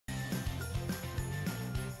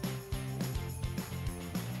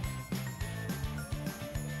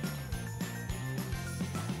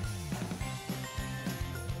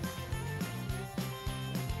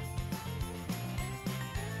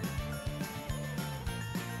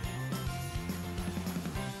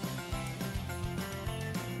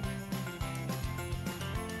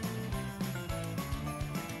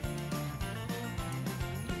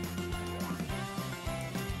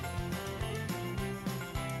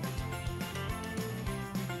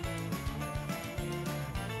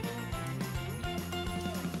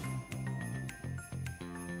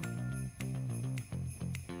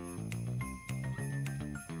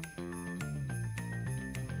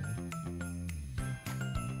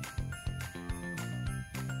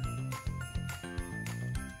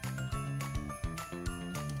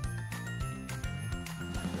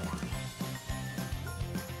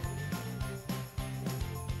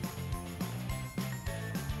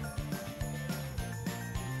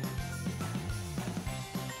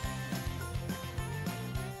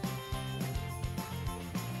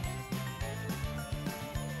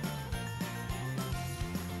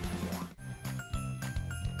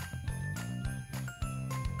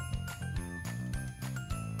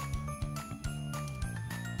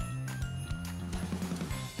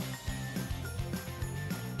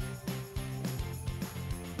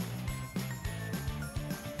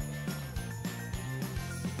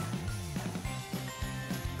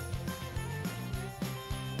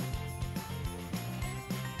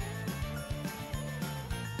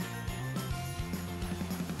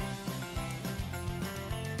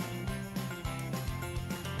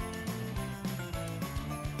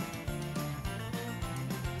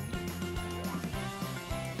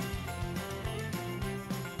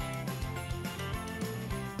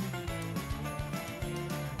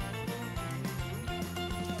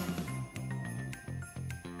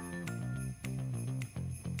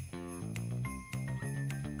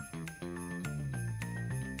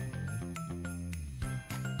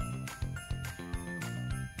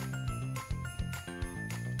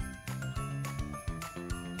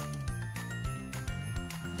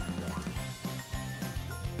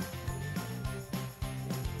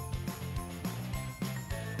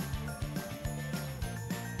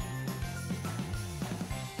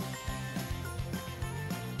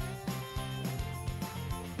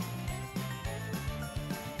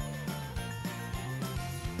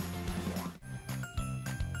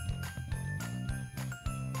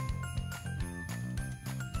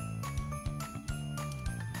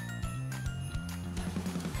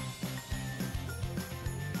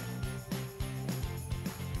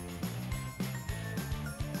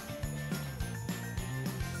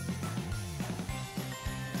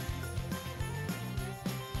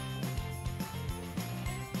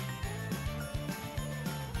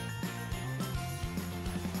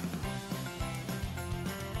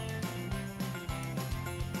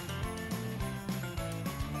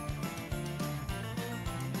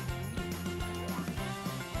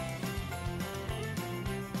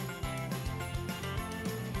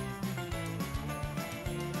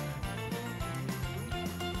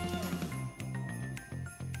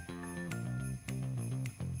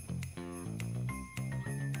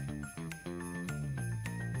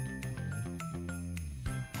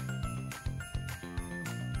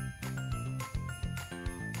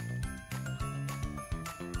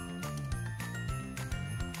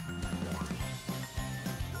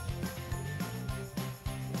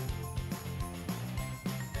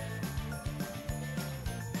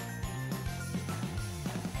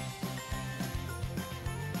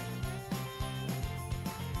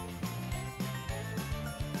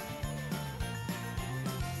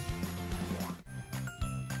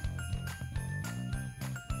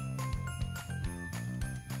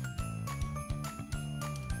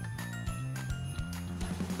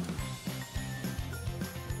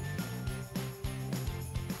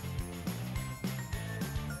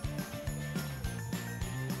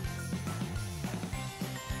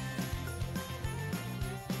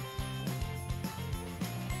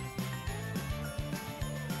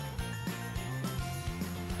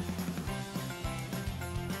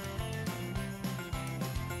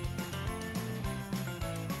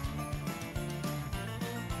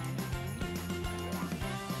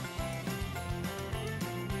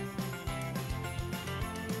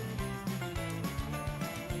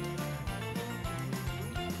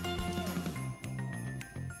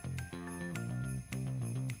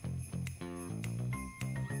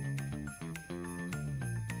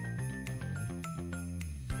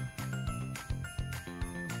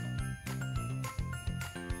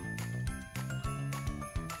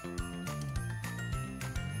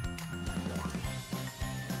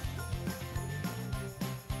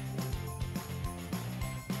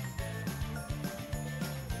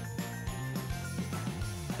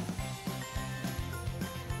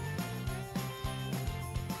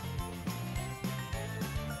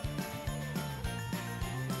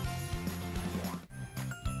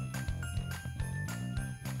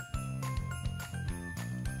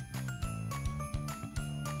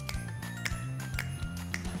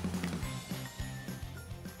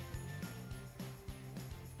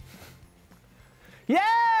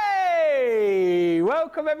Yay!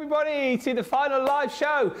 Welcome everybody to the final live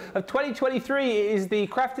show of 2023. It is the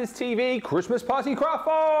Crafters TV Christmas Party Craft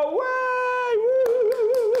Ball.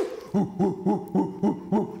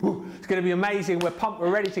 It's going to be amazing. We're pumped.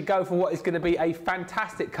 We're ready to go for what is going to be a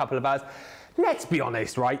fantastic couple of hours. Let's be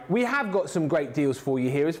honest, right? We have got some great deals for you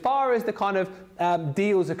here. As far as the kind of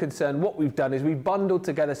deals are concerned, what we've done is we've bundled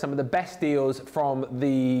together some of the best deals from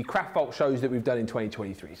the Craft Vault shows that we've done in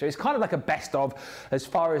 2023. So it's kind of like a best of as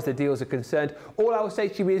far as the deals are concerned. All I will say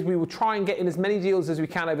to you is we will try and get in as many deals as we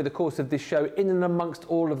can over the course of this show, in and amongst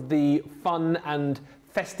all of the fun and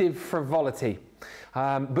festive frivolity.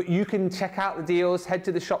 But you can check out the deals, head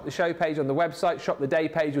to the Shop the Show page on the website, Shop the Day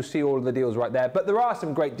page, you'll see all of the deals right there. But there are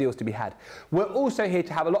some great deals to be had. We're also here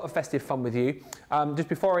to have a lot of festive fun with you. Just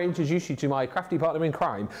before I introduce you to my crafty partner in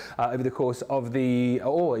crime over the course of the,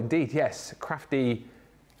 oh indeed, yes, crafty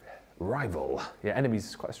rival. Yeah, enemy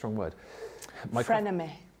is quite a strong word. Frenemy.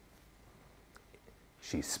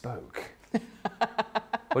 She spoke.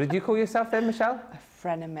 What did you call yourself then, Michelle? A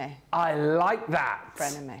frenemy. I like that.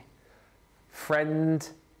 Frenemy. Friend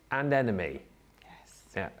and enemy. Yes.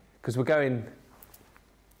 Yeah, because we're going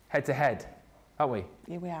head to head, aren't we?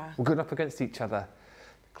 Here we are. We're going up against each other.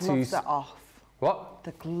 Gloves are off. What?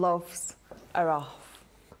 The gloves are off.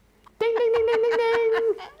 Ding, ding, ding, ding, ding,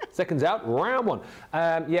 ding. Seconds out, round one.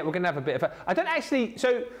 Yeah, we're going to have a bit of a... I don't actually...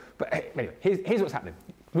 So, but anyway, here's what's happening.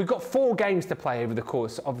 We've got 4 games to play over the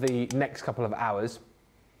course of the next couple of hours.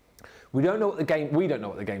 We don't know what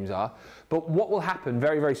the games are, but what will happen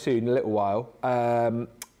very, very soon, in a little while,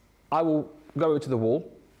 I will go over to the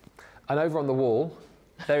wall, and over on the wall,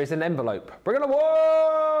 there is an envelope. Bring it on,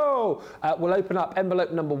 whoa! We'll open up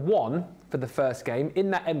envelope number 1 for the first game.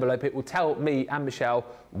 In that envelope, it will tell me and Michelle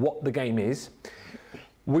what the game is.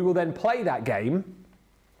 We will then play that game,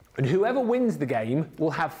 and whoever wins the game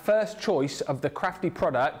will have first choice of the crafty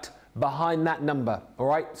product behind that number. All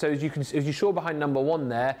right, so as you saw behind number 1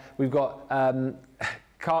 there, we've got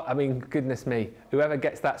I mean, goodness me, whoever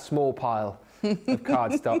gets that small pile of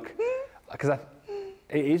cardstock, because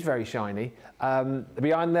it is very shiny.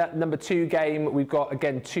 Behind that number 2 game, we've got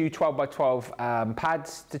again 2 12x12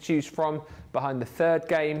 pads to choose from. Behind the 3rd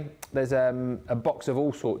game, there's a box of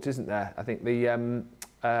all sorts, isn't there? I think the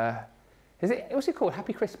what's it called?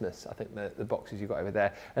 Happy Christmas, I think the boxes you've got over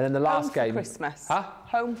there. And then the last game... Home for Christmas. Huh?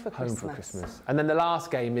 Home for Christmas. Home for Christmas. And then the last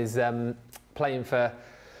game is playing for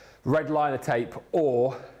red liner tape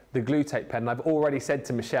or the glue tape pen. And I've already said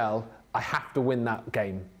to Michelle, I have to win that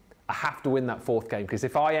game. I have to win that 4th game, because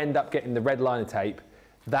if I end up getting the red liner tape,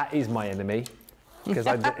 that is my enemy. Because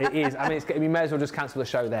it is. I mean, we may as well just cancel the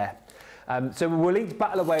show there. So we'll each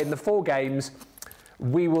battle away in the 4 games.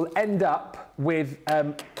 We will end up with...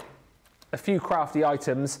 a few crafty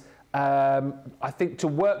items. I think to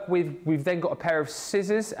work with, we've then got a pair of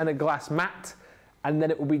scissors and a glass mat, and then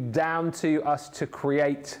it will be down to us to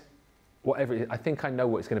create whatever it is. I think I know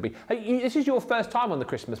what it's going to be. Hey, this is your first time on the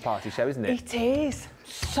Christmas party show, isn't it? It is.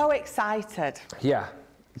 So excited. Yeah.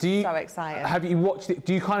 So excited. Have you watched it?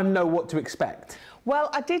 Do you kind of know what to expect? Well,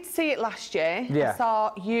 I did see it last year. Yeah. I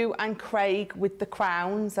saw you and Craig with the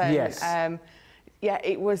crowns. And, yes. Yeah,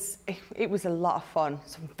 it was a lot of fun,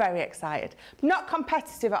 so I'm very excited. Not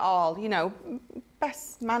competitive at all, you know,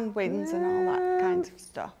 best man wins and all that kind of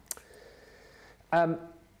stuff.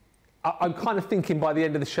 I'm kind of thinking by the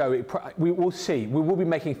end of the show, we will see. We will be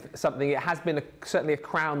making something. It has been certainly a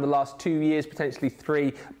crown the last 2 years, potentially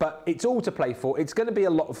 3, but it's all to play for. It's going to be a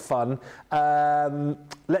lot of fun.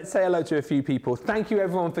 Let's say hello to a few people. Thank you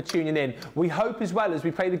everyone for tuning in. We hope as well as we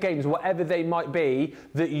play the games, whatever they might be,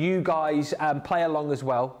 that you guys play along as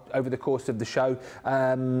well over the course of the show.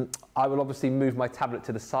 I will obviously move my tablet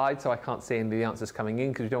to the side so I can't see any of the answers coming in,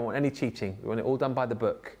 because we don't want any cheating. We want it all done by the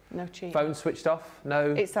book. No cheating. Phone switched off?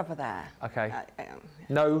 No? It's over there. Okay.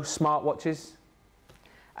 No smart watches?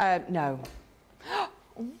 No.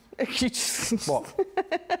 You just... What?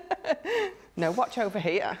 No, watch over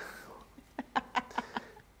here.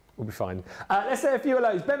 We'll be fine. Let's say a few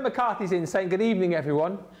hellos. Ben McCarthy's in saying good evening,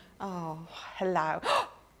 everyone. Oh, hello.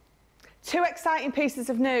 2 exciting pieces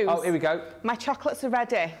of news. Oh, here we go. My chocolates are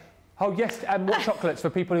ready. Oh, yes. What chocolates for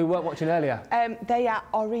people who weren't watching earlier? They are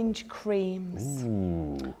orange creams.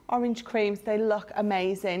 Ooh. Orange creams. They look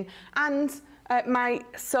amazing. And my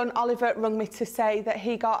son Oliver rung me to say that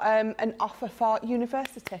he got an offer for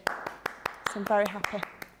university. So I'm very happy.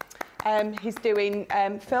 He's doing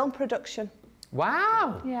film production.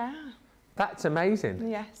 Wow. Yeah. That's amazing.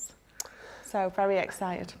 Yes. So very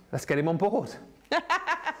excited. Let's get him on board.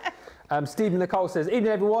 Stephen Nicole says,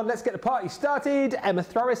 evening everyone, let's get the party started. Emma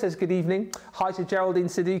Thrower says good evening. Hi to Geraldine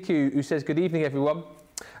Sadiku, who says good evening everyone.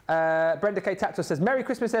 Brenda K. Tatto says, Merry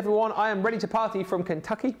Christmas, everyone. I am ready to party from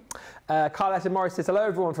Kentucky. Carl S. Morris says, hello,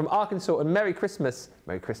 everyone from Arkansas, and Merry Christmas.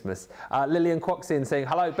 Merry Christmas. Lillian Quoxin saying,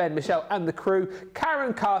 hello, Ben, Michelle, and the crew.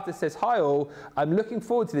 Karen Carter says, hi, all. I'm looking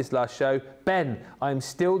forward to this last show. Ben, I'm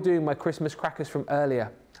still doing my Christmas crackers from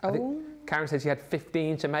earlier. Oh. I think Karen said she had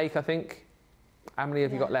 15 to make, I think. How many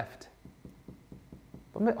have you got left?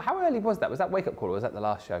 How early was that? Was that Wake Up Call or was that the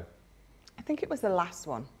last show? I think it was the last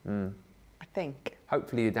one. I think.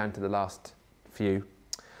 Hopefully you're down to the last few.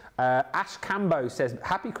 Ash Cambo says,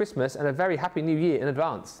 happy Christmas and a very happy new year in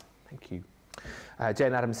advance. Thank you.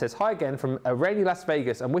 Jane Adams says, hi again from a rainy Las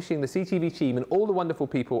Vegas. I'm wishing the CTV team and all the wonderful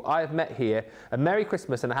people I have met here a Merry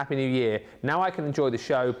Christmas and a Happy New Year. Now I can enjoy the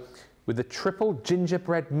show with the triple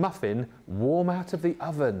gingerbread muffin warm out of the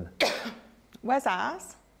oven. Where's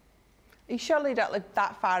ours? You surely don't live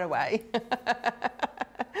that far away.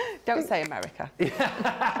 Don't say America.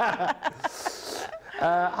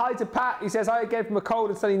 Hi to Pat. He says, hi again from a cold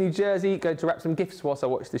and sunny New Jersey. Going to wrap some gifts whilst I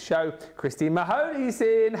watch the show. Christine Mahoney's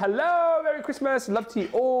in. Hello, Merry Christmas. Love to you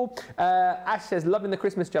all. Ash says, loving the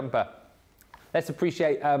Christmas jumper. Let's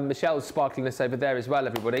appreciate Michelle's sparkliness over there as well,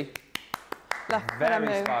 everybody.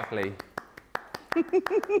 Very sparkly.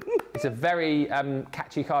 It's a very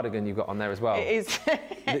catchy cardigan you've got on there as well. It is.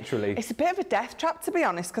 Literally. It's a bit of a death trap, to be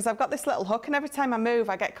honest, because I've got this little hook and every time I move,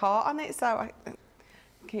 I get caught on it, so I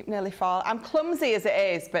keep nearly falling. I'm clumsy as it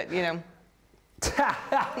is, but, you know.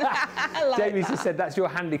 Jamie's just said that's your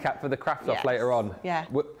handicap for the craft-off later on. Yeah.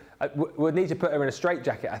 We'll need to put her in a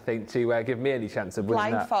straitjacket, I think, to give me any chance of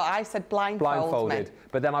winning that. I said blindfolded. Me.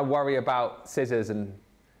 But then I worry about scissors and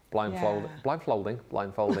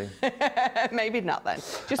blindfolding. Maybe not then.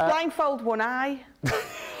 Just blindfold one eye.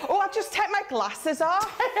 Oh, I'll just take my glasses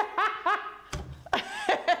off.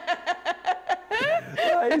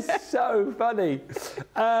 That is so funny.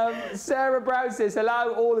 Sarah Brown says,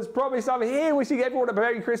 hello, all as promised. I'm here wishing everyone a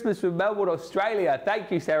Merry Christmas from Melbourne, Australia.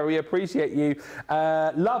 Thank you, Sarah. We appreciate you.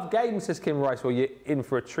 Love games, says Kim Rice. Well, you're in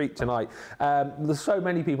for a treat tonight. There's so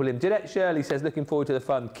many people in. Jeanette Shirley says, looking forward to the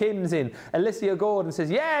fun. Kim's in. Alicia Gordon says,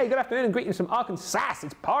 yay, good afternoon and greetings from Arkansas.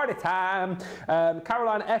 It's party time.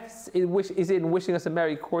 Caroline F is in wishing us a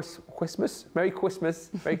Merry Christmas. Merry Christmas.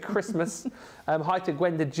 Merry Christmas. Hi to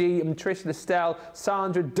Gwenda G and Trish Estelle,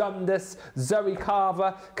 Sandra Dundas, Zoe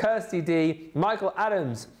Carver, Kirsty D, Michael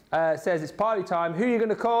Adams says it's party time. Who are you going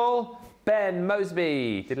to call? Ben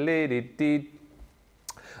Moseby.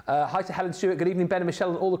 Hi to Helen Stewart. Good evening, Ben and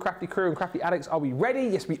Michelle and all the Crafty crew and Crafty addicts. Are we ready?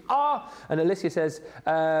 Yes, we are. And Alicia says,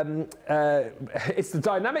 it's the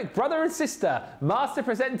dynamic brother and sister, master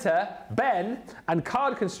presenter, Ben, and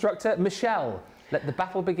card constructor, Michelle. Let the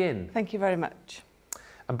battle begin. Thank you very much.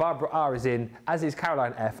 And Barbara R is in, as is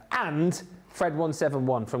Caroline F, and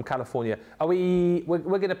Fred171 from California. We're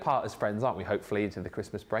going to part as friends, aren't we, hopefully, into the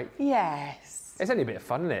Christmas break? Yes. It's only a bit of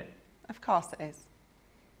fun, isn't it? Of course it is.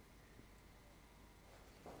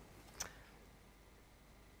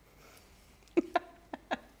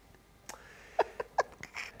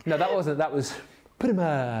 No, that wasn't. That was... Put him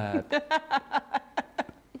up.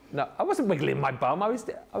 No, I wasn't wiggling my bum. I was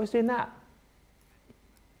doing that.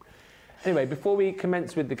 Anyway, before we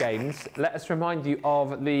commence with the games, let us remind you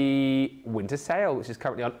of the winter sale, which is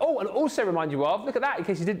currently on. Oh, and also remind you of, look at that, in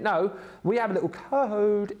case you didn't know, we have a little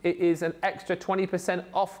code. It is an extra 20%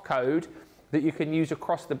 off code that you can use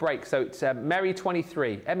across the break. So it's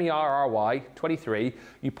Merry23, M-E-R-R-Y 23.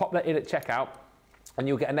 You pop that in at checkout and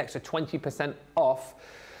you'll get an extra 20% off.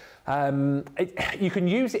 You can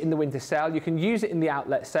use it in the winter sale, you can use it in the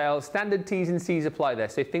outlet sale. Standard T's and C's apply there.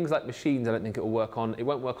 So things like machines, I don't think it will work on. It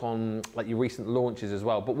won't work on like your recent launches as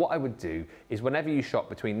well. But what I would do is whenever you shop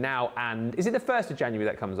between now and, is it the 1st of January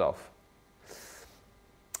that comes off?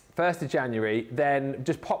 1st of January, then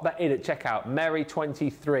just pop that in at checkout,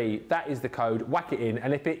 Merry23, that is the code, whack it in,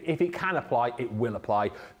 and if it can apply, it will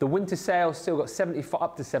apply. The winter sale still got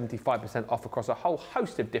up to 75% off across a whole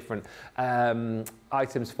host of different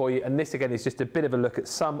items for you, and this again is just a bit of a look at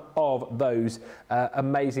some of those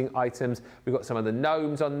amazing items. We've got some of the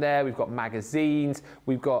gnomes on there, we've got magazines,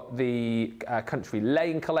 we've got the Country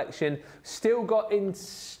Lane collection, still got in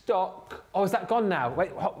stock. Oh, is that gone now? Wait,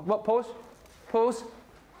 what, pause?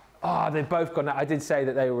 Oh, they've both gone now. I did say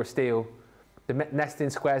that they were a steal. The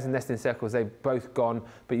nesting squares and nesting circles, they've both gone.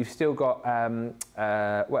 But you've still got,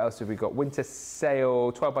 what else have we got? Winter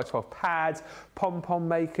sale, 12x12 pads, pom-pom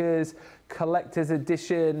makers, collector's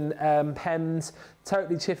edition pens,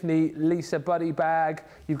 Totally Tiffany Lisa buddy bag.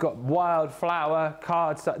 You've got wildflower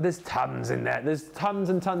cards. There's tons in there. There's tons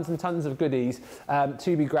and tons and tons of goodies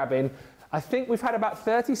to be grabbing. I think we've had about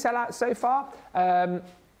 30 sellouts so far. And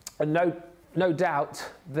no no doubt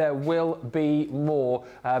there will be more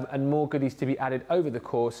and more goodies to be added over the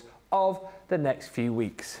course of the next few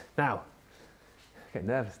weeks. Now, I'm getting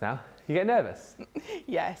nervous now. You get nervous?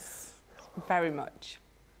 Yes, very much.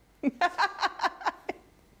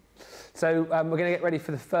 So we're going to get ready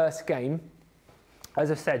for the first game.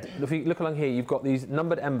 As I said, if you look along here, you've got these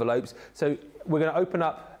numbered envelopes. So we're going to open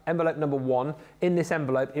up envelope number 1. In this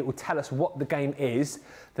envelope, it will tell us what the game is.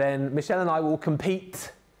 Then Michelle and I will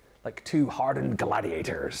compete like two hardened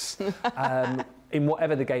gladiators in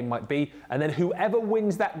whatever the game might be. And then whoever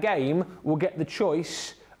wins that game will get the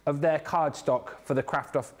choice of their card stock for the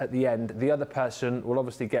craft off at the end. The other person will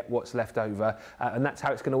obviously get what's left over, and that's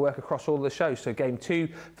how it's going to work across all the shows. So game 2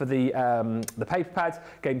 for the paper pads,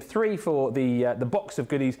 game 3 for the box of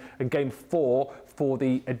goodies, and game 4 for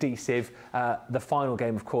the adhesive. The final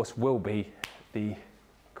game, of course, will be the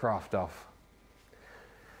craft off.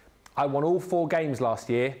 I won all 4 games last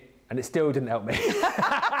year, and it still didn't help me.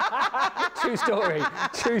 True story,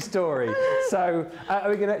 true story. So are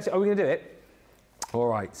we gonna do it? All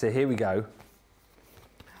right, so here we go.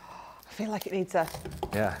 I feel like it needs a...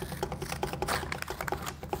 Yeah.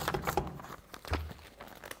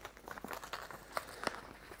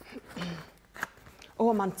 Oh,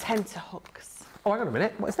 I'm on tenterhooks. Oh, hang on a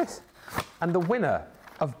minute, what is this? And the winner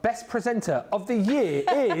of Best Presenter of the Year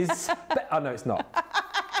is... Oh, no, it's not.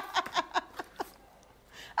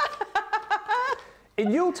 In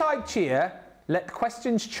Yuletide cheer, let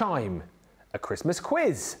questions chime. A Christmas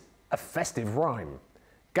quiz, a festive rhyme.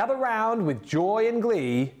 Gather round with joy and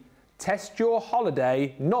glee. Test your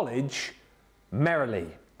holiday knowledge merrily.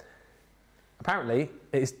 Apparently,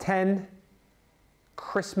 it is 10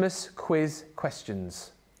 Christmas quiz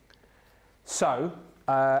questions. So,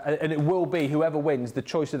 and it will be whoever wins the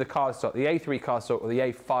choice of the card stock, the A3 card stock or the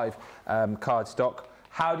A5 card stock.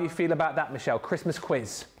 How do you feel about that, Michelle? Christmas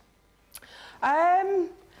quiz.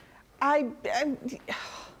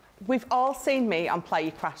 We've all seen me on Play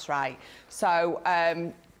Your Craft Right, so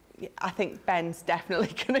I think Ben's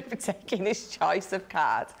definitely going to be taking his choice of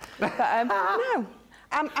card. But no,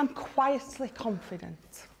 I'm quietly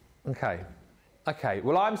confident. Okay. Okay,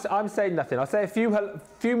 well, I'm saying nothing. I'll say a few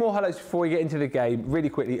more hellos before we get into the game, really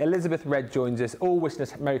quickly. Elizabeth Red joins us, all wishing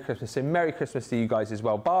us Merry Christmas, so Merry Christmas to you guys as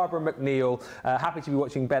well. Barbara McNeil, happy to be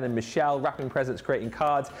watching Ben and Michelle, wrapping presents, creating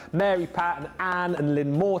cards. Mary Pat and Anne and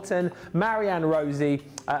Lynn Morton, Marianne Rosie,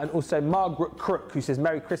 and also Margaret Crook, who says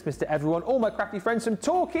Merry Christmas to everyone. All my crafty friends from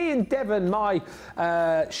Torquay and Devon, my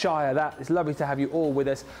Shire. That is lovely to have you all with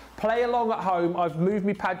us. Play along at home. I've moved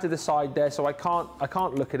my pad to the side there, so I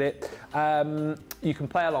can't look at it. You can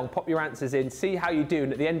play along, pop your answers in, see how you do,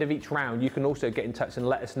 and at the end of each round you can also get in touch and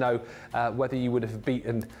let us know whether you would have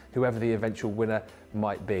beaten whoever the eventual winner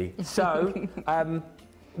might be. So,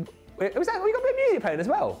 was that, we got a bit of music playing as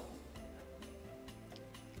well?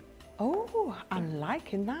 Oh, I'm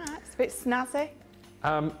liking that. It's a bit snazzy.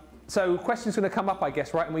 So questions going to come up, I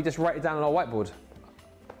guess, right? And we just write it down on our whiteboard.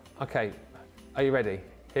 Okay, are you ready?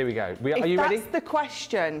 Here we go. Are you ready? If that's the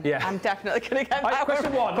question, yeah. I'm definitely going to get that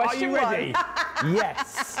Question 1, are you ready?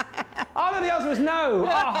 Yes. Oh, no, the answer was no.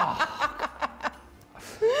 Oh.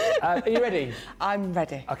 Are you ready? I'm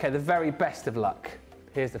ready. Okay, the very best of luck.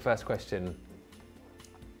 Here's the first question.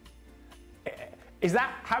 Is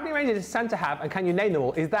that, how many reindeer does Santa have and can you name them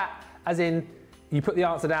all? Is that as in you put the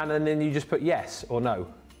answer down and then you just put yes or no?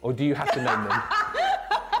 Or do you have to name them?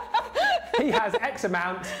 He has X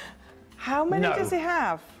amount. How many does he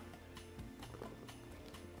have?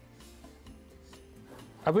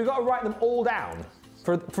 Have we got to write them all down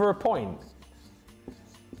for a point?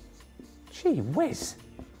 Gee whiz.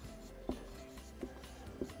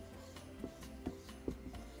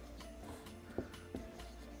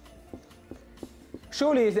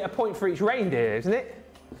 Surely is it a point for each reindeer, isn't it?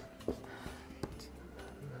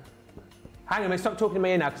 Hang on a minute, stop talking to me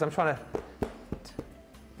here now because I'm trying to...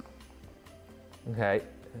 Okay.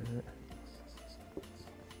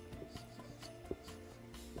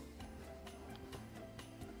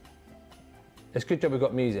 It's a good job we've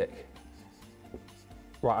got music.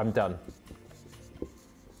 Right, I'm done.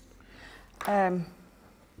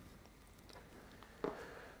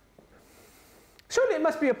 Surely it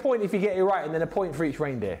must be a point if you get it right and then a point for each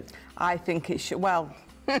reindeer. I think it should, well...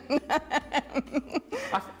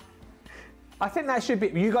 I think that should be,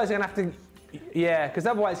 you guys are going to have to, yeah, because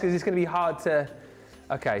otherwise it's going to be hard to,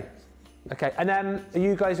 okay. Okay, and then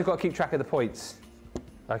you guys have got to keep track of the points.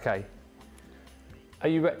 Okay. Are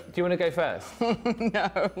you, do you want to go first? No.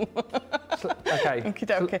 Okay.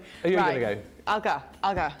 Okay. Are you right. going to go?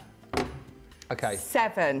 I'll go. Okay.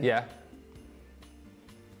 7. Yeah.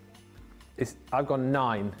 I've gone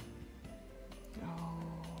 9. Oh.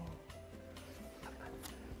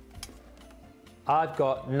 I've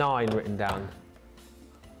got 9 written down.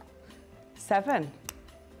 7.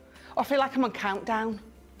 I feel like I'm on countdown.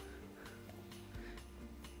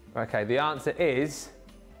 Okay, the answer is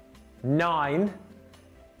 9.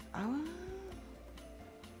 Oh.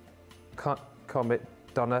 Comet,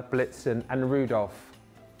 Donna, Blitzen, and Rudolph.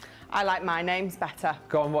 I like my names better.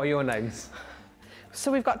 Go on, what are your names?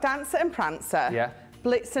 So we've got Dancer and Prancer. Yeah.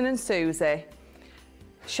 Blitzen and Susie.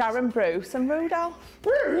 Sharon, Bruce, and Rudolph.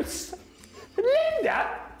 Bruce?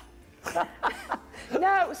 Linda?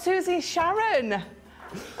 No, Susie and Sharon.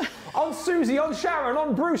 On Susie, on Sharon,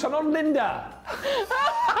 on Bruce, and on Linda.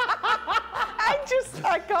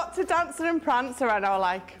 I got to Dancer and Prancer and I was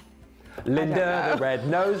like, Linda, the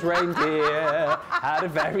red-nosed reindeer, had a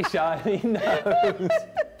very shiny nose.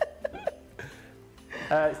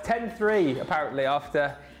 It's 10-3, apparently,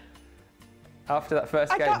 after that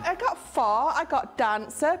first game. I got 4. I got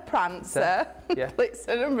Dancer, Prancer, Yeah.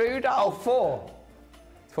 Blitzen and Rudolph. Oh, 4.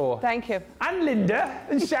 4. Thank you. And Linda,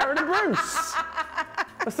 and Sharon and Bruce.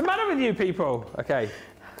 What's the matter with you people? Okay.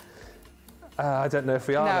 I don't know if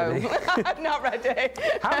we are ready. No, not ready.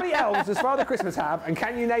 How many elves does Father Christmas have, and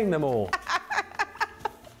can you name them all?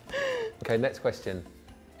 Okay, next question.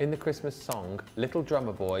 In the Christmas song, Little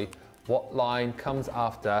Drummer Boy, what line comes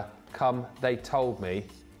after, come, they told me?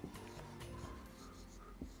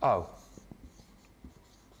 Oh.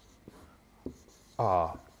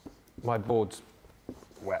 Ah, my board's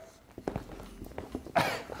wet.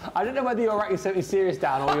 I don't know whether you're writing something serious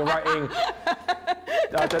down or you're writing...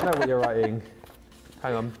 I don't know what you're writing.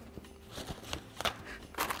 Hang on.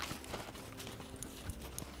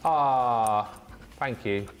 Ah, thank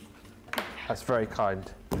you. That's very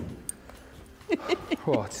kind.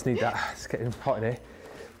 Oh, I just need that. It's getting hot in here.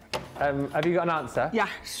 Have you got an answer?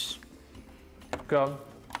 Yes. Go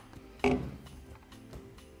on.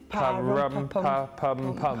 Pa-rum,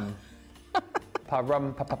 pa-pum-pum.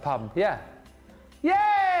 Pa-rum, pa-pa-pum. Yeah.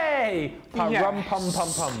 Yay! Pa-rum,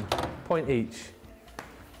 pum-pum-pum. Point each.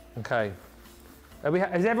 Okay.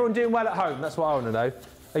 Is everyone doing well at home? That's what I want to know.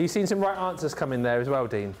 Are you seeing some right answers come in there as well,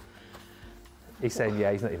 Dean? He's saying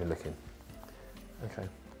yeah, he's not even looking. Okay.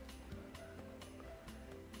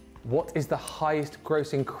 What is the highest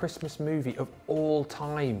grossing Christmas movie of all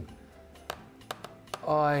time?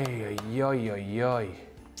 Ay, ay, ay, ay, ay.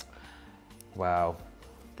 Wow.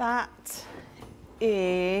 That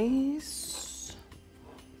is...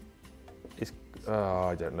 Oh,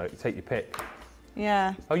 I don't know. Take your pick.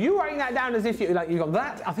 Yeah. Oh, you writing that down as if you got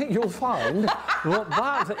that? I think you'll find what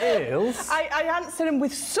that is. I answered them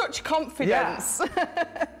with such confidence.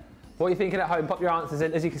 Yeah. What are you thinking at home? Pop your answers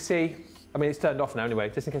in. As you can see, I mean, it's turned off now anyway,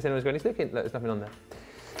 just in case anyone's going, he's looking. Look, there's nothing on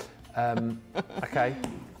there. Okay.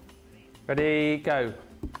 Ready, go.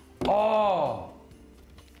 Oh!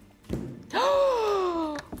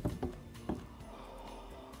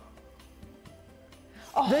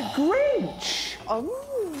 The Grinch! Oh.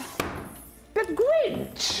 The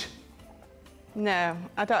Grinch! No,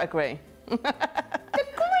 I don't agree. The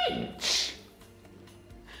Grinch!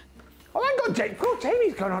 Oh, hang on, Jamie. God,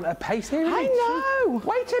 Jamie's going on at a pace here. Isn't he? I know.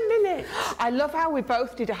 Wait a minute. I love how we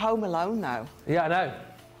both did a Home Alone, though. Yeah, I know.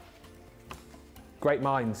 Great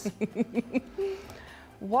minds.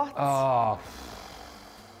 What? Oh,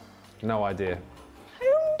 no idea.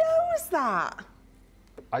 Who knows that?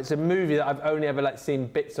 It's a movie that I've only ever seen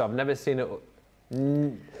bits of. I've never seen it.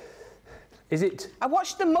 Is it? I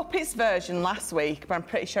watched the Muppets version last week, but I'm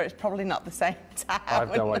pretty sure it's probably not the same town. I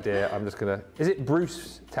have no idea. I'm just gonna. Is it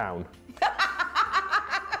Bruce Town?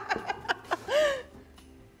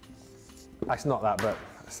 It's not that, but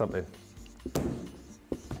something.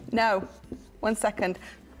 No. 1 second.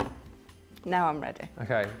 Now I'm ready.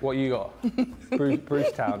 Okay, what you got?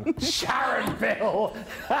 Bruce Town. Sharonville!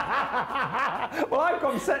 Well, I've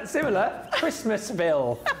got similar.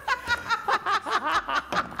 Christmasville.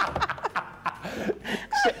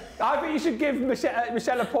 I think you should give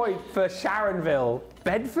Michelle a point for Sharonville.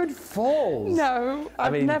 Bedford Falls. No,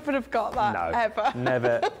 I'd never have got that, no, ever.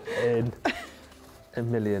 Never in a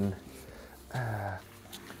million.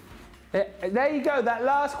 There you go, that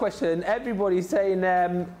last question, everybody's saying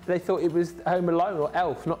they thought it was Home Alone or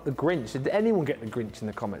Elf, not the Grinch. Did anyone get the Grinch in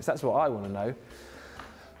the comments? That's what I want to know.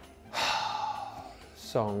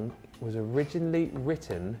 Song was originally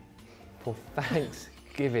written for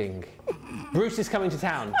Thanksgiving. Bruce is coming to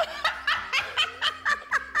town.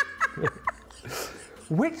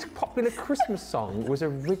 Which popular Christmas song was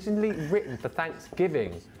originally written for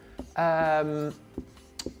Thanksgiving? I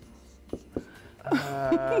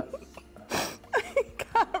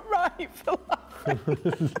can't write for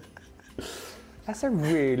laughing. That's a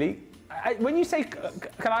really. When you say,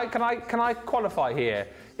 can I qualify here?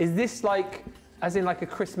 Is this like As in like a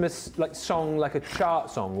Christmas like song, like a chart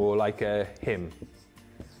song, or like a hymn?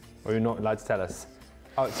 Or you're not allowed to tell us?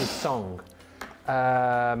 Oh, it's a song.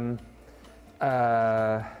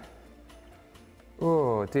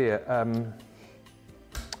 Oh dear.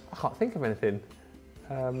 I can't think of anything.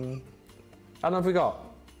 How long have we got?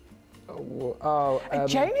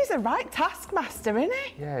 Jamie's a right taskmaster, isn't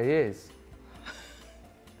he? Yeah, he is.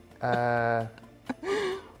 I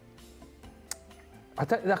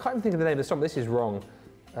can't even think of the name of the song. This is wrong.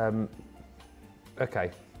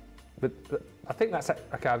 Okay, but I think that's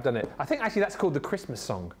okay. I've done it. I think actually that's called the Christmas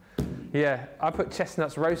song. Yeah, I put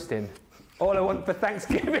chestnuts roasting. All I want for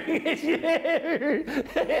Thanksgiving is you. Yeah.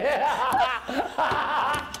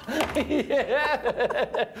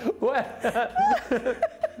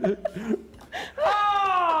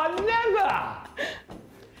 Oh, never!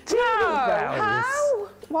 Jingle bells. How?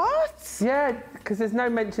 What? Yeah, because there's no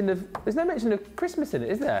mention of Christmas in it,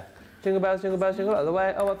 is there? Jingle bells, jingle bells, jingle all the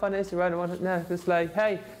way. Oh, what fun it is to ride on no, the sleigh.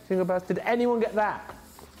 Hey, jingle bells. Did anyone get that?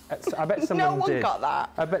 I bet someone did. No one got that.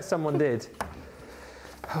 I bet someone did.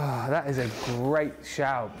 Oh, that is a great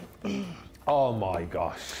shout. Oh my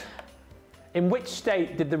gosh. In which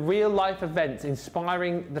state did the real-life events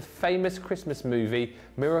inspiring the famous Christmas movie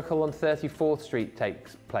Miracle on 34th Street take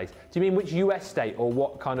place? Do you mean which US state or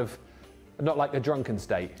what kind of, not like a drunken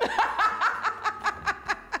state?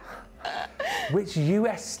 Which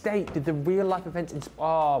US state did the real-life events inspire?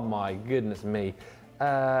 Oh my goodness me.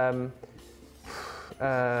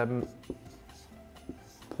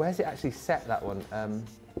 Where's it actually set, that one?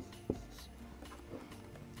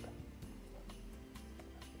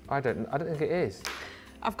 I don't think it is.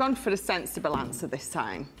 I've gone for a sensible answer this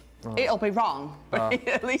time. Oh. It'll be wrong, but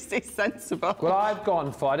at least it's sensible. Well, I've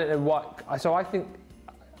gone for, I don't know what, so I think,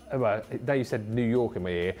 well, there you said New York in my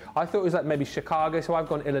ear. I thought it was like maybe Chicago, so I've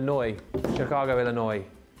gone Illinois. Chicago, Illinois,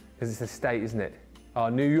 because it's a state, isn't it? Oh,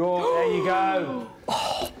 New York, there you go.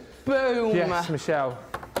 Oh, boom. Yes, Michelle.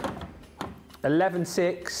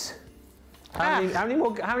 11-6. How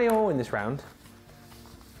many more in this round?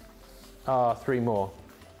 Ah, 3 more.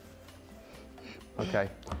 Okay.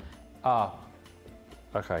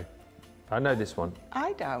 Okay. I know this one.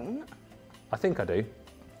 I don't. I think I do.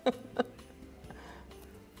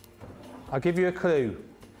 I'll give you a clue.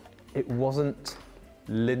 It wasn't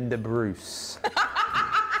Linda Bruce.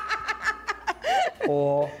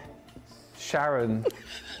 Or Sharon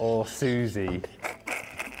or Susie.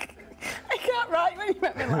 I can't write when you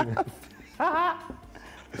make me laugh.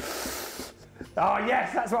 Oh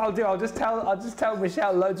yes, that's what I'll do. I'll just tell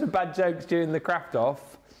Michelle loads of bad jokes during the craft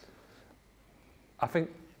off. I think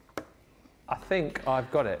I've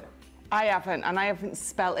got it. I haven't, and I haven't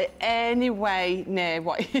spelt it any way near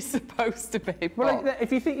what it's supposed to be. Well, like, if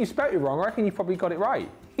you think you spelt it wrong, I reckon you probably got it right.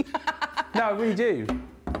 No, I really do.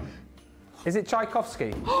 Is it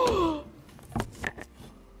Tchaikovsky?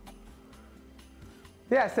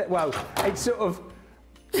 Yes. Well, it's sort of.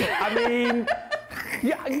 I mean.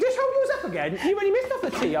 Yeah, just hold yours up again. You only missed off the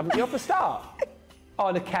T, haven't you, off the start? Oh,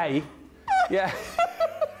 and a K. Yeah.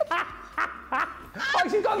 Oh,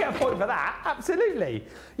 you've got to get a point for that. Absolutely.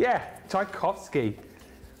 Yeah, Tchaikovsky.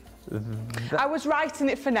 I was writing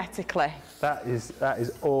it phonetically. That is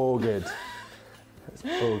all good. That's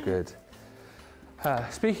all good.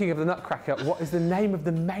 Speaking of the Nutcracker, what is the name of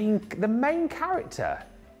the main character?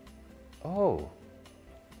 Oh.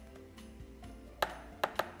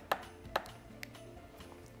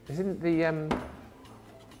 Isn't the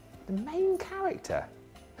main character?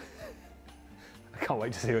 I can't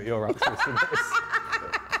wait to see what your answer is to this.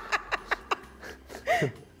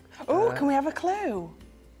 Oh, can we have a clue?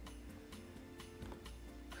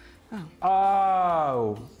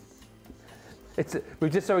 Oh. It's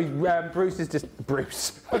Bruce is just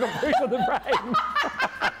Bruce. I got Bruce on the brain.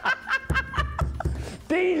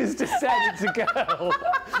 Dean has just said it's a girl.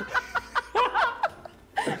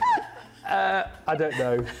 I don't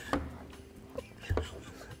know.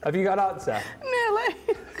 Have you got an answer? Nearly.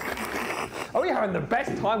 Are we having the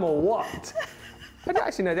best time or what? I don't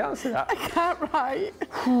actually know the answer to that. I can't write.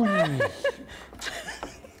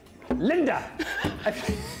 Linda!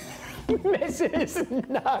 Mrs.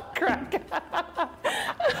 Nutcracker.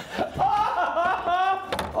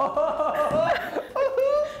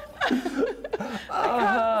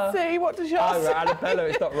 I can't see. What does yours say? Annabella,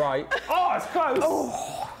 it's not right. Oh, it's close.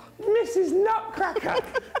 Oh, Mrs. Nutcracker.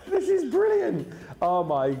 This is brilliant. Oh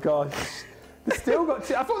my gosh. There's still got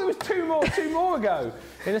two. I thought there was two more ago.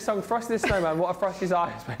 In the song Frosty the Snowman, what are Frosty's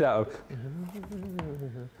eyes made out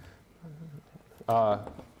of?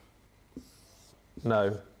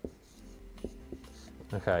 No.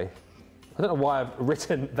 Okay. I don't know why I've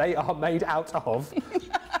written they are made out of.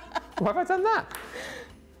 Why have I done that?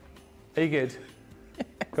 Are you good?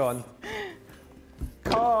 Go on.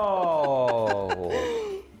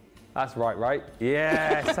 Oh, that's right?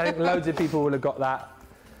 Yes, I think loads of people will have got that.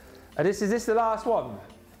 And is this the last one?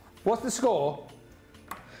 What's the score?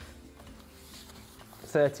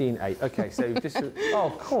 13-8. Okay, so just...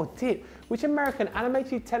 Oh, God, dear. Which American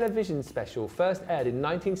animated television special first aired in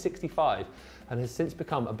 1965 and has since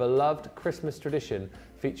become a beloved Christmas tradition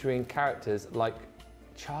featuring characters like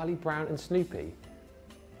Charlie Brown and Snoopy?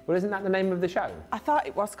 Well, isn't that the name of the show? I thought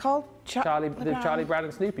it was called Charlie Brown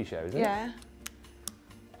and Snoopy show, isn't it? Yeah.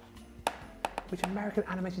 Which American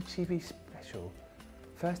animated TV special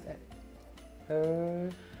first aired?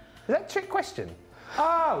 Is that a trick question?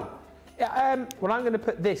 Oh! Yeah, well, I'm going to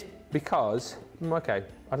put this because... Okay,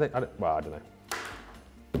 I don't know.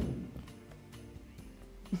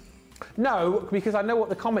 No, because I know what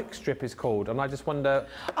the comic strip is called, and I just wonder...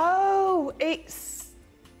 Oh, It's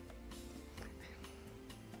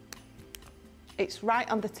right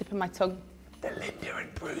on the tip of my tongue. The Linda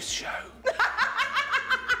and Bruce Show.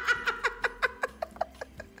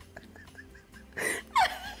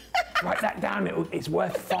 Write that down. It's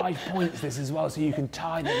worth 5 points, this as well, so you can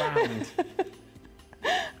tie the round.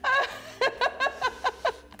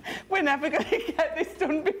 We're never going to get this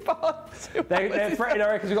done before. They're threatening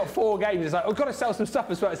our because we've got 4 games. It's like, we've got to sell some stuff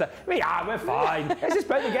as well. It's like, yeah, we're fine. Let's just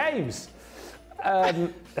play the games.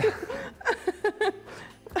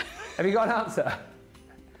 Have you got an answer?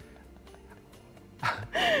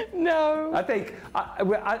 No. I think...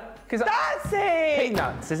 That's it!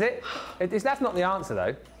 Peanuts, is it? That's not the answer,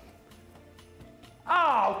 though.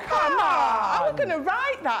 Oh, come on! I'm going to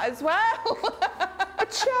write that as well. A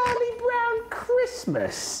Charlie Brown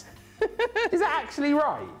Christmas. Is that actually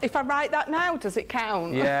right? If I write that now, does it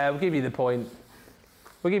count? Yeah, we'll give you the point.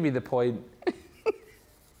 We'll give you the point.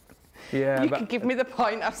 Yeah, you can give me the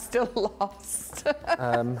point, I've still lost.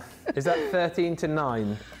 Is that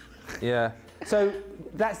 13-9? Yeah. So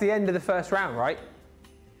that's the end of the first round, right?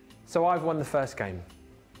 So I've won the first game.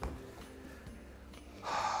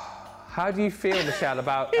 How do you feel, Michelle,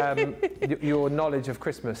 about your knowledge of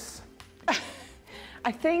Christmas?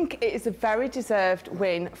 I think it is a very deserved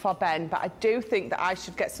win for Ben, but I do think that I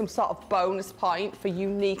should get some sort of bonus point for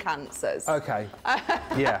unique answers. Okay.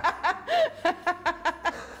 Yeah.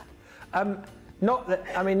 Not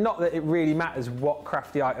that it really matters what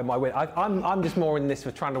crafty item I win. I'm just more in this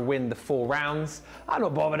for trying to win the 4 rounds. I'm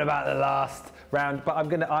not bothered about the last round, but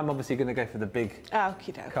I'm obviously gonna go for the big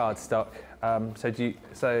card stock. So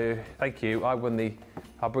thank you. I'll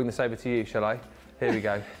bring this over to you, shall I? Here we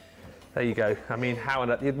go. There you go. I mean,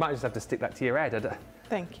 you might just have to stick that to your head.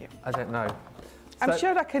 Thank you. I don't know. I'm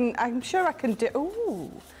sure I can do.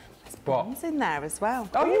 Ooh, there's bombs in there as well.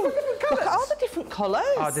 Oh, you've got different colours. Look at all the different colours.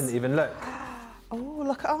 Oh, I didn't even look. Oh,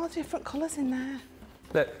 look at all the different colours in there.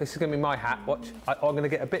 Look, this is going to be my hat. Watch. I'm going to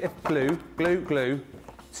get a bit of glue,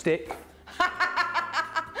 stick.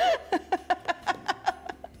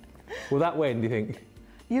 Will that win, do you think?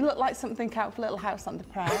 You look like something out of Little House on the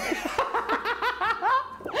Prairie.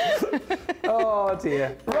 Oh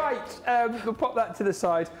dear. Right, we'll pop that to the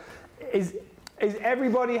side. Is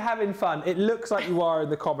everybody having fun? It looks like you are in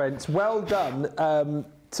the comments. Well done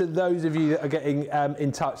to those of you that are getting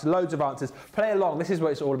in touch. Loads of answers. Play along. This is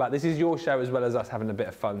what it's all about. This is your show as well as us having a bit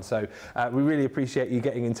of fun. So we really appreciate you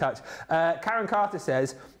getting in touch. Karen Carter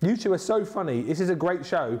says, "You two are so funny. This is a great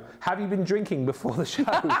show. Have you been drinking before the show?"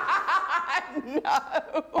 No.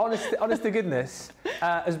 Honest to goodness,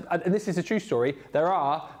 and this is a true story, there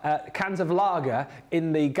are cans of lager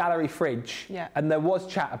in the gallery fridge, and there was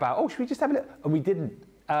chat about, oh, should we just have a little, and we didn't.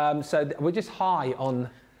 So we're just high on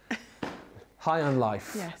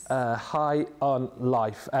life. Yes. High on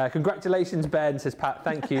life. Congratulations, Ben, says Pat.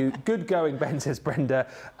 Thank you. Good going, Ben, says Brenda.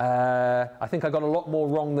 I think I got a lot more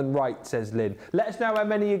wrong than right, says Lynn. Let us know how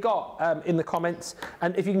many you got in the comments.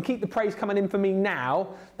 And if you can keep the praise coming in for me now,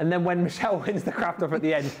 and then when Michelle wins the craft off at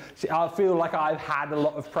the end, I'll feel like I've had a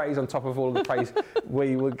lot of praise on top of all the praise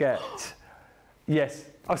we will get. Yes.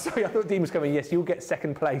 Oh, sorry, I thought Dean was coming. Yes, you'll get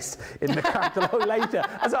second place in the craft a little later.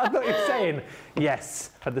 That's what I thought you were saying. Yes,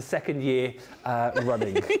 for the second year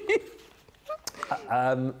running.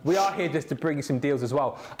 We are here just to bring you some deals as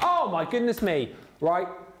well. Oh, my goodness me. Right.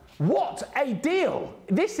 What a deal.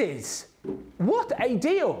 This is. What a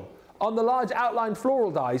deal. On the large outline floral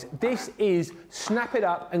dies, this is snap it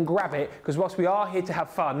up and grab it, because whilst we are here to have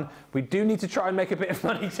fun, we do need to try and make a bit of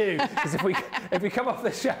money too. Because if we come off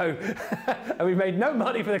the show and we've made no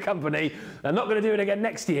money for the company, they're not going to do it again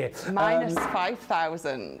next year. Minus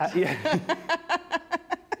 5,000. Yeah.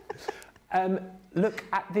 Look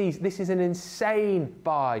at these. This is an insane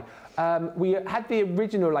buy. We had the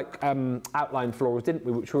original outline florals, didn't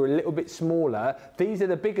we, which were a little bit smaller. These are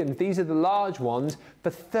the big ones. These are the large ones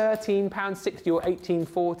for £13.60 or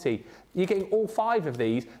 £18.40. You're getting all 5 of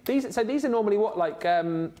these. So these are normally what,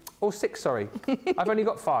 or 6, sorry. I've only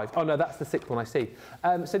got 5. Oh no, that's the 6th one, I see.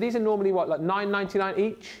 So these are normally what, like £9.99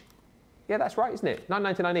 each? Yeah, that's right, isn't it?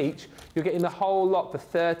 £9.99 each. You're getting the whole lot for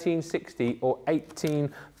 £13.60 or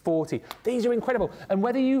 £18.40. These are incredible. And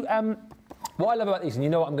whether you, what I love about these, and you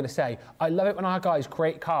know what I'm going to say, I love it when our guys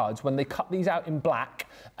create cards, when they cut these out in black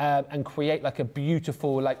and create like a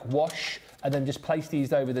beautiful wash and then just place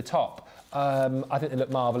these over the top. I think they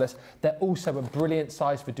look marvellous. They're also a brilliant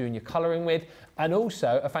size for doing your colouring with, and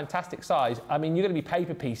also a fantastic size. I mean, you're going to be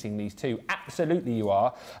paper piecing these too. Absolutely you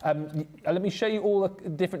are. Let me show you all the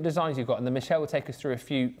different designs you've got, and then Michelle will take us through a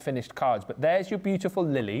few finished cards. But there's your beautiful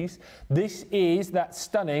lilies. This is that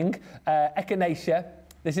stunning echinacea.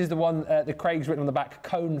 This is the one that Craig's written on the back,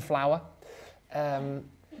 cone flower. I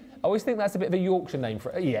always think that's a bit of a Yorkshire name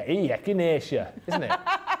for it. Yeah, echinacea, isn't it?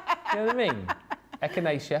 You know what I mean?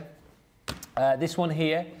 Echinacea. This one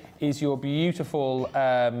here is your beautiful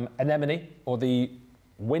anemone, or the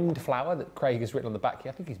windflower that Craig has written on the back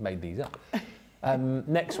here. I think he's made these up.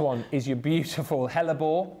 Next one is your beautiful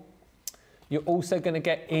hellebore. You're also going to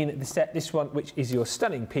get in the set this one, which is your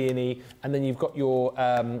stunning peony, and then you've got your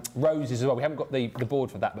roses as well. We haven't got the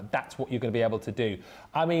board for that, but that's what you're going to be able to do.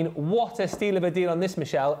 I mean, what a steal of a deal on this,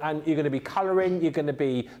 Michelle. And you're going to be colouring, you're going to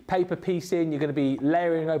be paper piecing, you're going to be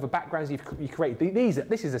layering over backgrounds you create.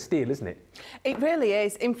 This is a steal, isn't it? It really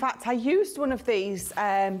is. In fact, I used one of these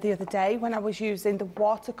the other day when I was using the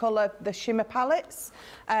watercolour, the shimmer palettes,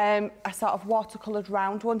 a sort of watercoloured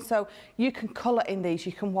round one. So you can colour in these,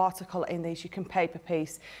 you can watercolour in these, you can paper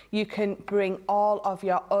piece, you can bring all of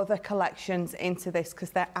your other collections into this because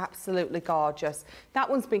they're absolutely gorgeous. That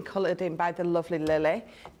one's been coloured in by the lovely Lily.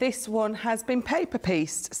 This one has been paper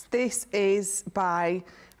pieced. This is by,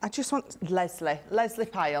 I just want Leslie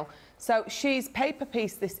Pyle. So she's paper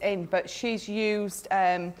pieced this in, but she's used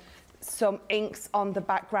some inks on the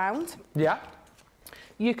background. Yeah.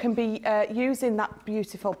 You can be using that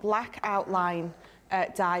beautiful black outline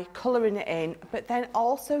die, colouring it in, but then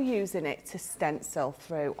also using it to stencil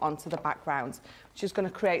through onto the background, which is going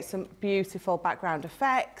to create some beautiful background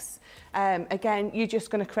effects. Again, you're just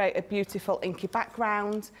going to create a beautiful inky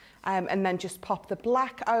background and then just pop the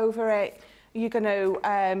black over it. You're going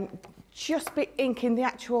to just be inking the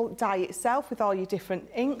actual die itself with all your different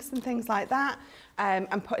inks and things like that,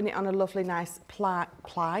 and putting it on a lovely, nice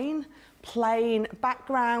plain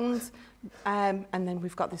background. And then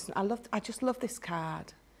we've got this. I just love this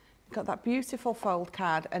card. We've got that beautiful fold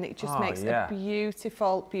card, and it just makes a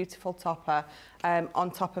beautiful topper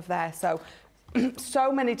on top of there. So,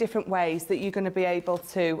 so many different ways that you're going to be able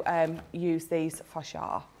to use these for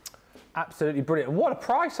sure. Absolutely brilliant. And what a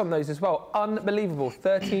price on those as well. Unbelievable.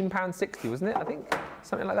 £13.60, wasn't it? I think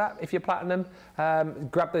something like that. If you're platinum,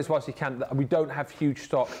 grab those whilst you can. We don't have huge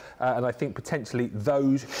stock, and I think potentially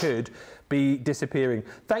those could be disappearing.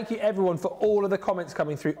 Thank you everyone for all of the comments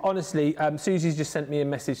coming through. Honestly, Susie's just sent me a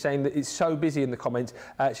message saying that it's so busy in the comments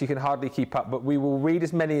she can hardly keep up, but we will read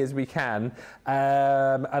as many as we can.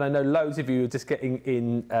 And I know loads of you are just getting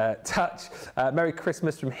in touch. Merry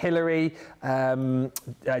Christmas from Hillary. Jen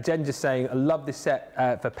just saying, I love this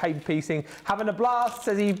set for paper piecing. Having a blast,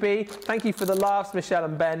 says EB. Thank you for the laughs, Michelle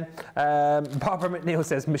and Ben. Barbara McNeil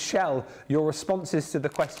says, Michelle, your responses to the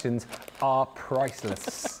questions are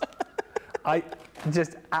priceless. I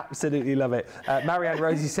just absolutely love it. Marianne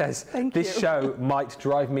Rosie says, this show might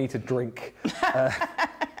drive me to drink.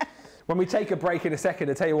 When we take a break in a second,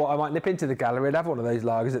 I'll tell you what, I might nip into the gallery and have one of those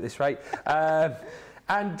lagers at this rate.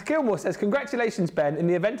 And Gilmore says, congratulations, Ben. In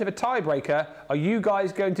the event of a tiebreaker, are you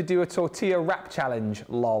guys going to do a tortilla wrap challenge?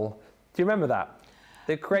 Lol. Do you remember that?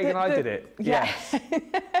 Craig and I did it. Yeah. Yes.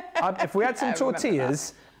 If we had some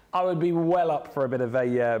tortillas, I would be well up for a bit of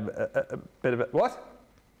a what?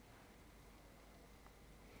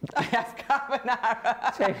 I have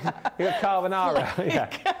carbonara. You got carbonara. Yeah.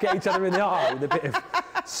 Get each other in the eye with a bit of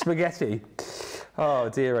spaghetti. Oh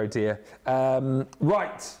dear, oh dear.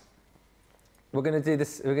 Right. We're going to do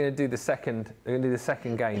this. We're going to do the second. We're going to do the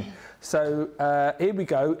second game. So here we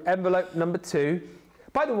go. Envelope number 2.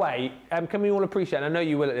 By the way, can we all appreciate, and I know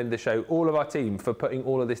you will at the end of the show, all of our team for putting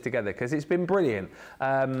all of this together, because it's been brilliant.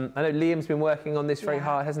 I know Liam's been working on this very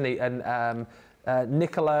hard, hasn't he? And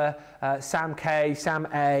Nicola, Sam K, Sam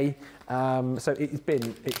A. So it's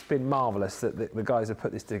been marvellous that the guys have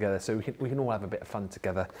put this together. So we can all have a bit of fun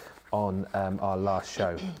together on our last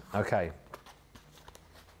show. Okay.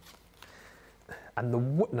 and the...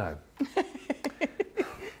 No.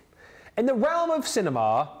 In the realm of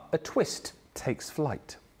cinema, a twist takes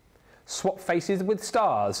flight. Swap faces with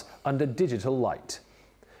stars under digital light.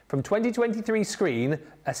 From 2023 screen,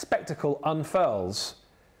 a spectacle unfurls.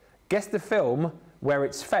 Guess the film where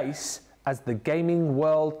its face as the gaming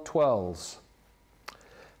world twirls.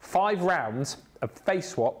 5 rounds of face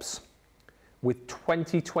swaps with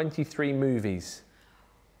 2023 movies.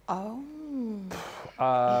 Oh.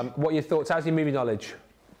 What are your thoughts? How's your movie knowledge?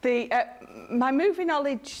 My movie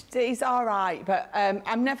knowledge is all right, but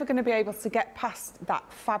I'm never going to be able to get past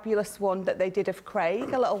that fabulous one that they did of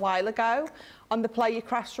Craig a little while ago on the Play Your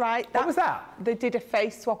Crash Right. What was that? They did a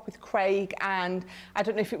face swap with Craig, and I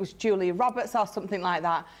don't know if it was Julia Roberts or something like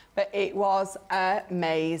that, but it was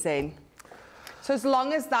amazing. So as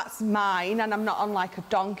long as that's mine and I'm not on like a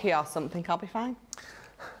donkey or something, I'll be fine.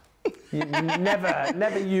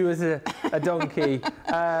 Never you as a donkey.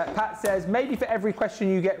 Pat says, maybe for every question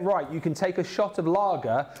you get right, you can take a shot of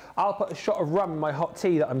lager. I'll put a shot of rum in my hot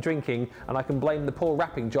tea that I'm drinking, and I can blame the poor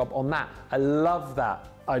wrapping job on that. I love that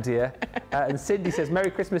idea. And Cindy says,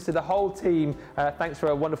 Merry Christmas to the whole team. Thanks for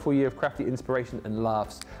a wonderful year of crafty inspiration and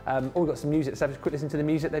laughs. We've got some music. Let's have a quick listen to the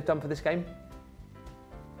music they've done for this game.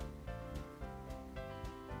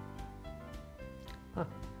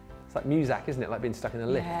 It's like Muzak, isn't it? Like being stuck in a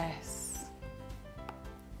lift. Yes.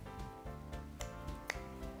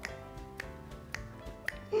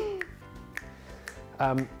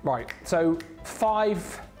 Right, so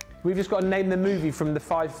 5, we've just got to name the movie from the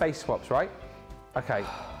 5 face swaps, right? Okay.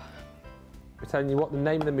 We're telling you what the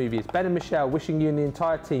name of the movie is. Ben and Michelle, wishing you and the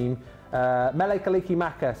entire team. Mele Kaliki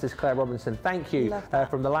Maka, says Claire Robinson. Thank you.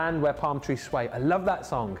 From the land where palm trees sway. I love that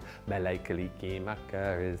song. Mele Kaliki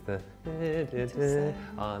Maka is the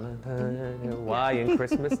on a Hawaiian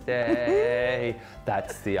Christmas day.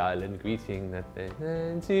 That's the island greeting that they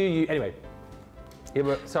send to you. Anyway,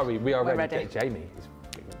 sorry, we are ready to get Jamie.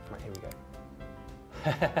 Right, here we go.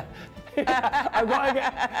 I want to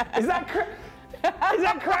get. Is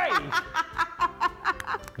that Craig?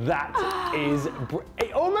 That is.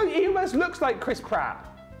 He almost looks like Chris Pratt.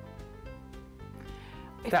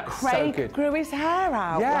 If Craig grew his hair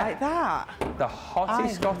out like that. The hottie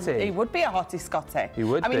Scotty. He would be a hottie Scotty. He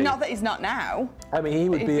would be. I mean, not that he's not now. I mean, he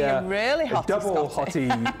would be a really hottie double Scotty.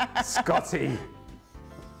 hottie Scotty.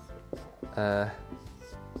 How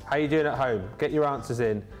are you doing at home? Get your answers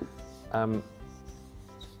in.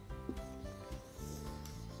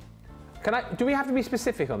 Do we have to be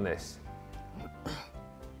specific on this?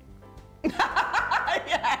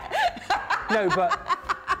 No,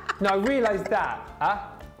 I realised that.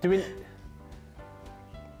 Do we?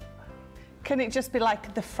 Can it just be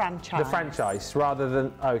like the franchise? The franchise, rather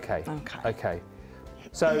than okay.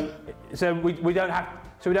 So we don't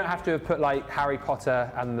have to have put like Harry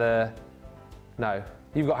Potter and the. No,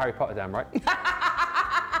 you've got Harry Potter down, right?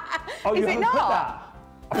 Oh, you haven't put that.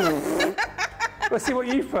 Let's see what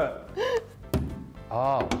you put.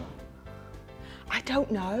 Oh. I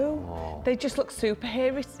don't know. Oh. They just look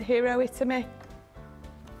superhero-y to me.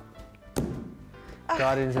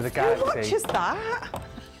 Guardians of the Galaxy. Who watches that?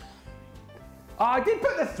 Oh, I did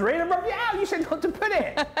put the 3 and I rubbed it out. You said not to put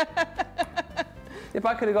it. If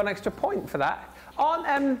I could have got an extra point for that.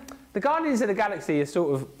 The Guardians of the Galaxy are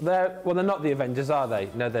sort of, they're not the Avengers, are they?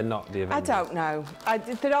 No, they're not the Avengers. I don't know.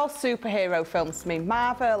 They're all superhero films to me.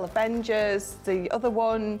 Marvel, Avengers, the other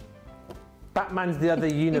one. Batman's the other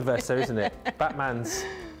universe, though, isn't it? Batman's.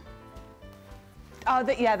 Oh,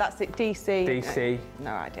 yeah, that's it. DC. DC.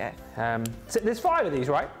 No idea. So there's 5 of these,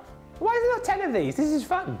 right? Why is there not 10 of these? This is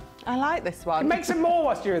fun. I like this one. Make some more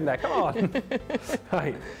whilst you're in there. Come on.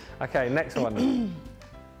 Right. Okay, next one.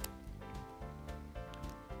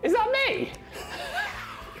 Is that me?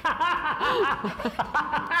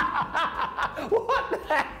 What the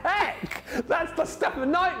heck? That's the stuff of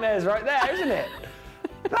nightmares right there, isn't it?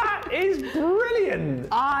 That is brilliant.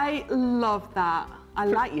 I love that. I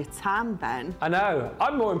like your tan, Ben. I know.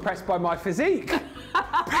 I'm more impressed by my physique.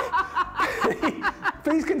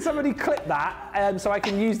 Please can somebody clip that so I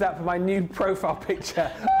can use that for my new profile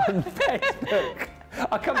picture on Facebook.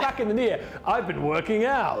 I'll come back in the new year. I've been working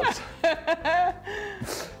out. They're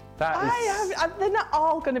not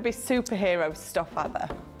all going to be superhero stuff, are they?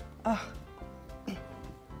 Oh.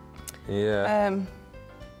 Yeah.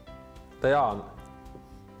 They aren't.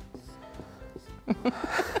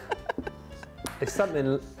 It's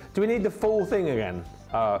something. Do we need the full thing again?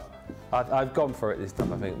 I've gone for it this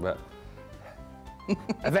time, I think, but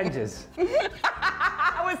Avengers.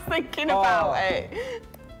 I was thinking about it.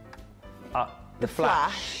 The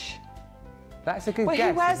Flash. That's a good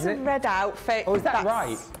guess. He wears isn't a it? red outfit. Oh, is that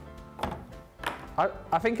right?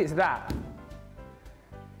 I think it's that.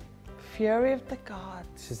 Fury of the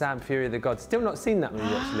Gods. Shazam! Fury of the Gods. Still not seen that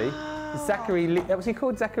movie actually. Zachary, what's he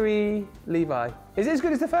called? Zachary Levi. Is it as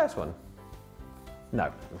good as the first one?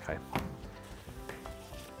 No. Okay.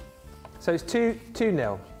 So it's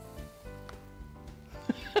 2-0.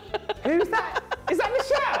 Who's that? Is that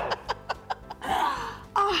Michelle?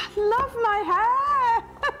 Oh, love my hair.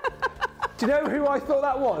 Do you know who I thought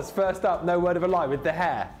that was? First up, no word of a lie, with the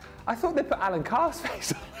hair. I thought they put Alan Carr's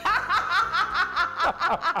face on.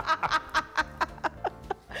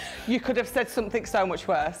 You could have said something so much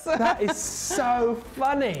worse. That is so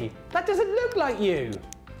funny. That doesn't look like you.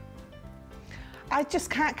 I just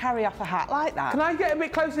can't carry off a hat like that. Can I get a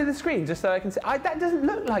bit closer to the screen just so I can see? That doesn't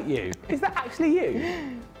look like you. Is that actually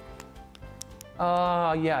you?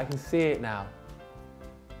 Oh, yeah, I can see it now.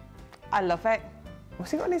 I love it.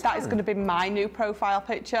 What's he got in his That hand? is going to be my new profile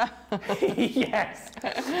picture. Yes.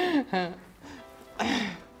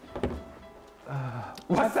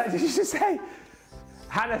 What's that? Did you just say?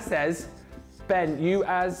 Hannah says, Ben, you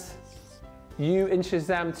in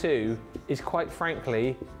Shazam 2 is quite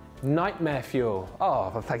frankly nightmare fuel.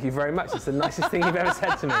 Oh, well, thank you very much. It's the nicest thing you've ever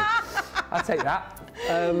said to me. I'll take that.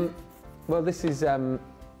 Well, this is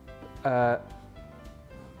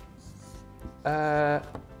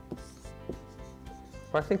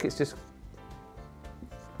I think it's just.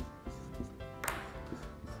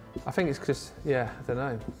 I think it's just. Yeah, I don't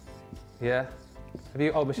know. Yeah. Have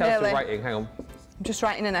you? Oh, Michelle's still writing. Hang on. I'm just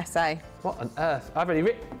writing an essay. What on earth? I've already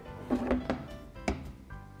written.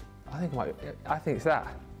 I think it's that.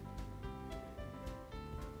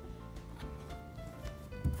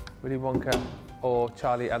 Willy Wonka or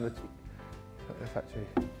Charlie and the Factory.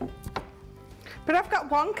 But I've got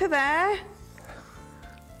Wonka there.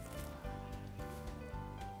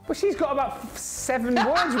 Well, she's got about 7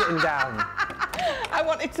 words written down. I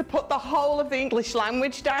wanted to put the whole of the English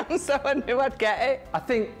language down so I knew I'd get it. I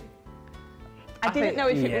didn't know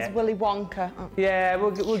if it was Willy Wonka. Oh. Yeah,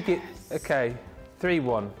 we'll get. Okay,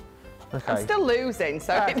 3-1. Okay. I'm still losing,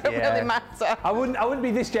 so it doesn't really matter. I wouldn't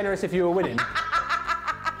be this generous if you were winning.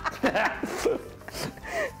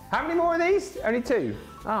 How many more of these? Only 2.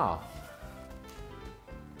 Oh.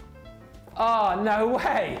 Oh, no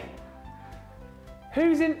way.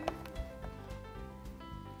 Whose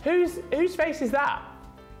face is that?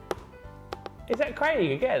 Is that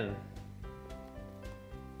Craig again?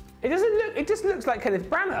 It doesn't look. It just looks like Kenneth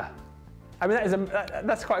Branagh. I mean,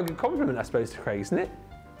 that's quite a good compliment, I suppose, to Craig, isn't it?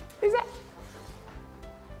 Is that?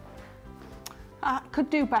 I could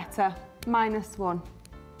do better. -1.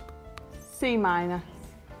 C-.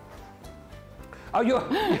 Oh, you're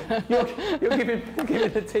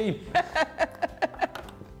giving the team.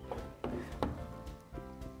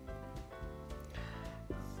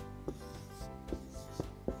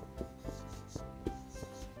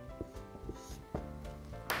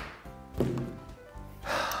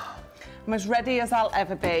 I'm as ready as I'll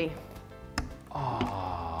ever be.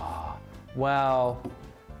 Oh, well.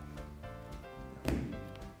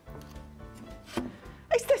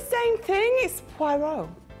 It's the same thing, it's Poirot.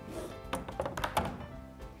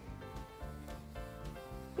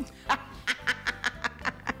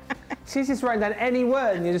 She's just writing down any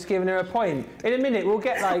word and you're just giving her a point. In a minute, we'll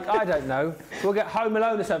get like, I don't know, we'll get Home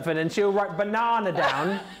Alone or something and she'll write banana down.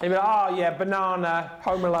 And you'll be like, oh yeah, banana,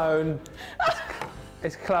 Home Alone.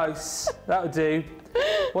 It's close. That'll do.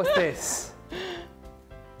 What's this?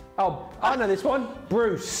 Oh, I know this one.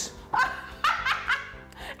 Bruce.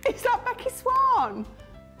 Is that Becky Swan?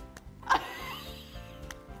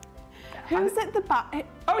 Who's at the back?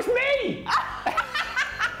 Oh, it's me!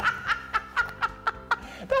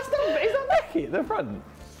 Is that Becky at the front?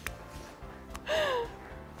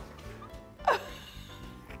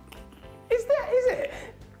 Is it?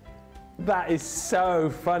 That is so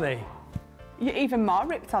funny. You're even more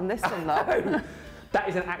ripped on this one, though. That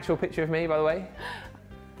is an actual picture of me, by the way.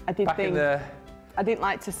 I didn't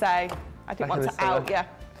like to say. I didn't want to out you.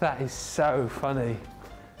 That is so funny.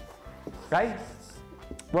 Hey?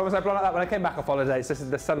 Why was I blonde like that when I came back off holiday? It's just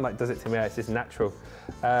the sunlight does it to me. It's just natural.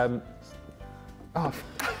 Oh.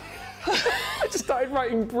 I just started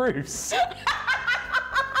writing Bruce.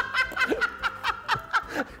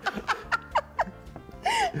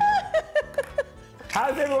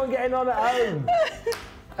 How's everyone getting on at home?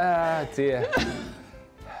 Ah, dear.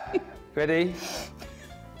 Ready?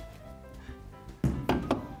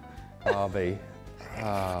 Barbie.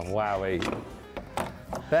 Oh, wowie.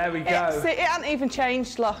 There we go. It hasn't even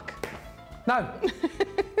changed, look. No.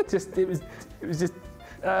 It was just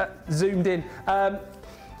zoomed in.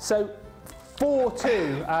 So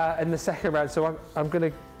 4-2 in the second round. So I'm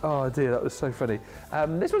going to Oh dear, that was so funny.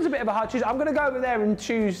 This one's a bit of a hard choose. I'm going to go over there and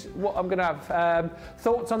choose what I'm going to have.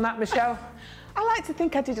 Thoughts on that, Michelle? I like to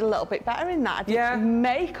think I did a little bit better in that. I did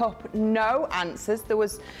make up no answers. There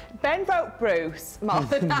was Ben wrote Bruce more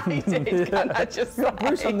than I did. Can I just say?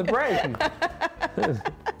 Bruce on the brain.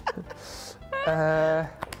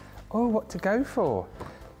 What to go for?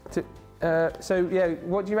 So yeah,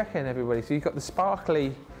 what do you reckon, everybody? So you've got the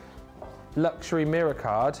sparkly luxury mirror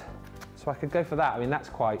card. So I could go for that. I mean, that's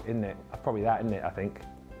quite, isn't it? Probably that, isn't it? I think.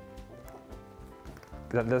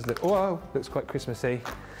 That does look. Oh, looks quite Christmassy.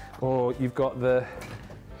 Or you've got the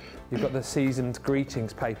seasoned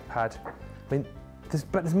greetings paper pad. I mean,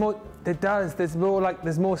 there's more. There does. There's more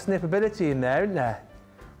snippability in there, isn't there?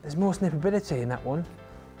 There's more snippability in that one.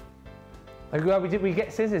 Like, well, we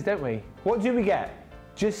get scissors, don't we? What do we get?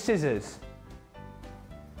 Just scissors.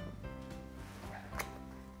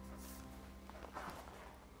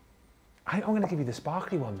 I'm going to give you the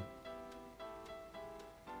sparkly one.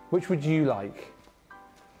 Which would you like?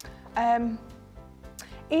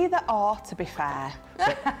 Either or, to be fair.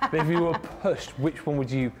 But if you were pushed, which one would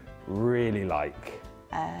you really like?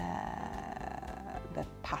 The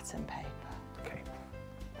pattern paper. Okay.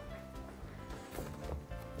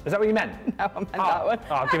 Is that what you meant? No, I meant that one.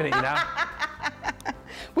 Oh, I'm giving it you now.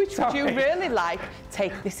 Which would you really like?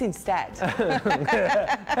 Take this instead.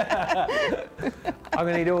 I'm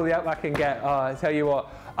going to need all the help I can get. Oh, I tell you what.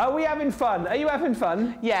 Are we having fun? Are you having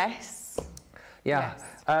fun? Yes. Yeah. Yes.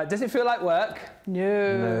 Does it feel like work?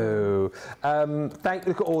 No. No.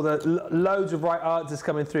 Look at all the loads of right answers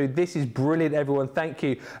coming through. This is brilliant, everyone. Thank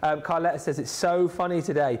you. Carletta says it's so funny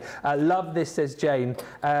today. Love this, says Jane.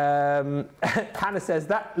 Hannah says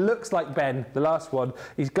that looks like Ben, the last one.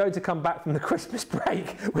 He's going to come back from the Christmas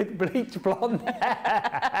break with bleached blonde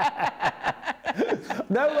hair.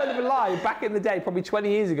 No word of a lie. Back in the day, probably 20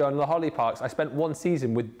 years ago in the Holly Parks, I spent one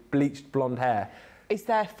season with bleached blonde hair. Is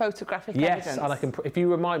there photographic evidence? Yes, and I can. If you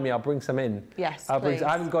remind me, I'll bring some in. Yes, please.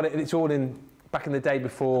 I haven't got it. It's all in. Back in the day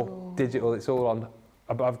before digital, it's all on.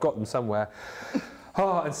 I've got them somewhere.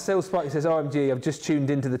 Oh, and Sil Sparky says, OMG, I've just tuned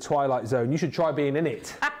into the Twilight Zone. You should try being in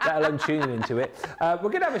it, let alone tuning into it. We're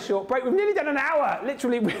going to have a short break. We've nearly done an hour.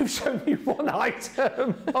 Literally, we've shown you one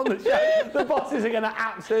item on the show. The bosses are going to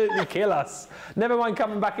absolutely kill us. Never mind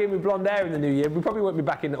coming back in with blonde hair in the new year. We probably won't be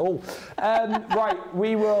back in at all. Right,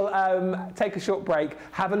 we will take a short break,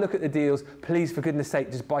 have a look at the deals. Please, for goodness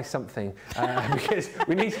sake, just buy something because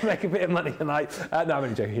we need to make a bit of money tonight. No, I'm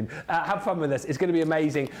only joking. Have fun with us. It's going to be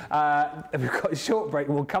amazing. We've got a short break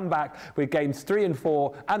and we'll come back with games 3 and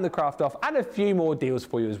 4 and the craft off and a few more deals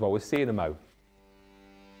for you as well. We'll see you in a mo.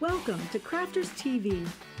 Welcome to Crafters TV.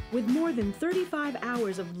 With more than 35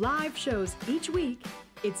 hours of live shows each week,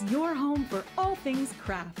 it's your home for all things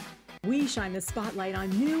craft. We shine the spotlight on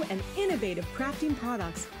new and innovative crafting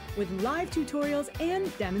products with live tutorials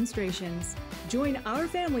and demonstrations. Join our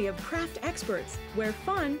family of craft experts where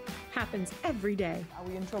fun happens every day. Are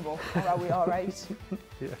we in trouble or are we all right?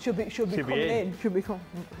 Yeah. Should be coming in. Should be coming.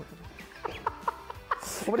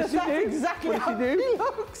 What did she do? Exactly how he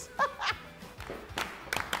looks.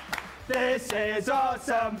 This is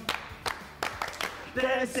awesome.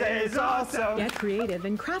 This is awesome. Get creative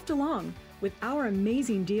and craft along. With our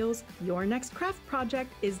amazing deals, your next craft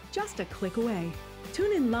project is just a click away.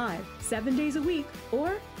 Tune in live 7 days a week,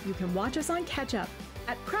 or you can watch us on catch up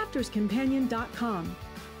at crafterscompanion.com,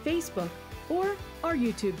 Facebook, or our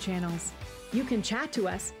YouTube channels. You can chat to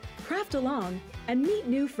us, craft along, and meet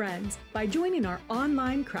new friends by joining our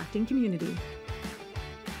online crafting community.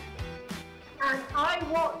 And I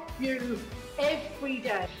watch you every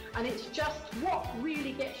day, and it's just what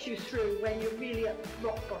really gets you through when you're really at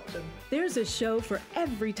rock bottom. There's a show for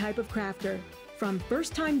every type of crafter, from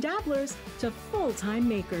first-time dabblers to full-time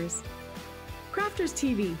makers. Crafters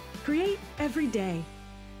TV, create every day.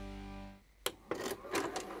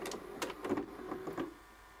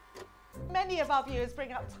 Many of our viewers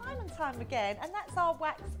bring up time and time again, and that's our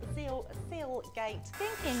wax seal gate.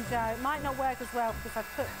 Thinking, Joe, it might not work as well because I've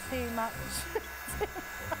put too much.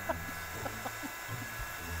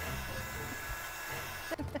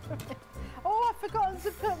 Oh, I've forgotten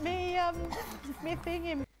to put me thing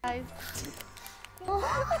in place.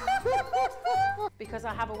 Because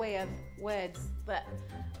I have a way of words that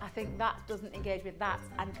I think that doesn't engage with that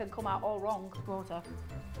and can come out all wrong. Water.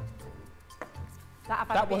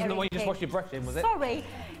 That wasn't the one you just washed your brush in, was it? Sorry.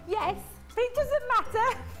 Yes, but it doesn't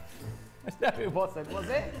matter. No, it wasn't, was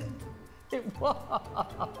it? It was.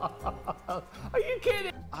 Are you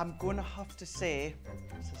kidding? I'm going to have to say,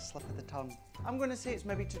 it's a slip of the tongue. I'm going to say it's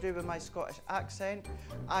maybe to do with my Scottish accent.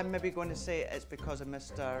 I'm maybe going to say it's because of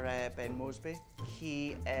Mr. Ben Moseby.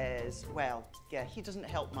 He is, well, yeah, he doesn't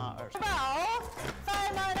help matters.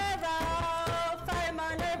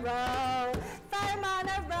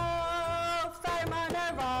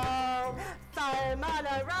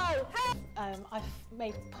 I've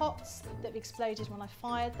made pots that have exploded when I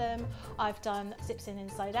fired them. I've done zips in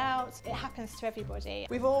inside out. It happens to everybody.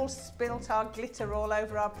 We've all spilt our glitter all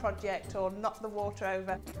over our project or knocked the water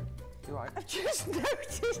over. You're right. I've just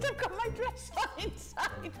noticed I've got my dress on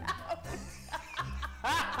inside out.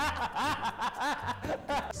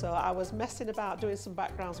 So I was messing about doing some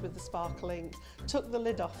backgrounds with the sparkling, took the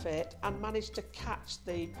lid off it and managed to catch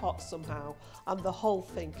the pot somehow, and the whole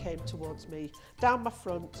thing came towards me, down my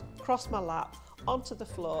front, across my lap, onto the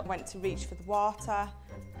floor. I went to reach for the water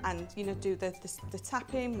and, you know, do the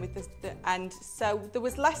tapping with and so there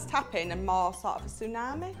was less tapping and more sort of a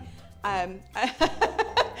tsunami. I've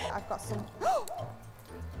got some...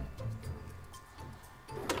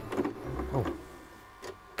 Oh.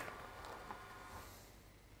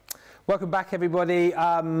 Welcome back, everybody.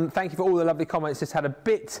 Thank you for all the lovely comments. Just had a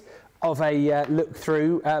bit of a look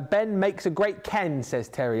through. Ben makes a great Ken, says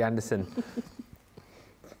Terry Anderson.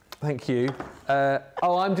 Thank you.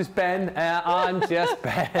 Oh, I'm just Ben. I'm just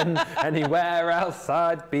Ben. Anywhere else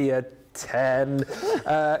I'd be a 10.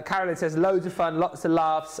 Carolyn says, loads of fun, lots of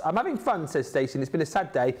laughs. I'm having fun, says Stacey. It's been a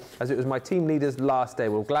sad day as it was my team leader's last day.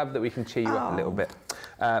 We're glad that we can cheer you up a little bit.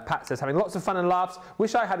 Pat says, having lots of fun and laughs.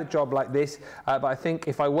 Wish I had a job like this, but I think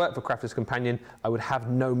if I worked for Crafter's Companion, I would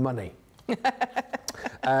have no money.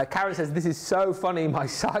 Karen says, this is so funny, my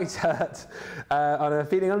sides hurt. I'm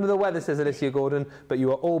feeling under the weather, says Alicia Gordon, but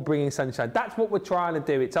you are all bringing sunshine. That's what we're trying to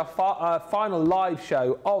do. It's our final live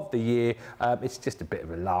show of the year. It's just a bit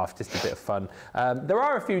of a laugh, just a bit of fun. There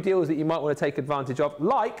are a few deals that you might want to take advantage of,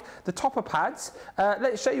 like the topper pads.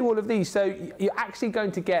 Let's show you all of these. So you're actually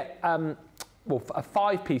going to get... well, a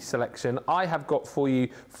 5-piece selection. I have got for you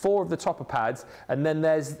 4 of the topper pads, and then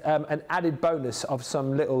there's an added bonus of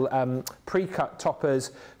some little pre-cut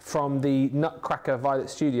toppers from the Nutcracker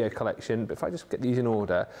Violet Studio collection. But if I just get these in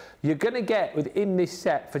order, you're going to get within this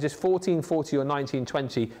set for just $14.40 or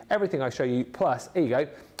 $19.20 everything I show you. Plus, here you go.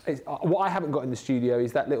 What I haven't got in the studio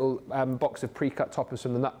is that little box of pre-cut toppers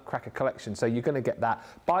from the Nutcracker collection, so you're going to get that.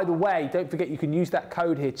 By the way, don't forget you can use that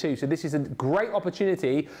code here too, so this is a great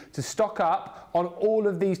opportunity to stock up on all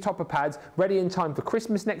of these topper pads, ready in time for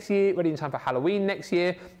Christmas next year, ready in time for Halloween next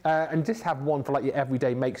year, and just have one for like your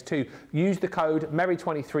everyday makes too. Use the code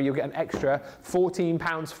MERRY23, you'll get an extra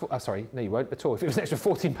 £14, sorry, no you won't at all. If it was an extra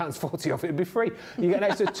 £14.40 off, it'd be free. You get an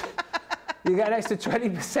extra... You get an extra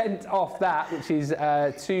 20% off that, which is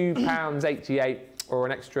 £2.88, or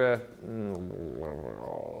an extra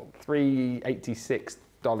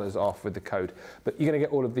 $3.86 off with the code. But you're going to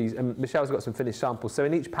get all of these. And Michelle's got some finished samples. So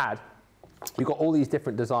in each pad, you've got all these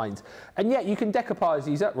different designs. And yet you can decoupage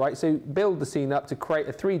these up, right? So build the scene up to create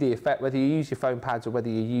a 3D effect, whether you use your foam pads or whether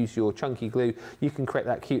you use your chunky glue. You can create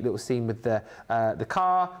that cute little scene with the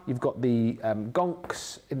car. You've got the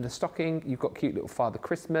gonks in the stocking. You've got cute little Father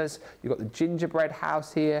Christmas. You've got the gingerbread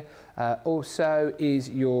house here. Also is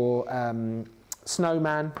your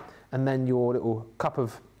snowman, and then your little cup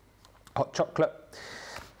of hot chocolate.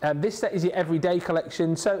 This set is your everyday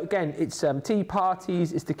collection. So again, it's tea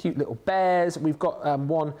parties, it's the cute little bears. We've got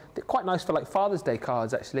one quite nice for like Father's Day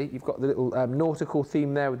cards actually. You've got the little nautical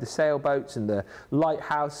theme there with the sailboats and the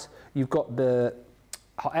lighthouse. You've got the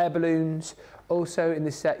hot air balloons. Also in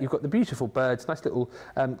this set, you've got the beautiful birds, nice little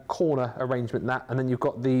corner arrangement in that. And then you've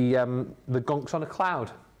got the gonks on a cloud.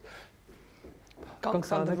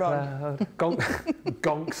 Gonks on the run.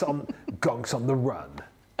 Gonks on the run.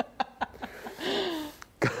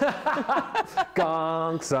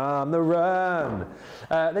 Gonks on the run.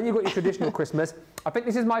 Then you've got your traditional Christmas. I think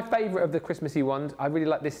this is my favourite of the Christmassy ones. I really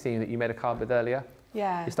like this scene that you made a card with earlier.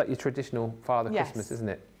 Yeah. It's like your traditional Father Christmas, isn't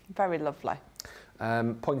it? Very lovely.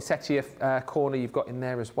 Poinsettia corner you've got in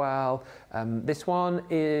there as well. This one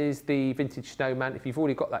is the vintage snowman. If you've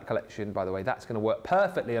already got that collection, by the way, that's going to work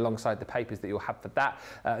perfectly alongside the papers that you'll have for that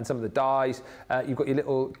and some of the dies. You've got your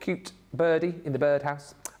little cute birdie in the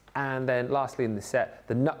birdhouse. And then lastly in the set,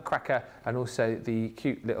 the Nutcracker and also the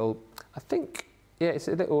cute little, I think, yeah, it's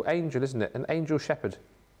a little angel, isn't it? An angel shepherd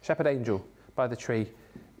angel by the tree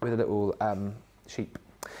with a little sheep.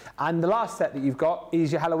 And the last set that you've got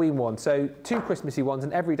is your Halloween one. So 2 Christmassy ones,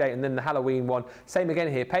 an everyday and then the Halloween one. Same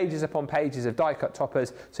again here, pages upon pages of die-cut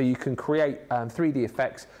toppers, so you can create 3D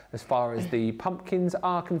effects as far as the pumpkins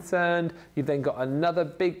are concerned. You've then got another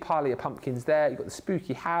big pile of pumpkins there. You've got the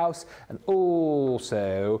spooky house, and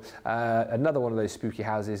also another one of those spooky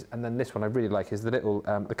houses. And then this one I really like is the little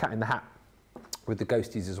the cat in the hat with the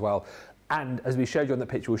ghosties as well. And as we showed you on the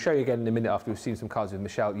picture, we'll show you again in a minute after we've seen some cards with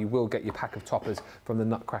Michelle, you will get your pack of toppers from the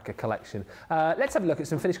Nutcracker collection. Let's have a look at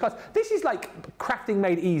some finished cards. This is like crafting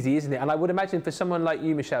made easy, isn't it? And I would imagine for someone like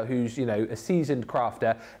you, Michelle, who's, you know, a seasoned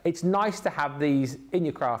crafter, it's nice to have these in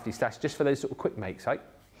your crafty stash just for those sort of quick makes, right?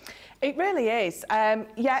 It really is.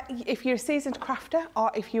 Yeah, if you're a seasoned crafter or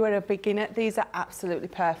if you are a beginner, these are absolutely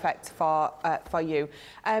perfect for you.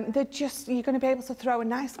 They're just, you're going to be able to throw a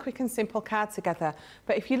nice, quick and simple card together.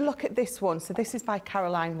 But if you look at this one, so this is by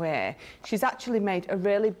Caroline Weir. She's actually made a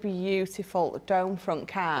really beautiful dome front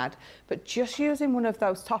card, but just using one of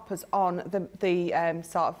those toppers on the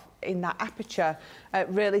sort of in that aperture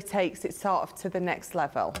really takes it sort of to the next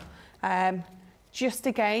level. Just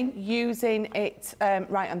again, using it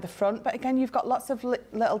right on the front. But again, you've got lots of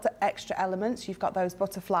little extra elements. You've got those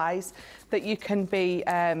butterflies that you can be,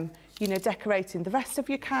 you know, decorating the rest of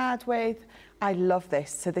your card with. I love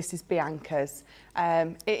this. So this is Bianca's.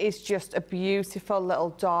 It is just a beautiful little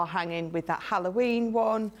door hanging with that Halloween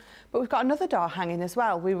one. But we've got another door hanging as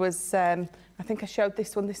well. We was, I think I showed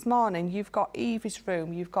this one this morning. You've got Evie's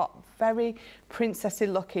room. You've got very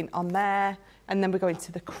princessy looking on there. And then we're going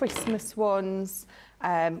to the Christmas ones.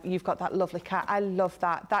 You've got that lovely cat. I love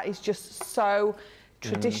that. That is just so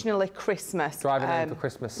traditionally Christmas. Driving home for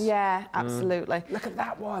Christmas. Yeah, absolutely. Look at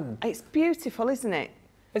that one. It's beautiful, isn't it?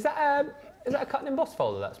 Is that a cut and emboss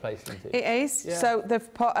folder that's placed into? It is. Yeah. So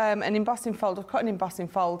they've put an embossing folder, cut and embossing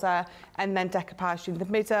folder, and then decoupage in the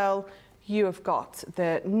middle. You have got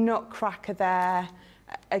the Nutcracker there.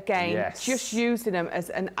 Again, yes. Just using them as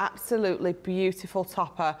an absolutely beautiful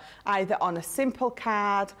topper, either on a simple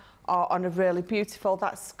card or on a really beautiful,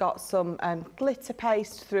 that's got some glitter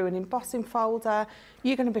paste through an embossing folder.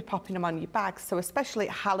 You're going to be popping them on your bags. So especially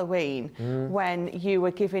at Halloween, when you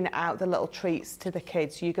were giving out the little treats to the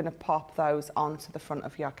kids, you're going to pop those onto the front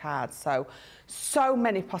of your cards. So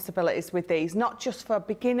many possibilities with these, not just for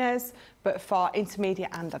beginners, but for intermediate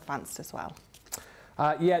and advanced as well.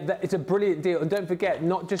 Yeah, it's a brilliant deal. And don't forget,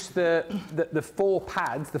 not just the 4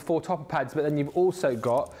 pads, the 4 topper pads, but then you've also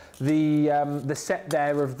got the set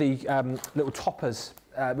there of the little toppers,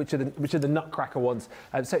 which are the Nutcracker ones.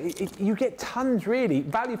 So you get tons, really.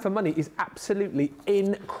 Value for money is absolutely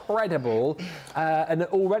incredible. And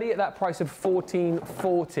already at that price of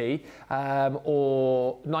 $14.40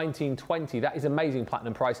 or $19.20, that is amazing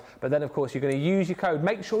platinum price. But then, of course, you're going to use your code.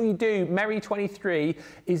 Make sure you do. Merry23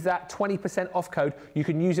 is that 20% off code. You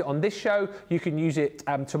can use it on this show. You can use it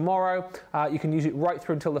tomorrow. You can use it right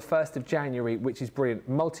through until the 1st of January, which is brilliant.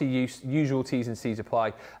 Multi-use, usual T's and C's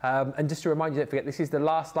apply. And just to remind you, don't forget, this is the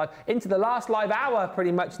last live hour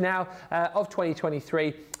pretty much now of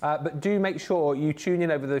 2023, but do make sure you tune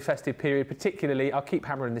in over the festive period, particularly, I'll keep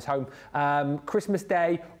hammering this home, Christmas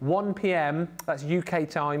Day, 1 p.m, that's UK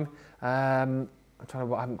time. I'm trying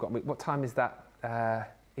to, I haven't got, what time is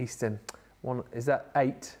that Eastern? Is that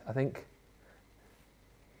 8, I think?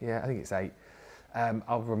 Yeah, I think it's 8.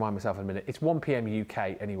 I'll remind myself in a minute. It's 1 p.m.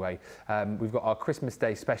 UK anyway. We've got our Christmas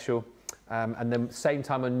Day special. And then same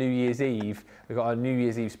time on New Year's Eve, we've got our New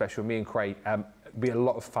Year's Eve special, me and Craig. It'll be a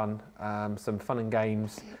lot of fun, some fun and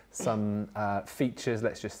games, some features,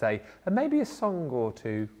 let's just say, and maybe a song or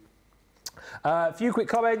two. A few quick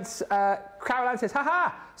comments. Caroline says,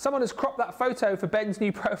 haha, someone has cropped that photo for Ben's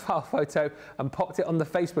new profile photo and popped it on the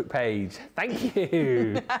Facebook page. Thank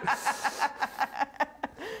you.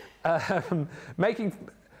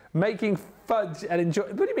 Making fudge and enjoy.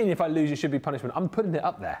 What do you mean if I lose it should be punishment? I'm putting it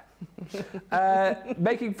up there.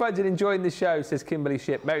 Making fudge and enjoying the show, says Kimberly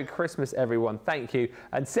Ship. Merry Christmas, everyone. Thank you.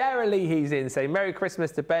 And Sarah Lee, he's in, saying Merry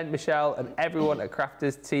Christmas to Ben, Michelle, and everyone at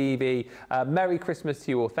Crafters TV. Merry Christmas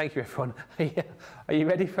to you all. Thank you, everyone. Are you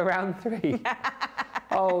ready for round 3?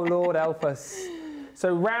 Oh, Lord help us.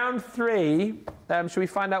 So round 3, should we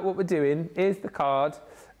find out what we're doing? Here's the card.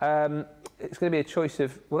 It's going to be a choice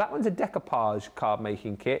of, well, that one's a decoupage card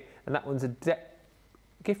making kit, and that one's a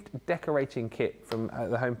gift decorating kit from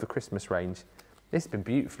the Home for Christmas range. This has been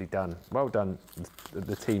beautifully done. Well done,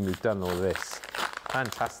 the team who've done all of this.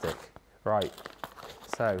 Fantastic. Right,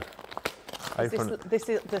 so. This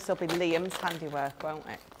will be Liam's handiwork, won't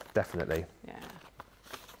it? Definitely. Yeah.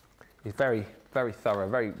 He's very, very thorough,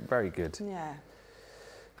 very, very good. Yeah.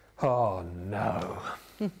 Oh, no.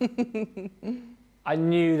 I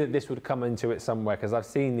knew that this would come into it somewhere because I've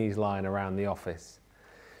seen these lying around the office.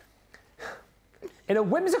 In a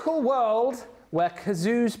whimsical world where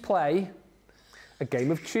kazoos play a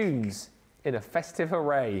game of tunes in a festive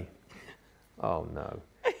array. Oh no.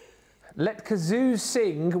 Let kazoos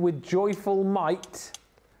sing with joyful might.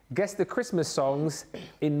 Guess the Christmas songs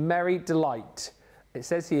in merry delight. It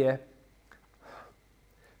says here,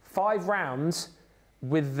 5 rounds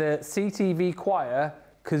with the CTV choir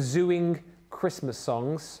kazooing Christmas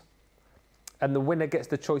songs, and the winner gets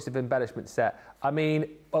the choice of embellishment set. I mean,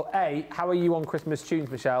 well, A, how are you on Christmas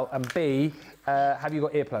tunes, Michelle? And B, have you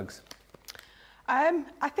got earplugs?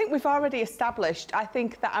 I think we've already established. I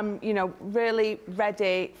think that I'm, you know, really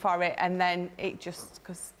ready for it, and then it just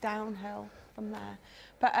goes downhill from there.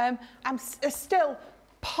 But I'm still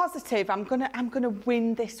positive. I'm gonna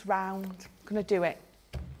win this round. I'm gonna do it.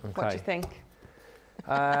 Okay. What do you think?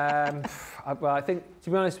 Well, I think, to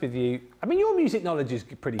be honest with you, I mean, your music knowledge is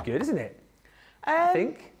pretty good, isn't it? I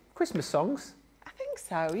think. Christmas songs. I think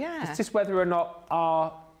so, yeah. It's just whether or not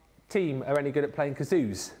our team are any good at playing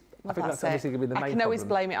kazoos. Well, I think that's obviously going to be the main problem. I can always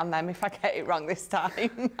blame it on them if I get it wrong this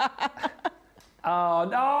time. Oh,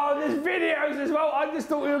 no, there's videos as well. I just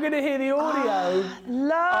thought we were going to hear the audio.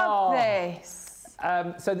 Love this.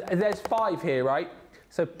 So there's 5 here, right?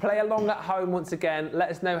 So play along at home once again. Let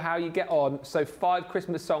us know how you get on. So 5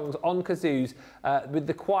 Christmas songs on kazoos with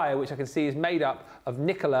the choir, which I can see is made up of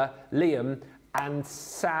Nicola, Liam and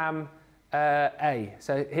Sam A.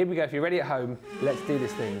 So here we go. If you're ready at home, let's do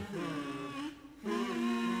this thing.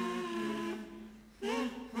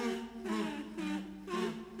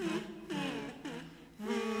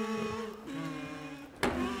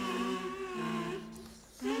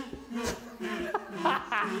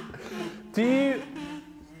 Do you...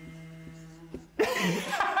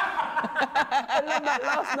 I love that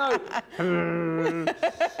last note.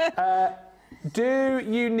 Do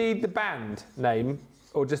you need the band name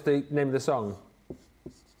or just the name of the song?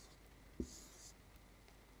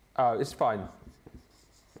 Oh, it's fine.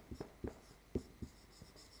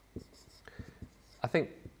 I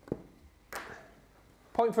think...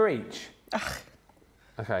 Point for each.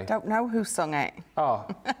 Okay. Don't know who sung it. Oh.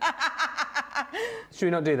 Should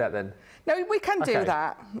we not do that then? No, we can do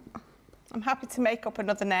that. I'm happy to make up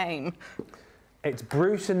another name. It's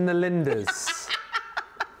Bruce and the Linders.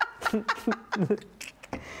 No,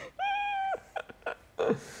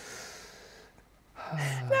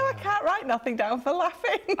 I can't write nothing down for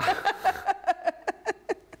laughing.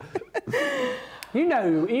 You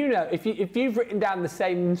know, if you've written down the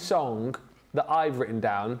same song that I've written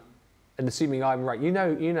down, and assuming I'm right, you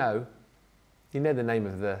know the name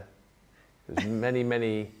of the. There's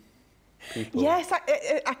many people. Yes,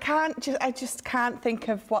 I just can't think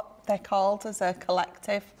of what they're called as a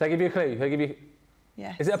collective. So I give you a clue. I give you.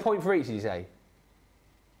 Yes. Is it a point for each? Did you say?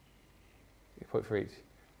 A point for each. Do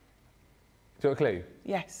you want a clue?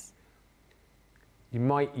 Yes. You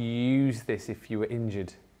might use this if you were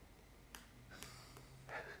injured.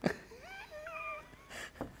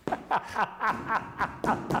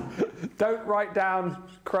 Don't write down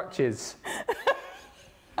crutches.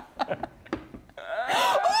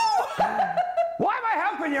 Why am I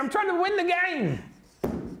helping you? I'm trying to win the game.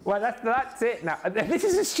 Well, that's it now. This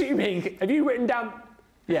is assuming. Have you written down?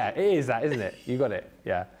 Yeah, it is that, isn't it? You got it.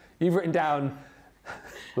 Yeah. You've written down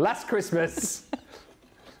last Christmas.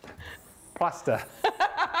 Plaster.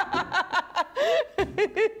 Do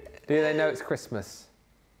they know it's Christmas?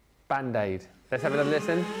 Band-Aid. Let's have another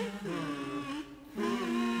listen.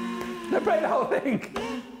 No, play the whole thing.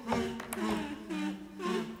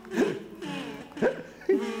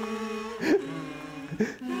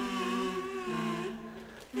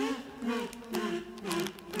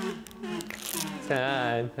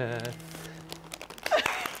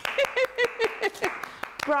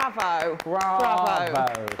 Bravo.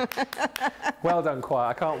 Bravo. Well done, choir.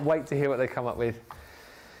 I can't wait to hear what they come up with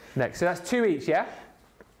next. So that's 2 each, yeah?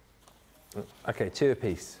 Okay, 2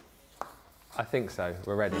 apiece. I think so.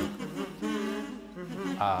 We're ready.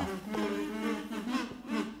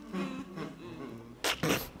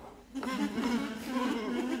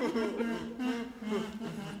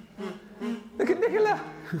 Look at Nicola.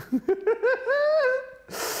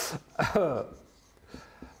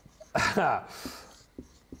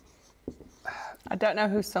 I don't know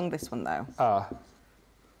who sung this one though.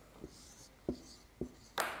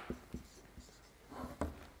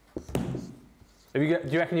 Do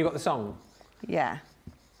you reckon you got the song? Yeah.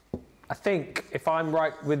 I think if I'm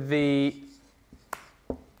right with the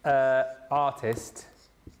artist,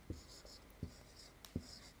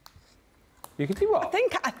 you can do what? I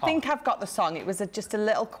think I've got the song. It was just a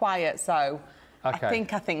little quiet, so Okay.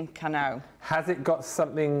 I think I know. Has it got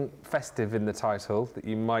something festive in the title that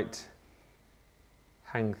you might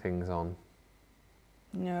hang things on?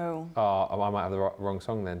 No. Oh, I might have the wrong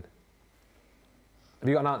song then. Have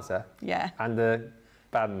you got an answer? Yeah. And the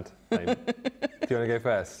band name? Do you want to go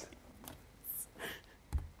first?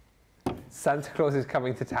 Santa Claus is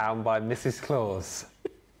Coming to Town by Mrs. Claus.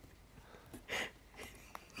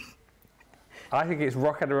 I think it's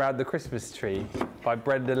Rocking Around the Christmas Tree by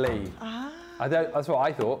Brenda Lee. Ah. That's what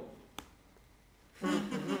I thought.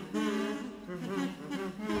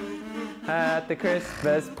 At the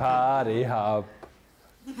Christmas party hop.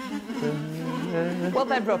 Well,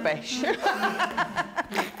 they're rubbish.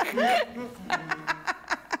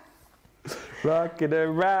 Rocking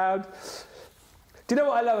around. Do you know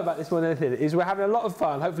what I love about this more than anything? Is we're having a lot of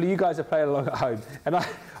fun. Hopefully you guys are playing along at home. And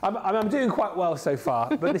I'm doing quite well so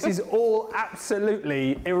far, but this is all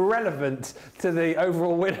absolutely irrelevant to the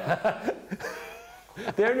overall winner.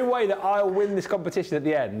 The only way that I'll win this competition at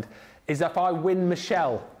the end is if I win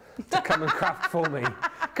Michelle to come and craft for me.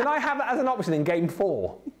 Can I have that as an option in game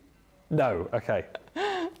 4? No, okay.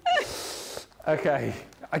 Okay,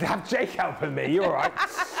 I'd have Jake helping me, you're all right.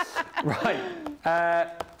 Right,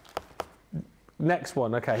 next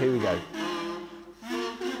one, okay, here we go.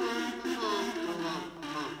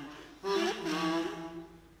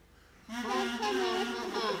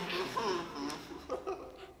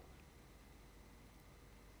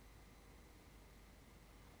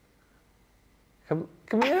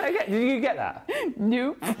 Can we get? Did you get that?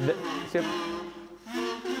 Nope.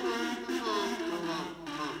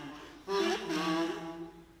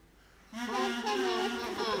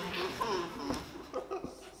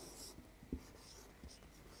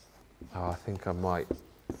 Oh, I think I might.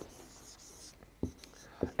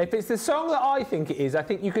 If it's the song that I think it is, I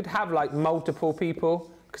think you could have like multiple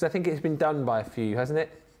people, because I think it's been done by a few, hasn't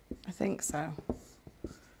it? I think so.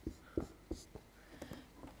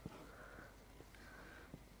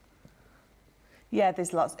 Yeah,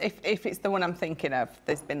 there's lots. If it's the one I'm thinking of,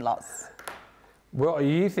 there's been lots. What are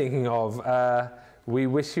you thinking of? We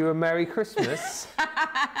Wish You a Merry Christmas.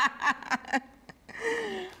 I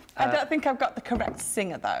don't think I've got the correct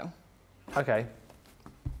singer, though. Okay.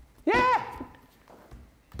 Yeah!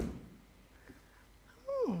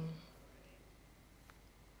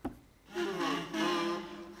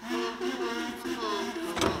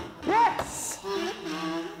 Yes!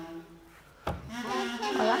 I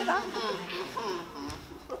like that.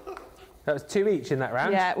 That was 2 each in that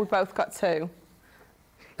round. Yeah, we both got 2.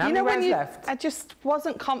 How many rounds left? I just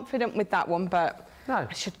wasn't confident with that one, but no.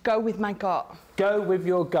 I should go with my gut. Go with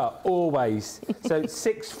your gut, always. So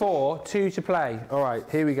 6-4, 2 to play. All right,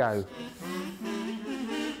 here we go.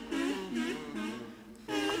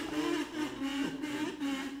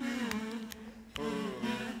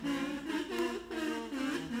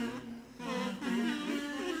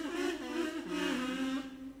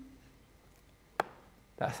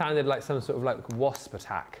 That sounded like some sort of like wasp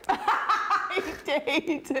attack.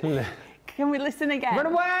 It did. Can we listen again? Run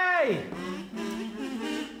away!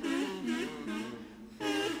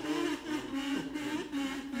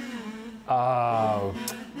 Oh.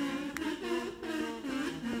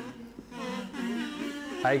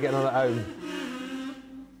 How are you getting on at home?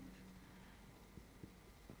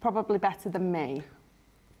 Probably better than me.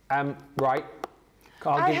 Right.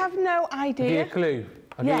 I have no idea. Give you a clue.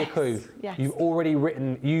 I'll give you a clue. Yes. You've already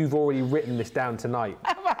written this down tonight.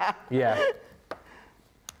 Yeah.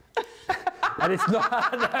 And it's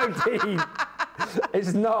not, no, Dean.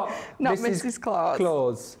 It's not Mrs. Claus.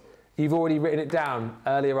 Claus. You've already written it down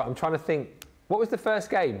earlier on. I'm trying to think. What was the first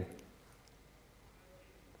game?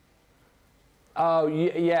 Oh,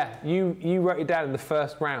 yeah. You wrote it down in the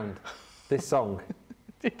first round, this song.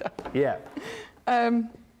 Did I? Yeah.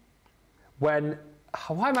 When...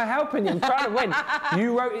 Why am I helping you? I'm trying to win.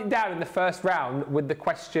 You wrote it down in the first round with the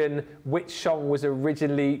question, which song was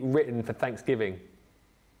originally written for Thanksgiving?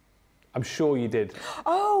 I'm sure you did.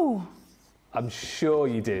 Oh! I'm sure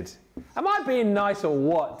you did. Am I being nice or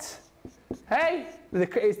what? Hey,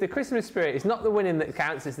 it's the Christmas spirit. It's not the winning that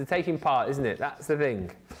counts, it's the taking part, isn't it? That's the thing.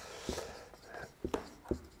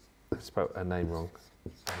 I spelled her name wrong.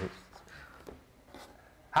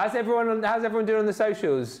 How's everyone doing on the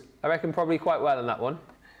socials? I reckon probably quite well on that one.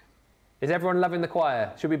 Is everyone loving the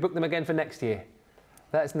choir? Should we book them again for next year?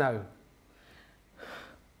 Let us know.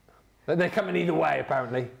 But they're coming either way,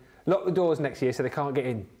 apparently. Lock the doors next year so they can't get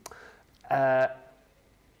in. Are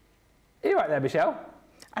you right there, Michelle?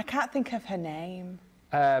 I can't think of her name.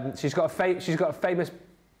 She's got a famous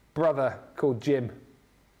brother called Jim.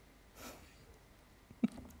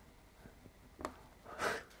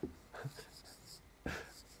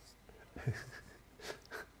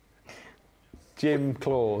 Jim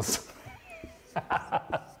Claus.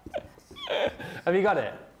 Have you got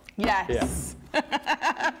it? Yes.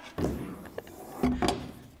 Yeah.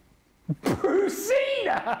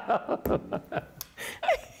 Brucina!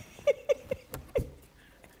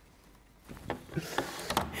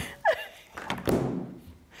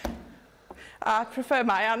 I prefer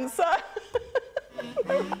my answer.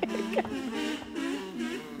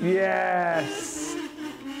 Yes.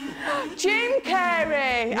 Jim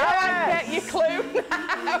Carrey. Yes. I get your clue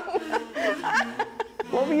now.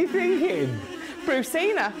 What were you thinking?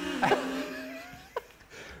 Brucina.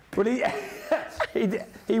 Well,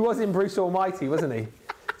 he was in Bruce Almighty, wasn't he?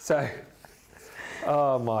 So,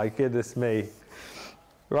 oh my goodness me.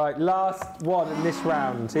 Right, last one in this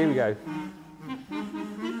round. Here we go.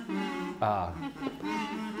 Ah.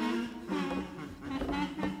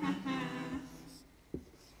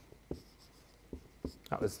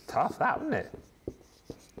 That was tough, that, wasn't it?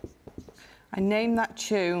 I named that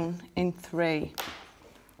tune in 3.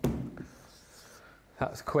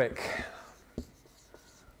 That was quick.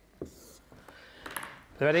 You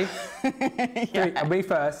ready? Yeah. Me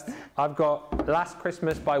first. I've got Last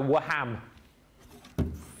Christmas by Wham.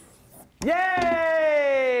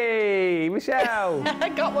 Yay! Michelle! I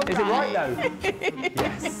got one. Is it right though?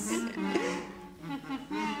 Yes.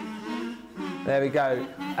 There we go.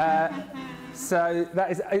 So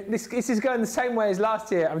that is this is going the same way as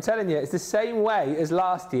last year. I'm telling you, it's the same way as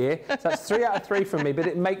last year. So that's 3 out of 3 from me, but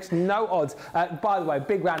it makes no odds. By the way,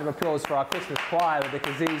 big round of applause for our Christmas choir with the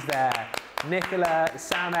kazoos there. Nicola,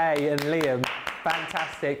 Sam A and Liam,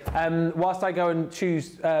 fantastic. Whilst I go and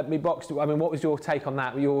choose me box, I mean, what was your take on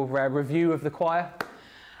that? Your review of the choir?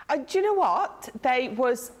 Do you know what? They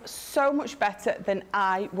was so much better than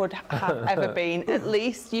I would have ever been. At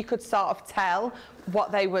least you could sort of tell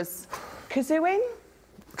what they was kazooing.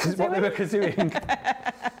 What they were kazooing.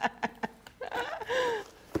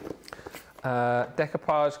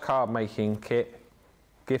 Decoupage card making kit,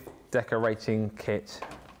 gift decorating kit.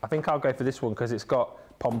 I think I'll go for this one because it's got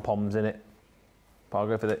pom-poms in it. But I'll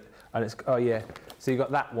go for that. And it's, oh yeah, so you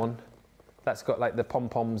got that one. That's got like the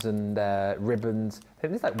pom-poms and ribbons. I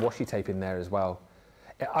think there's like washi tape in there as well.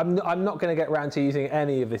 I'm not going to get around to using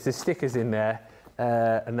any of this. There's stickers in there.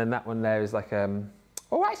 And then that one there is like,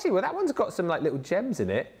 oh actually, well that one's got some like little gems in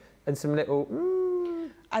it and some little,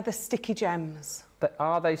 Are the sticky gems?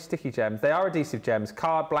 Are they sticky gems? They are adhesive gems.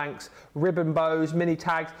 Card blanks, ribbon bows, mini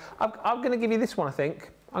tags. I'm going to give you this one, I think.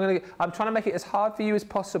 I'm trying to make it as hard for you as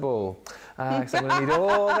possible. Because I'm going to need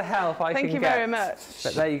all the help I can get. Thank you very much.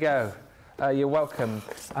 But there you go. You're welcome.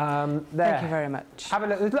 There. Thank you very much. Have a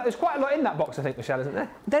look. There's quite a lot in that box, I think, Michelle, isn't there?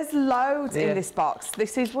 There's loads in this box.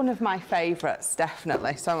 This is one of my favourites,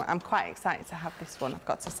 definitely. So I'm quite excited to have this one, I've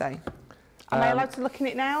got to say. Am I allowed to look in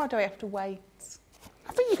it now, or do I have to wait?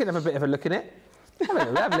 I think you can have a bit of a look in it. Have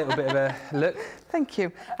a little bit of a look. Thank you.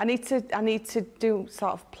 I need to do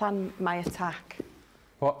sort of plan my attack.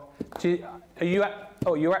 What?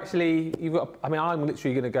 You're actually, you've got, I mean, I'm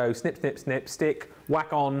literally going to go snip, snip, snip, stick,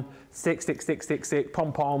 whack on, stick, stick, stick, stick, stick,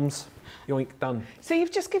 pom-poms, yoink, done. So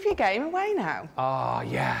you've just given your game away now? Ah,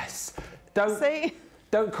 yes.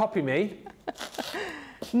 Don't copy me.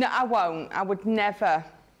 No, I won't. I would never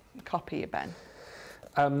copy you, Ben.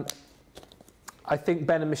 I think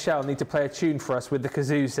Ben and Michelle need to play a tune for us with the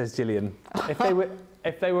kazoo, says Gillian.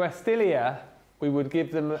 If they were still here, we would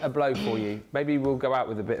give them a blow for you. Maybe we'll go out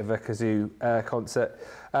with a bit of a kazoo concert.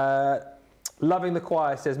 Loving the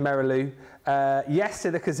choir, says Merilou. Yes to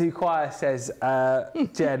the kazoo choir, says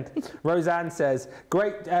Jen. Roseanne says,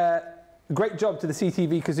 great job to the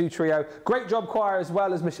CTV kazoo trio. Great job, choir, as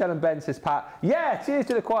well as Michelle and Ben, says Pat. Yeah, cheers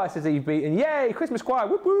to the choir, says Evie. And yay, Christmas choir,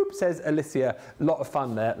 whoop whoop, says Alicia. Lot of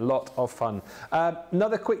fun there, lot of fun.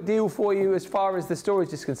 Another quick deal for you as far as the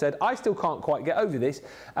storage is concerned. I still can't quite get over this.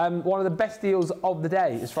 One of the best deals of the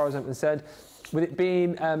day, as far as I'm concerned. With it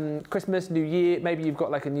being Christmas, New Year, maybe you've got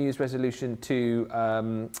like a New Year's resolution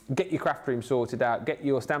to get your craft room sorted out, get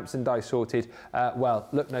your stamps and dice sorted. Well,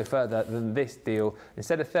 look no further than this deal.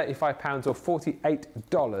 Instead of £35 or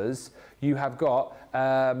 $48, you have got,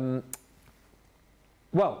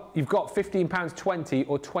 well, you've got £15.20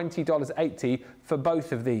 or $20.80 for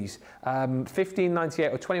both of these.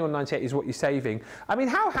 $15.98 or $21.98 is what you're saving. I mean,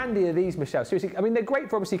 how handy are these, Michelle? Seriously, I mean, they're great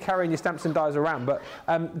for obviously carrying your stamps and dies around, but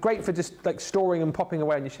great for just like storing and popping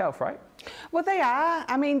away on your shelf, right? Well, they are.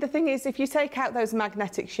 I mean, the thing is, if you take out those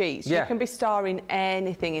magnetic sheets, you can be storing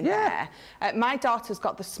anything in there. My daughter's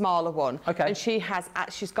got the smaller one, and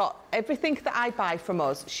she's got everything that I buy from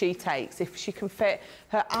us, she takes. If she can fit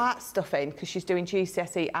her art stuff in, because she's doing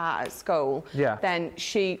GCSE art at school, then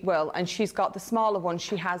she will. And she's got the smaller one.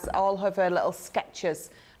 She has all of her little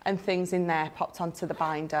sketches and things in there popped onto the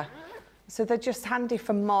binder. So they're just handy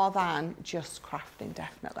for more than just crafting,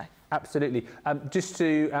 definitely. Absolutely. Just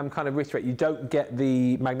to kind of reiterate, you don't get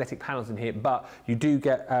the magnetic panels in here, but you do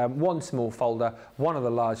get one small folder, one of the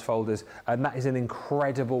large folders, and that is an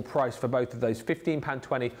incredible price for both of those,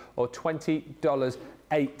 £15.20 or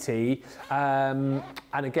 $20.80.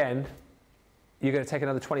 And again, you're going to take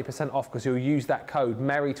another 20% off because you'll use that code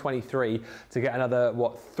MERRY23 to get another,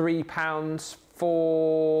 what, £3,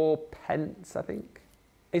 4 pence, I think?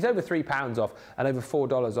 It's over £3 off and over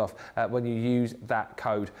 $4 off when you use that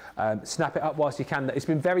code. Snap it up whilst you can. It's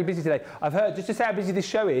been very busy today. I've heard, just to say how busy this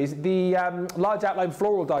show is, the large outline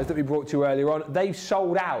floral dies that we brought to you earlier on, they've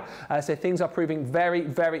sold out. So things are proving very,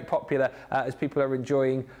 very popular as people are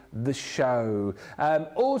enjoying the show.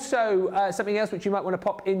 Also, something else which you might want to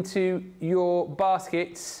pop into your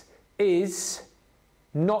baskets is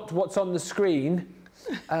not what's on the screen.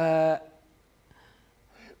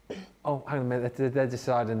 Oh, hang on a minute, they're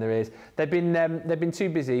deciding there is. They've been too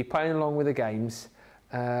busy playing along with the games.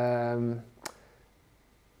 Hang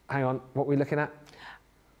on, what are we looking at?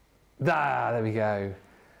 There we go.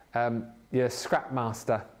 Your Scrap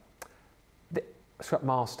Master. Scrap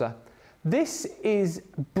Master. This is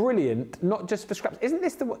brilliant, not just for scraps. Isn't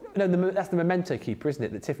this the one? No, that's the memento keeper, isn't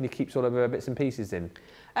it, that Tiffany keeps all of her bits and pieces in?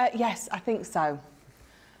 Yes, I think so.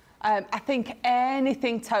 I think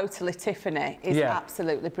anything totally Tiffany is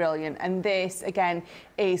absolutely brilliant, and this again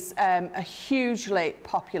is a hugely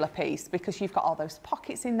popular piece because you've got all those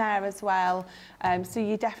pockets in there as well, so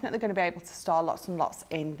you're definitely going to be able to store lots and lots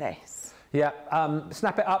in this. Yeah,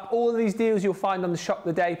 snap it up. All of these deals you'll find on the Shop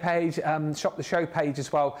the Day page, Shop the Show page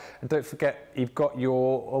as well. And don't forget, you've got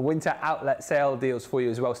your winter outlet sale deals for you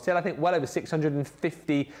as well. Still, I think well over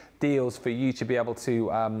 650 deals for you to be able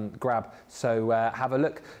to grab. So have a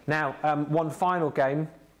look. Now, one final game,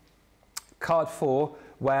 card 4,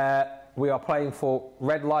 where we are playing for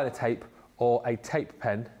red liner tape or a tape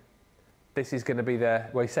pen. This is going to be the,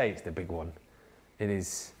 well, you say it's the big one. It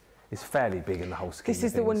is. It's fairly big in the whole scheme. This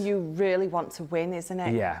is the one you really want to win, isn't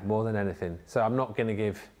it? Yeah, more than anything. So I'm not going to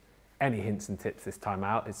give any hints and tips this time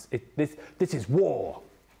out. This is war.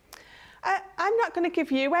 I'm not going to give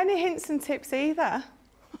you any hints and tips either.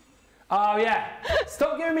 Oh yeah,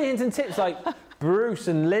 stop giving me hints and tips like Bruce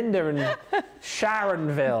and Linda and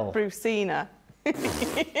Sharonville. Brucina.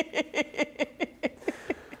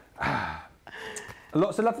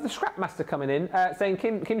 Lots of love for the Scrapmaster coming in, saying,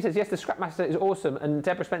 Kim says, yes, the Scrapmaster is awesome. And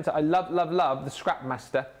Deborah Spencer, I love the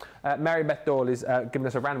Scrapmaster. Mary Beth Doyle is giving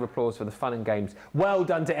us a round of applause for the fun and games. Well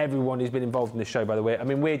done to everyone who's been involved in the show, by the way. I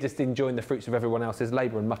mean, we're just enjoying the fruits of everyone else's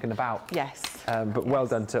labour and mucking about. Yes. But well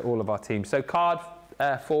done to all of our teams. So card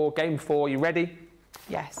 4, game 4, you ready?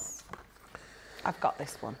 Yes. I've got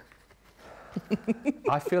this one.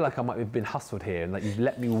 I feel like I might have been hustled here and that you've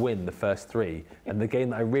let me win the first 3, and the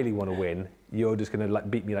game that I really want to win, you're just going to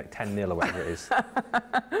like beat me like 10-0 or whatever it is.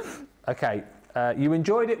 Okay, you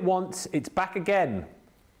enjoyed it once, it's back again.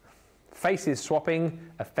 Faces swapping,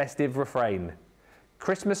 a festive refrain.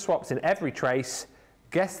 Christmas swaps in every trace.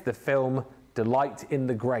 Guess the film, delight in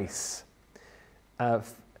the grace.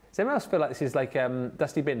 Does anyone else feel like this is like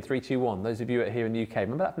Dusty Bin 321? Those of you here in the UK,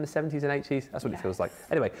 remember that from the 70s and 80s? That's what it feels like.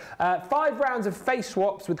 Anyway, 5 rounds of face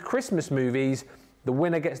swaps with Christmas movies. The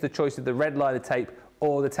winner gets the choice of the red liner tape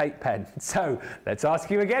or the tape pen. So let's ask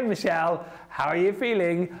you again, Michelle, how are you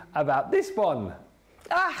feeling about this one?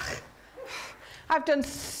 I've done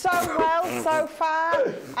so well so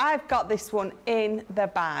far. I've got this one in the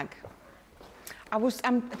bag. I'm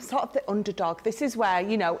sort of the underdog. This is where,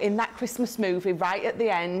 you know, in that Christmas movie, right at the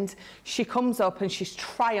end, she comes up and she's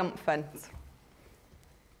triumphant.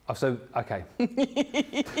 Oh, so, okay.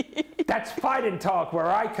 That's fighting talk where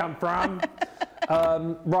I come from.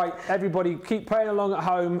 Right, everybody, keep playing along at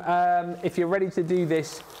home. If you're ready to do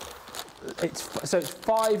this, it's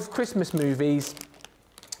 5 Christmas movies.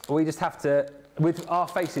 We just have to, with our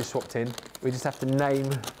faces swapped in, we just have to name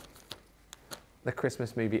the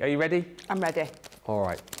Christmas movie. Are you ready? I'm ready. All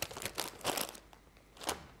right.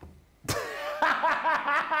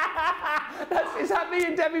 Is that me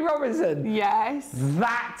and Debbie Robinson? Yes.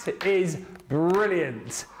 That is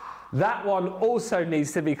brilliant. That one also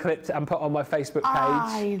needs to be clipped and put on my Facebook page.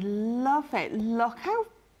 I love it. Look how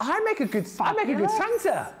I make a good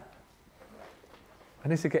Santa.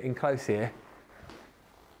 And this is getting close here.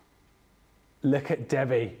 Look at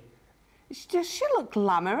Debbie. Does she look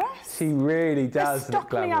glamorous? She really does look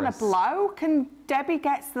stuck me on a glamorous. bloke and Debbie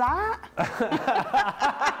gets that.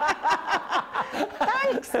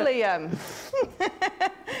 Thanks, Liam.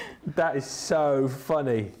 That is so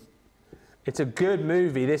funny. It's a good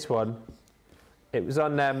movie, this one. It was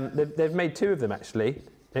on, they've made 2 of them actually.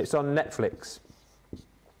 It's on Netflix.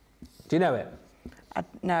 Do you know it?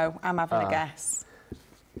 No, I'm having a guess.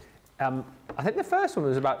 I think the first one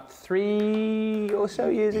was about 3 or so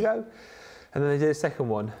years ago, and then they did a second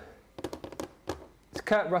one. It's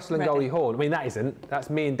Kurt Russell and Goldie Hawn. I mean, that isn't. That's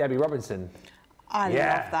me and Debbie Robinson. I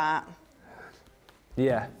love that.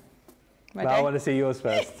 Yeah. Ready? Well, I want to see yours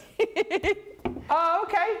first. Oh,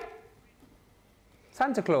 okay.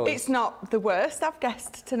 Santa Claus. It's not the worst I've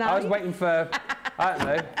guessed tonight. I was waiting for, I don't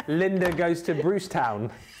know, Linda Goes to Brucetown.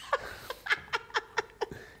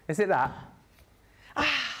 Is it that?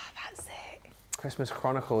 That's it. Christmas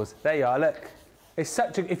Chronicles. There you are, look. It's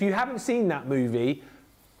such a... If you haven't seen that movie,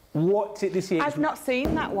 watch it this year. I've not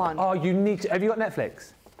seen that one. Oh, you need to... Have you got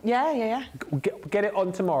Netflix? Yeah. Get it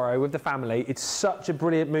on tomorrow with the family. It's such a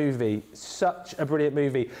brilliant movie. Such a brilliant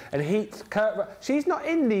movie. And she's not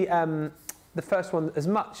in the first one as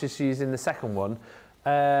much as she's in the second one.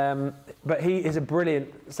 But he is a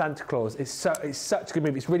brilliant Santa Claus. It's such a good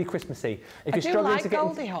movie. It's really Christmassy. If you're struggling to get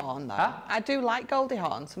Goldie Hawn though. Huh? I do like Goldie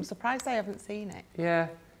Hawn, so I'm surprised I haven't seen it. Yeah,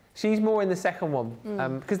 she's more in the second one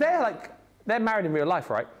because they're married in real life,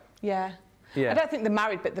 right? Yeah. Yeah. I don't think they're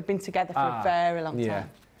married, but they've been together for a very long time. Yeah.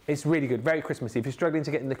 It's really good, very Christmassy. If you're struggling to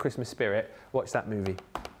get in the Christmas spirit, watch that movie.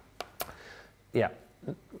 Yeah.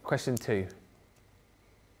 Question 2.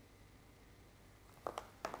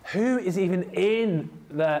 Who is even in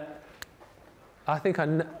the... I think I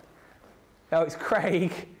know... Oh, it's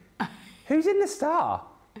Craig. Who's in The Star?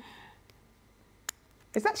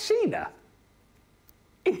 Is that Sheena?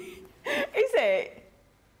 Is it?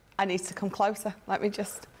 I need to come closer. Let me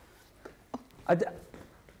just...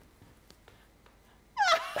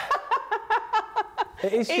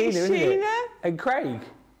 It is Sheena, isn't it? And Craig.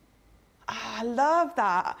 Oh, I love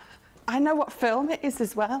that. I know what film it is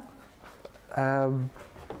as well.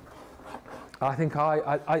 I think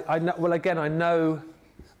I know, well, again,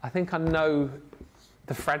 I think I know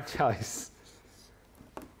the franchise.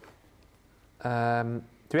 Do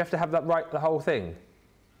we have to have that right, the whole thing?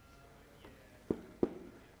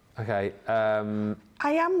 Okay. I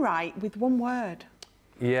am right with one word.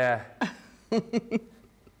 Yeah.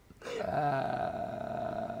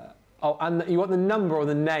 Oh, and you want the number or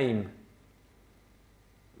the name?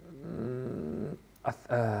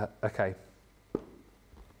 Okay.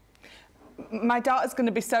 My daughter's going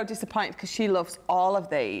to be so disappointed because she loves all of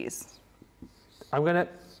these. I'm going to...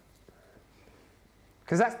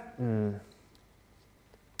 Because that's...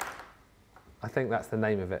 I think that's the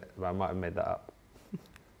name of it, but I might have made that up.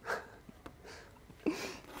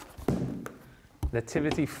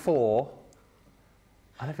 Nativity 4.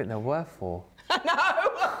 I don't think there were 4. I know!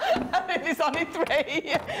 I think there's only 3,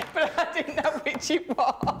 but I didn't know which it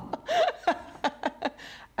was.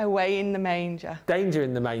 Away in the Manger. Danger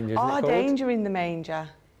in the Manger, isn't it called? Danger in the Manger.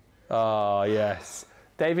 Oh, yes.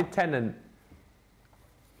 David Tennant.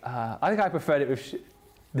 I think I preferred it with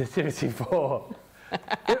Nativity 4.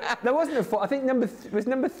 There wasn't a 4. I think it was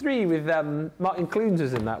number 3 with Martin Clunes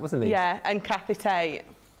was in that, wasn't he? Yeah, and Kathy Tate.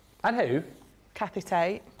 And who? Kathy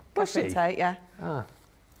Tate. Was Catherine she? Tate, yeah. Ah.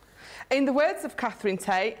 In the words of Catherine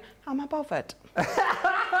Tate, am I bothered?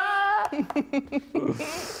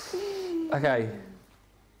 Okay.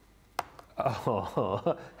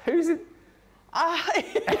 Oh, who's it?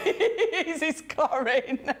 Is this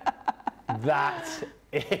Corinne? That's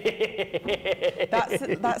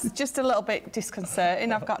That's just a little bit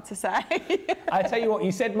disconcerting, I've got to say. I tell you what,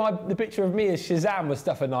 you said the picture of me as Shazam was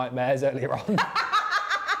stuff of nightmares earlier on.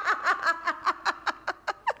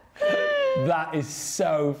 That is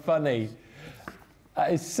so funny.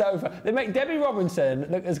 That is so funny. They make Debbie Robinson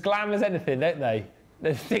look as glam as anything, don't they?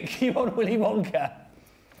 They stick you on Willy Wonka.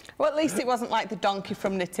 Well, at least it wasn't like the donkey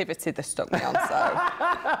from Nativity that stuck me on, so.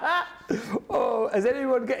 Oh, is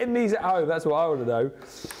anyone getting these at home? That's what I want to know.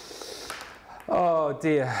 Oh,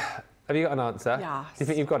 dear. Have you got an answer? Yes. Do you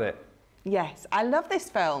think you've got it? Yes, I love this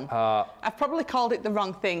film. I've probably called it the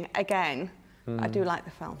wrong thing again. I do like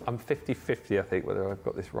the film. I'm 50-50, I think, whether I've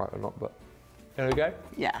got this right or not, but... There we go?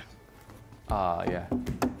 Yeah. Ah, yeah.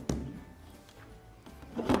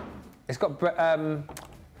 It's got...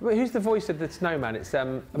 who's the voice of the snowman? It's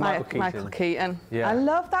Michael Keaton. Michael Keaton. Yeah. I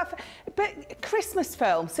love that. But Christmas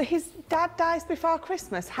film, so his dad dies before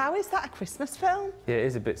Christmas. How is that a Christmas film? Yeah, it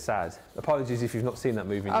is a bit sad. Apologies if you've not seen that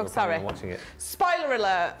movie and you're planning on watching it. Spoiler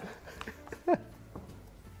alert.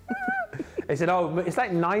 It's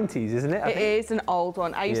like 90s, isn't it? It is an old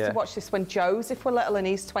one. I used to watch this when Joseph were little and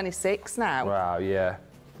he's 26 now. Wow, yeah,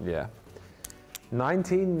 yeah.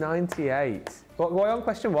 1998. What, go on,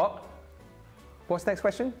 question what? What's the next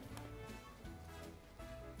question?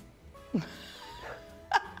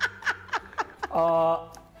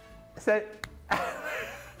 So,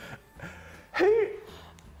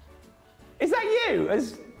 you?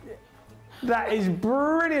 That is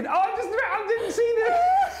brilliant. Oh, I didn't see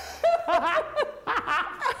this.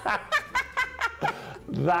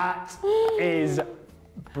 That is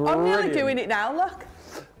brilliant. I'm nearly doing it now, look.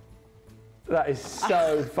 That is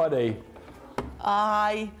so funny.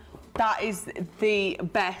 That is the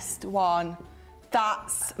best one.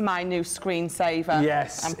 That's my new screensaver.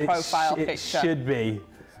 Yes, and profile picture. It should be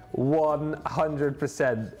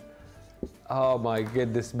 100%. Oh my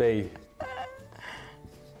goodness me.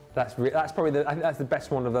 That's probably I think that's the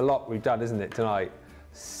best one of the lot we've done, isn't it, tonight?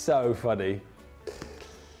 So funny.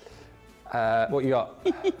 What you got?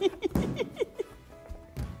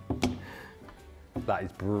 That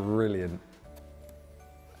is brilliant.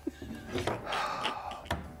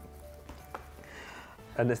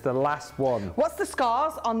 And it's the last one. What's the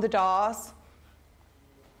scars on the doors?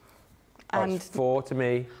 And it's 4 to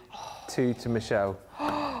me, 2 to Michelle.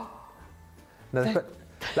 No,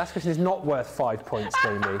 last question is not worth 5 points,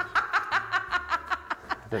 Jamie.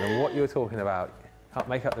 I don't know what you're talking about. Can't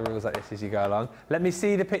make up the rules like this as you go along. Let me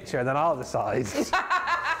see the picture and then I'll decide.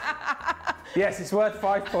 Yes, it's worth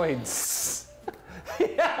 5 points. Do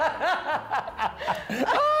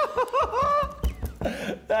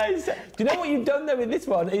you know what you've done though with this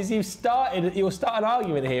one is you'll start an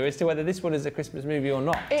argument here as to whether this one is a Christmas movie or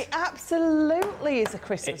not. It absolutely is a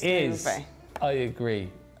Christmas movie. It is. I agree.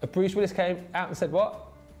 Bruce Willis came out and said what?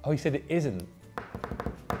 Oh, he said it isn't.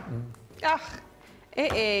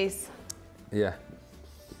 It is. Yeah.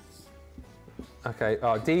 Okay.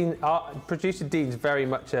 Producer Dean's very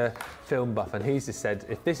much a film buff, and he's just said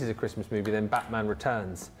if this is a Christmas movie, then Batman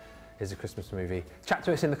Returns is a Christmas movie. Chat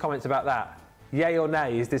to us in the comments about that. Yay or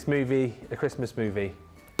nay, is this movie a Christmas movie?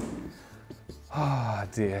 Oh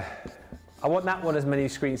dear. I want that one as my new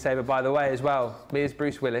screensaver, by the way, as well. Me as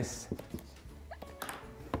Bruce Willis.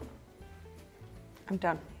 I'm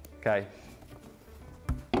done. Okay.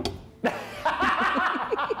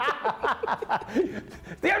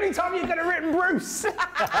 The only time you could have written Bruce.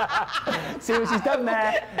 See what she's done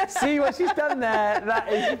there? See what she's done there? That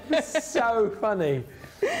is so funny.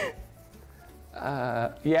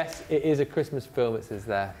 Yes, it is a Christmas film, it says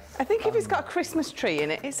there. I think if it's got a Christmas tree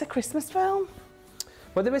in it, it's a Christmas film.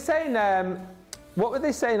 Well, they were saying, what were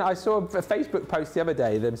they saying? I saw a Facebook post the other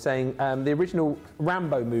day, them saying the original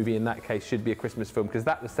Rambo movie in that case should be a Christmas film because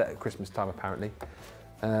that was set at Christmas time apparently.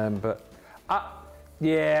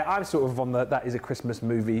 Yeah, I'm sort of on that is a Christmas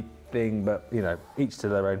movie thing, but you know, each to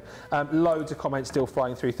their own. Loads of comments still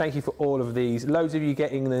flying through. Thank you for all of these. Loads of you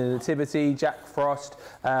getting the Nativity, Jack Frost,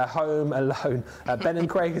 Home Alone, Ben and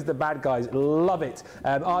Craig as the bad guys. Love it.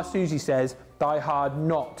 Our Susie says, Die Hard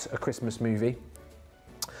not a Christmas movie.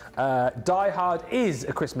 Die Hard is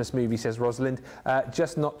a Christmas movie, says Rosalind,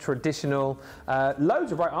 just not traditional.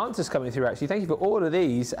 Loads of right answers coming through, actually. Thank you for all of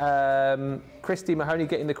these. Christy Mahoney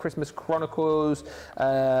getting the Christmas Chronicles.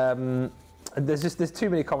 There's too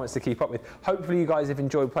many comments to keep up with. Hopefully you guys have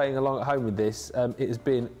enjoyed playing along at home with this. It has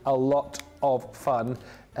been a lot of fun.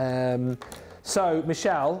 So,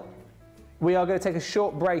 Michelle, we are going to take a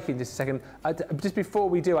short break in just a second. Just before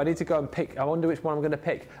we do, I need to go and pick. I wonder which one I'm going to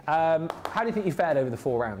pick. How do you think you fared over the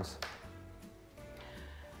 4 rounds?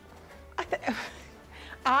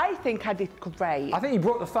 I think I did great. I think you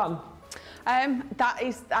brought the fun. I'm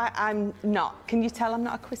not. Can you tell I'm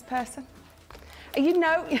not a quiz person? You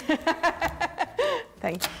know.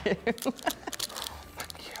 Thank you.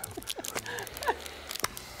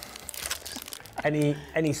 Thank you.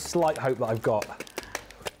 Any slight hope that I've got?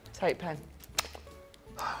 Take pen.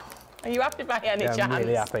 Are you happy by any chance? I'm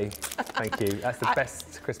really happy. Thank you. That's the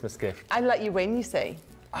best Christmas gift. I let you win, you see.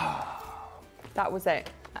 That was it.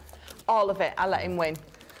 All of it, I let him win.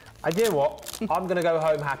 And you know what? I'm going to go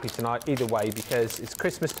home happy tonight, either way, because it's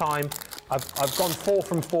Christmas time. I've gone 4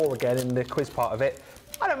 from 4 again in the quiz part of it.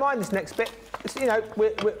 I don't mind this next bit. It's, you know,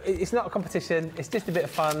 it's not a competition. It's just a bit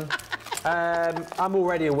of fun. I'm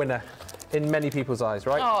already a winner in many people's eyes,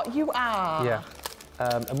 right? Oh, you are. Yeah.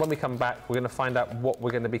 And when we come back, we're going to find out what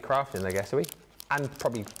we're going to be crafting, I guess, are we? And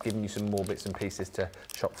probably giving you some more bits and pieces to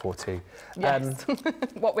shop for too. Yes.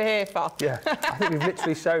 What we're here for. Yeah. I think we've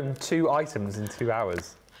literally shown 2 items in 2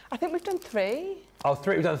 hours. I think we've done 3. Oh,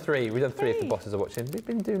 3. We've done 3. We've done 3 if the bosses are watching. We've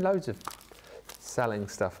been doing loads of selling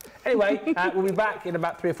stuff. Anyway, we'll be back in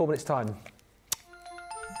about 3 or 4 minutes' time.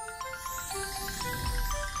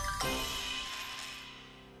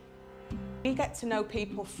 We get to know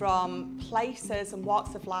people from places and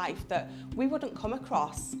walks of life that we wouldn't come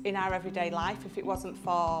across in our everyday life if it wasn't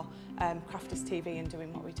for Crafters TV and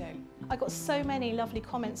doing what we do. I got so many lovely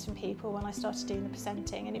comments from people when I started doing the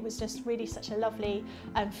presenting, and it was just really such a lovely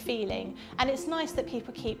feeling. And it's nice that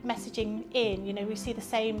people keep messaging in. You know, we see the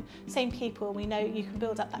same people, and we know you can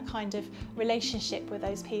build up that kind of relationship with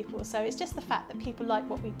those people. So it's just the fact that people like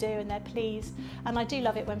what we do and they're pleased. And I do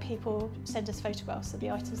love it when people send us photographs of the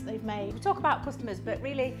items that they've made. We talk about customers, but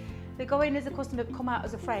really they go in as a customer, come out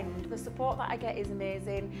as a friend. The support that I get is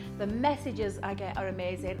amazing. The messages I get are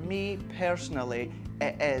amazing. Me personally,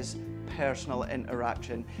 it is personal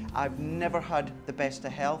interaction. I've never had the best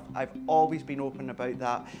of health. I've always been open about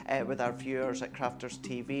that with our viewers at Crafters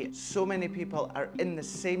TV. So many people are in the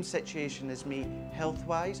same situation as me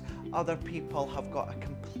health-wise. Other people have got a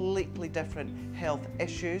completely different health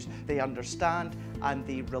issues. They understand and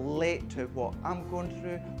they relate to what I'm going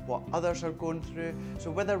through, what others are going through.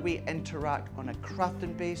 So whether we interact on a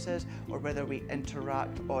crafting basis or whether we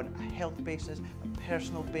interact on a health basis, a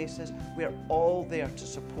personal basis, we're all there to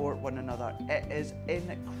support one another. It is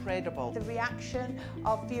incredible. The reaction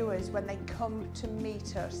of viewers when they come to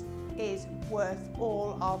meet us is worth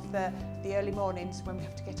all of the early mornings when we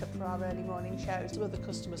have to get up for our early morning shows. Some of the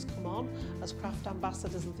customers come on as craft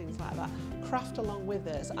ambassadors and things like that, craft along with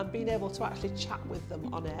us, and being able to actually chat with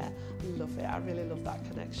them on air. Love it. I really love that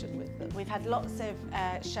connection with them. We've had lots of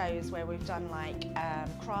shows where we've done like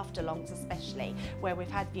craft alongs, especially where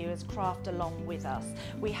we've had viewers craft along with us.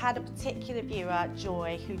 We had a particular viewer,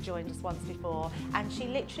 Joy, who joined us once before, and she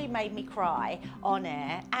literally made me cry on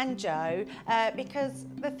air, and Joe, because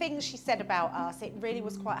the things she said about us, it really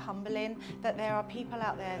was quite humbling that there are people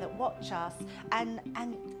out there that watch us and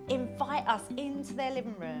invite us into their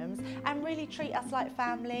living rooms and really treat us like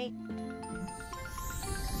family.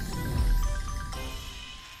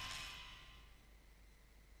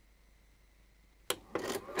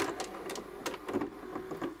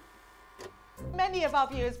 Many of our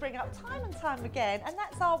viewers bring up time and time again, and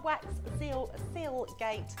that's our wax seal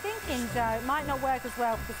gate. Thinking dough might not work as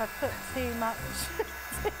well because I've put too much.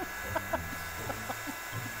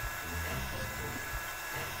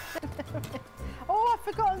 Oh, I've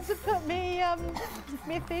forgotten to put me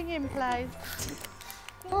thing in place.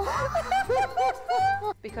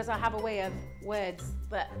 Because I have a way of words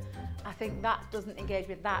that I think that doesn't engage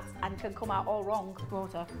with that and can come out all wrong.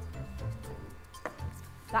 Water.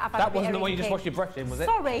 That wasn't the one you just washed your brush in, was it?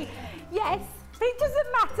 Sorry. Yes, but it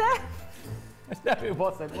doesn't matter. No, it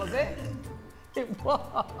wasn't, was it? It was.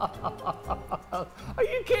 Are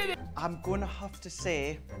you kidding? I'm going to have to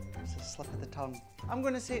say, it's a slip of the tongue. I'm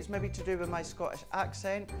going to say it's maybe to do with my Scottish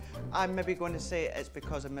accent. I'm maybe going to say it's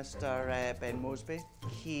because of Mr. Ben Moseby.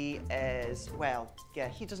 He is, well, yeah,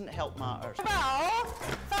 he doesn't help matters.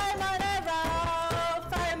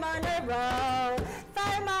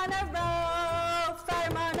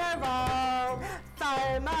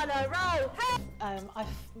 I've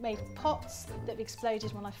made pots that have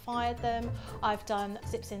exploded when I fired them. I've done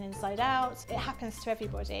zips in inside out. It happens to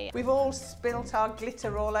everybody. We've all spilt our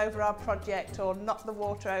glitter all over our project or knocked the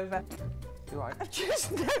water over. You're right. I've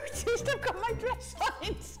just noticed I've got my dress on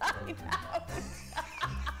inside out.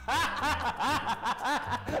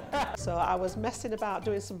 So I was messing about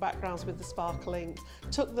doing some backgrounds with the sparkling,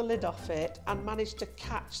 took the lid off it and managed to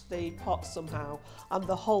catch the pot somehow, and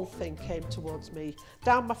the whole thing came towards me,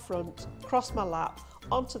 down my front, across my lap,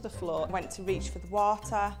 onto the floor. I went to reach for the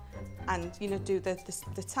water and, you know, do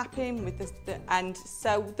the tapping with and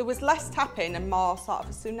so there was less tapping and more sort of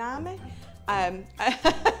a tsunami.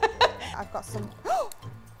 I've got some.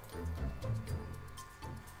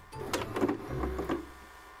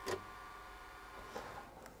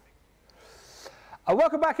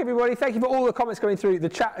 Welcome back, everybody. Thank you for all the comments coming through. The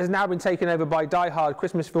chat has now been taken over by Die Hard,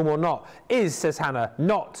 Christmas film or not. Is, says Hannah.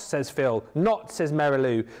 Not, says Phil. Not, says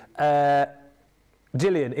Marilou.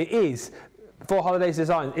 Gillian, it is. For Holidays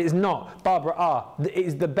Design, it is not. Barbara R, it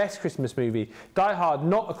is the best Christmas movie. Die Hard,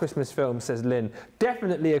 not a Christmas film, says Lynn.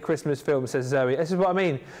 Definitely a Christmas film, says Zoe. This is what I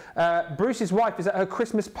mean. Bruce's wife is at her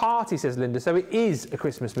Christmas party, says Linda. So it is a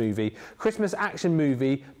Christmas movie. Christmas action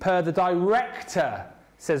movie per the director,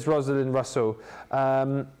 says Rosalind Russell.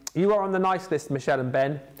 You are on the nice list, Michelle and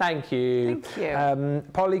Ben. Thank you. Thank you.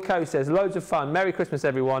 Polly Coe says, loads of fun. Merry Christmas,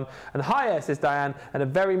 everyone. And hiya, says Diane, and a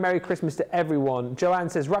very Merry Christmas to everyone. Joanne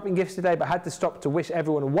says, wrapping gifts today, but had to stop to wish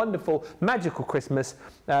everyone a wonderful, magical Christmas.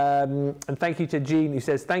 And thank you to Jean, who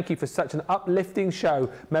says, thank you for such an uplifting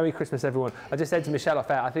show. Merry Christmas, everyone. I just said to Michelle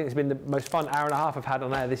off air, I think it's been the most fun hour and a half I've had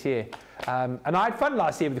on air this year. And I had fun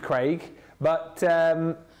last year with Craig, but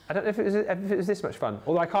I don't know if it was this much fun.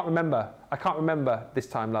 Although I can't remember this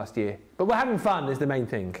time last year. But we're having fun is the main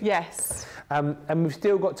thing. Yes. And we've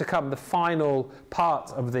still got to come the final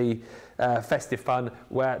part of the festive fun,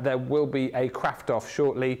 where there will be a craft off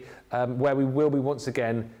shortly, where we will be once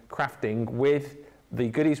again crafting with the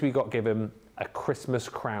goodies we got given, a Christmas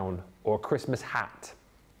crown or a Christmas hat.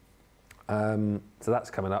 So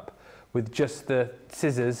that's coming up with just the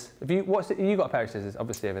scissors. You got a pair of scissors,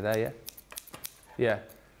 obviously, over there, yeah? Yeah.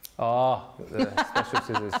 Ah, the special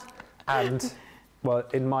scissors. And, well,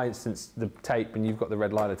 in my instance, the tape, and you've got the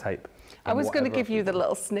red liner tape. I was going to give you the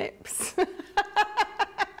little snips.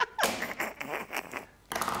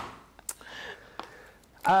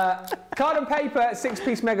 Card and paper,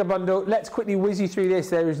 6-piece mega bundle. Let's quickly whiz you through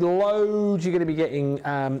this. There is loads you're going to be getting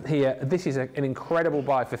here. This is an incredible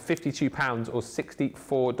buy for £52 or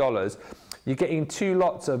 $64. You're getting 2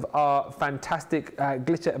 lots of our fantastic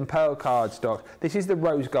glitter and pearl card stock. This is the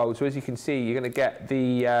rose gold, so as you can see, you're going to get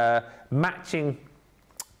the matching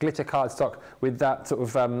glitter cardstock with that sort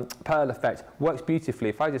of pearl effect. Works beautifully.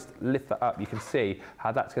 If I just lift that up, you can see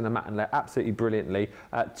how that's going to matte and layer absolutely brilliantly.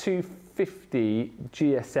 250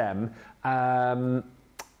 GSM.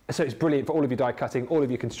 So it's brilliant for all of your die cutting, all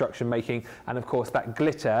of your construction making, and of course that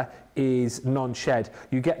glitter is non-shed.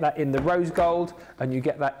 You get that in the rose gold and you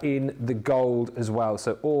get that in the gold as well.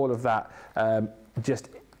 So all of that, just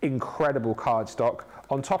incredible cardstock.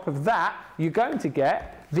 On top of that, you're going to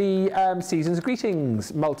get the Season's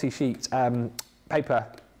Greetings multi-sheet paper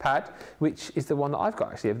pad, which is the one that I've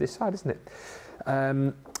got actually of this side, isn't it?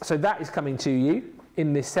 So that is coming to you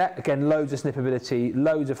in this set. Again, loads of snippability,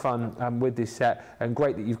 loads of fun with this set, and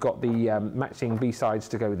great that you've got the matching B-sides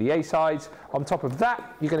to go with the A-sides. On top of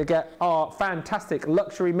that, you're going to get our fantastic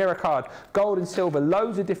luxury mirror card, gold and silver,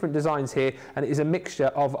 loads of different designs here, and it is a mixture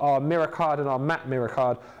of our mirror card and our matte mirror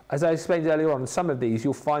card. As I explained earlier on, some of these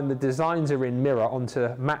you'll find the designs are in mirror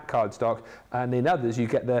onto matte cardstock, and in others you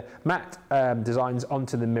get the matte designs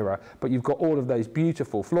onto the mirror. But you've got all of those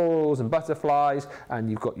beautiful florals and butterflies, and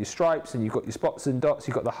you've got your stripes, and you've got your spots and dots,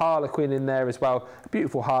 you've got the harlequin in there as well,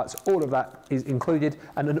 beautiful hearts, all of that is included.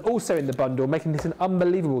 And then also in the bundle, making this an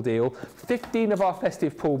unbelievable deal, 15 of our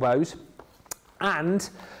festive pool bows, and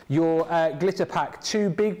your glitter pack, 2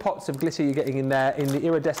 big pots of glitter you're getting in there in the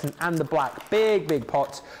iridescent and the black, big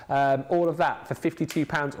pots, all of that for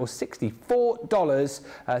 £52 or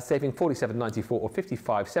 $64, saving $47.94 or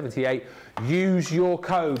 $55.78. Use your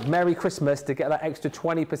code Merry Christmas to get that extra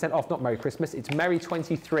 20% off. Not Merry Christmas, it's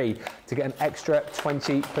Merry23 to get an extra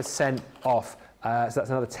 20% off. So that's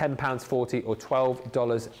another £10.40 or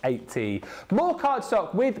 $12.80. More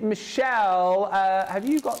cardstock with Michelle. Have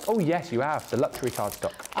you got? Oh yes, you have the luxury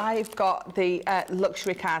cardstock. I've got the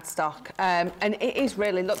luxury cardstock, and it is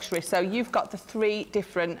really luxury. So you've got the 3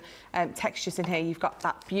 different textures in here. You've got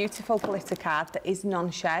that beautiful glitter card that is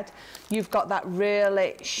non-shed. You've got that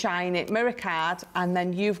really shiny mirror card, and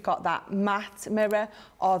then you've got that matte mirror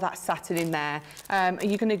or that satin in there.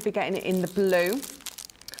 You're going to be getting it in the blue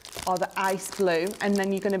or the ice blue, and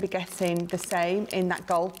then you're going to be getting the same in that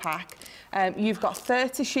gold pack. You've got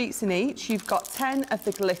 30 sheets in each. You've got 10 of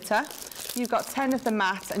the glitter, you've got 10 of the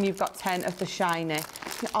matte, and you've got 10 of the shiny.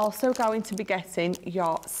 You're also going to be getting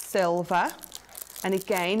your silver, and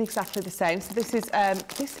again exactly the same. So this is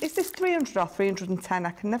is this 300 or 310?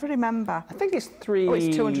 I can never remember. I think it's 3. Oh,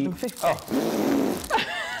 it's 250. Oh.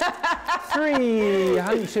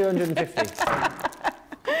 250.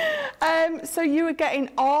 So you were getting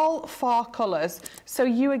all 4 colours. So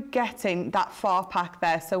you were getting that 4 pack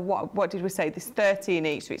there. So what did we say? There's 30 in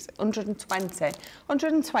each, so it's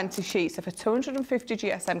 120 sheets of a 250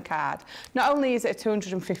 GSM card. Not only is it a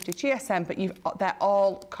 250 GSM, but they're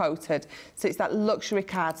all coated. So it's that luxury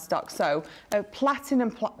cardstock. So platinum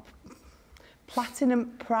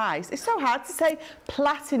price. It's so hard to say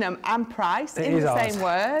platinum and price in the same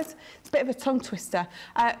word. It's a bit of a tongue twister.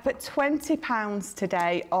 But £20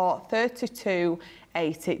 today or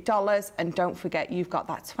 $32.80. And don't forget, you've got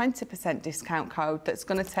that 20% discount code that's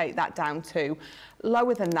going to take that down to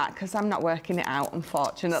lower than that, because I'm not working it out,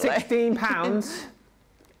 unfortunately. £16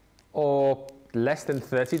 or less than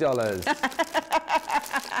 $30.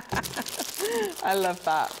 I love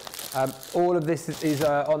that. All of this is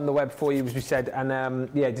on the web for you, as we said, and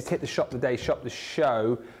yeah, just hit the shop the day, shop the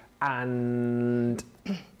show, and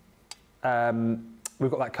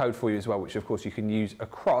we've got that code for you as well, which of course you can use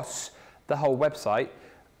across the whole website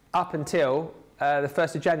up until the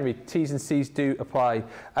 1st of January. T's and C's do apply.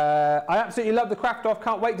 I absolutely love the craft off.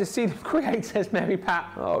 Can't wait to see them create, says Mary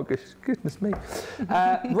Pat. Oh, goodness me.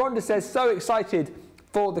 Rhonda says, so excited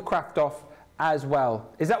for the craft off as well.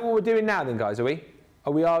 Is that what we're doing now then, guys? Are we?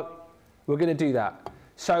 We're going to do that.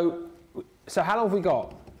 So how long have we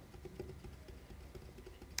got?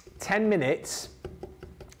 10 minutes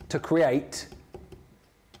to create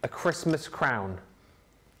a Christmas crown.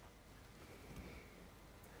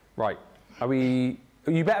 Right. You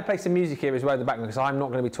better play some music here as well in the background because I'm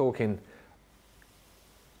not going to be talking.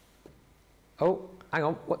 Oh, hang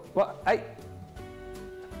on. What? Hey.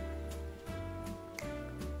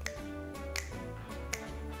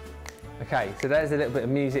 Okay, so there's a little bit of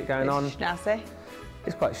music going on. It's snazzy.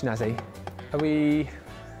 It's quite snazzy. Are we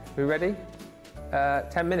ready?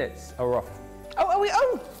 10 minutes. Oh, we're off.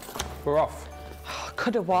 We're off. Oh,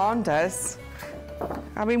 could have warned us.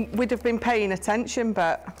 I mean, we'd have been paying attention,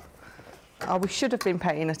 but... Oh, we should have been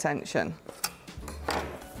paying attention.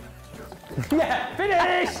 Yeah,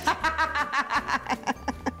 finished!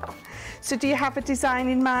 So do you have a design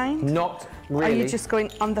in mind? Not really. Are you just going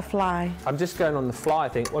on the fly? I'm just going on the fly, I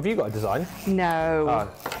think. Well, have you got a design? No. Oh.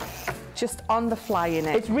 Just on the fly in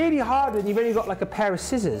it. It's really hard when you've only got like a pair of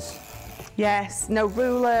scissors. Yes, no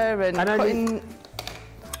ruler and cutting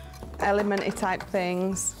elementy type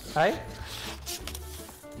things. Hey?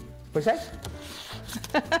 What's that?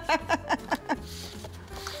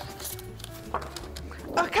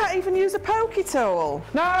 I can't even use a pokey tool.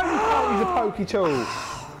 No, you can't use a pokey tool.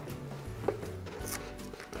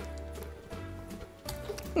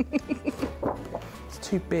 It's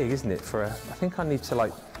too big, isn't it, for a... I think I need to,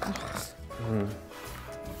 like...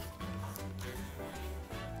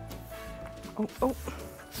 Oh.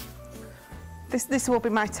 This will be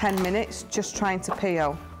my 10 minutes, just trying to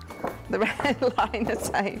peel the red liner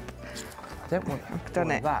tape. I don't want I've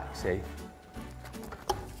done it. That, see?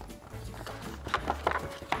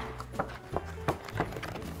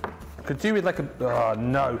 Could do with like a... Oh,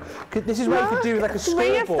 no. This is what you could do with like a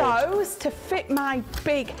scoreboard. 3 of those to fit my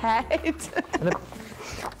big head.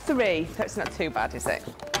 3. That's not too bad, is it?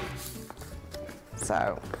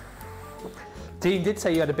 So... Dean did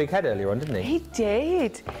say you had a big head earlier on, didn't he? He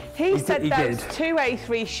did. He said he those did. 2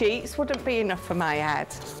 A3 sheets wouldn't be enough for my head.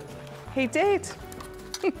 He did.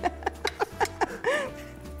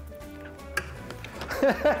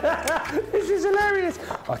 This is hilarious.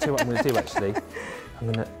 I'll tell you what I'm going to do, actually.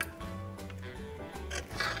 I'm going to...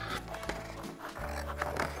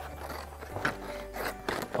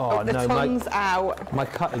 Oh, the no, tongue's out. My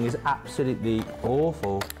cutting is absolutely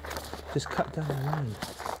awful. Just cut down the line.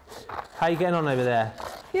 How are you getting on over there?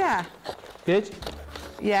 Yeah. Good?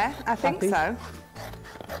 Yeah, I think so.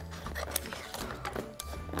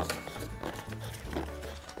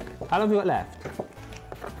 How long have we got left?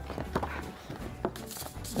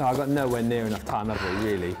 No, I've got nowhere near enough time, have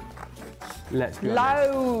we, really? Let's be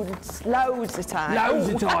honest. Loads of time. Loads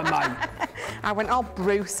of time, mate. I went all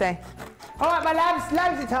Brucey. All right, my loves,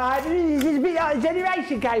 loads of time. This is a bit like a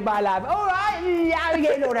generation game, my love. All right, how are we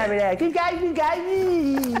getting on over there? Good game, good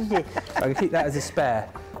game. I can keep that as a spare,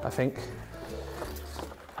 I think.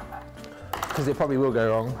 Because it probably will go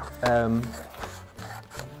wrong.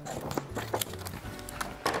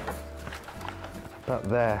 But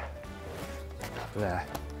there.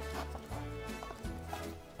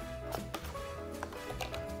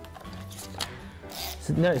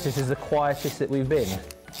 So notice this is the quietest that we've been.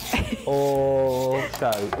 Or so.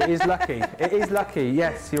 It is lucky. It is lucky.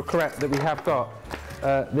 Yes, you're correct that we have got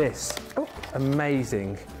this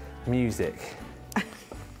amazing music.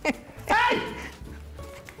 Hey!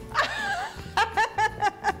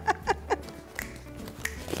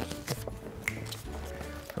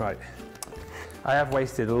 Right. I have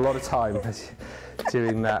wasted a lot of time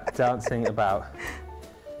doing that, dancing about.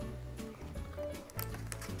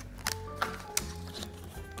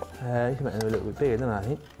 You can make them a little bit bigger, don't I, I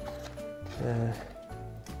think?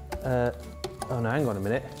 Oh no, hang on a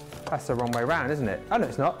minute. That's the wrong way round, isn't it? Oh no,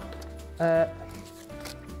 it's not. Hang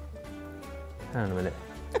on a minute.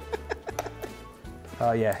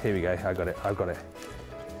 Oh yeah, here we go. I got it.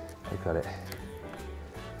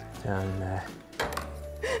 Down there.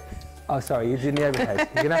 Oh, sorry, you're doing the overhead.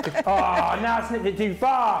 You're gonna have to... Oh, now I snipped it too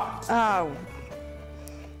far! Oh.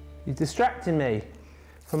 You're distracting me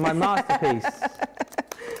from my masterpiece.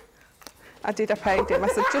 I did a painting. I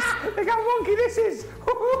said, just... Look how wonky this is!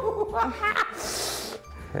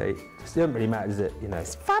 Hey, it doesn't really matter, does it? You know.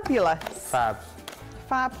 It's fabulous. Fab.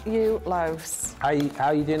 Fabulous. How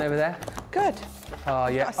are you doing over there? Good. Oh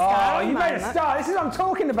yeah. Style, you made a start. This is what I'm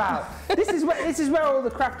talking about. This is where all the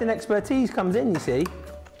crafting expertise comes in. You see.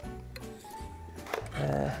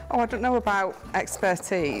 I don't know about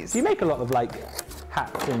expertise. Do you make a lot of like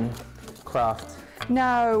hats and craft?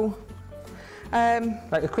 No.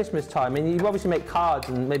 Like at Christmas time, I mean, you obviously make cards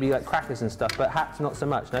and maybe like crackers and stuff, but hats not so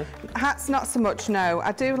much, no? Hats not so much, no.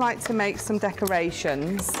 I do like to make some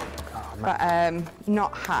decorations. Oh, but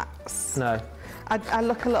not hats. No. I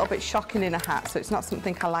look a little bit shocking in a hat, so it's not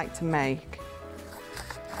something I like to make.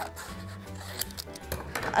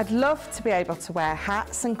 I'd love to be able to wear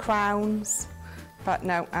hats and crowns, but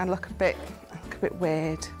no, I look a bit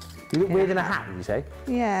weird. You look weird in a hat, did you say?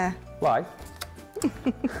 Yeah. Why?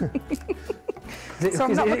 Is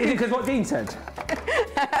it because what Dean said?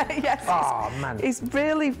 Yes. Oh, man. He's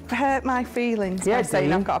really hurt my feelings by saying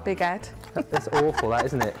Dean. I've got a big head. That's awful, that,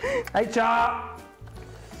 isn't it? HR!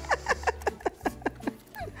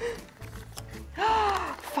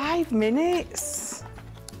 5 minutes?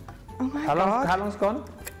 Oh my God. How long's gone?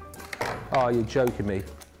 Oh, you're joking me.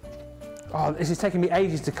 Oh, this is taking me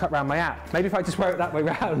ages to cut round my app. Maybe if I just wear it that way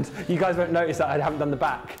round, you guys won't notice that I haven't done the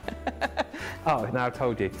back. Oh, now I've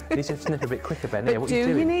told you. You need to snip a bit quicker, Ben. Here, what are you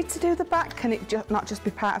doing? Do you need to do the back? Can it not just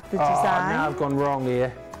be part of the design? Now I've gone wrong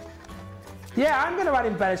here. Yeah, I'm going to add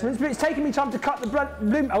embellishments, but it's taking me time to cut the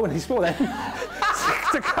bloom. Oh, and he's small then.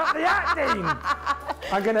 To cut the acting.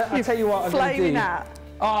 I'll tell you what I'm going to do.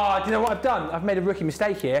 Oh, do you know what I've done? I've made a rookie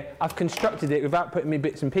mistake here. I've constructed it without putting me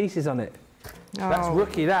bits and pieces on it. Oh. That's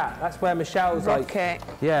rookie, that. That's where Michelle's rookie.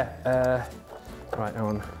 Yeah. Right, hang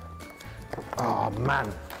on. Oh,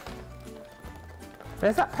 man.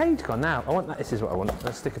 Where's that page gone now? I want that. This is what I want.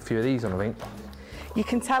 Let's stick a few of these on, I think. You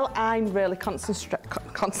can tell I'm really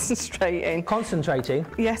concentrating. Concentrating?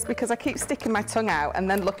 Yes, because I keep sticking my tongue out and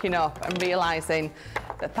then looking up and realising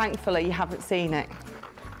that thankfully you haven't seen it.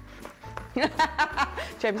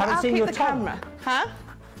 James, haven't seen your tongue? Camera. Huh?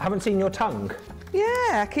 Haven't seen your tongue? Yeah,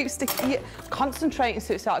 I keep concentrating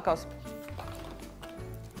so it sort of goes.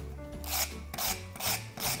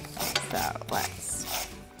 So let's.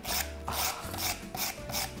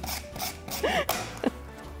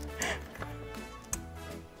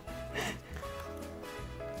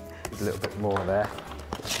 A little bit more there.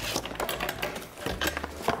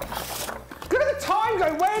 Look at the time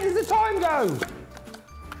go! Where does the time go?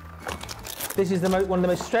 This is one of the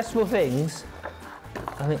most stressful things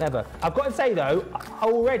I think ever. I've got to say though,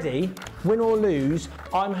 already, win or lose,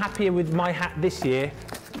 I'm happier with my hat this year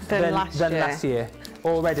than last year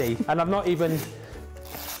already. And I've not even.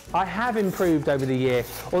 I have improved over the year.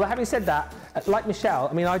 Although having said that, like Michelle,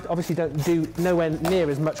 I mean, I obviously don't do nowhere near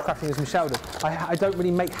as much crafting as Michelle does. I don't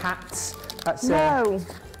really make hats. That's a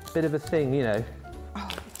bit of a thing, you know.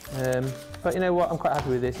 But you know what? I'm quite happy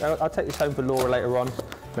with this. I'll take this home for Laura later on.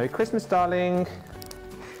 Merry Christmas, darling.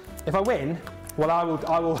 If I win, well, I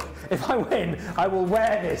will. If I win, I will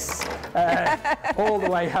wear this all the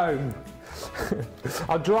way home.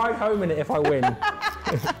 I'll drive home in it if I win.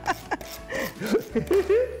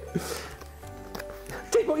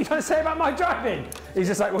 Dick, what are you trying to say about my driving? He's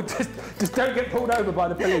just like, well, just don't get pulled over by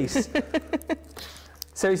the police.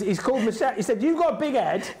 So he's called Michelle. He said, you've got a big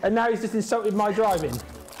head, and now he's just insulted my driving.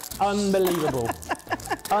 Unbelievable.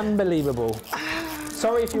 Unbelievable.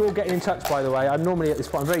 Sorry if you're all getting in touch, by the way. I'm normally at this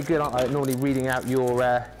point, I'm very good, aren't I, at normally reading out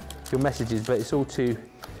your messages, but it's all too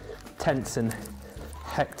tense and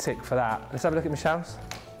hectic for that. Let's have a look at Michelle's.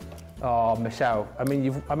 Oh, Michelle. I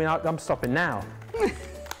mean, I'm stopping now.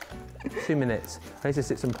 2 minutes. I need to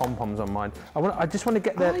stick some pom-poms on mine. I just want to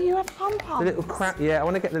get the. Oh, you have pom-poms. The little crown. Yeah, I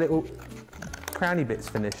want to get the little crowny bits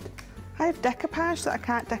finished. I have decoupage that I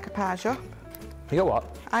can't decoupage up. You got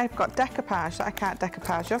what? I've got decoupage that I can't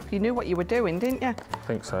decoupage up. You knew what you were doing, didn't you? I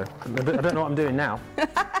think so. I don't know what I'm doing now.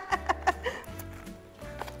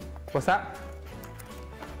 What's that?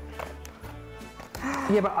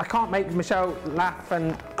 Yeah, but I can't make Michelle laugh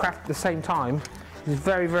and craft at the same time. It's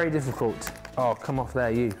very, very difficult. Oh, come off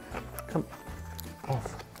there, you. Come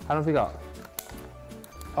off. How long have we got?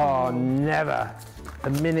 Oh, never.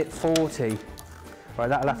 1:40. Right,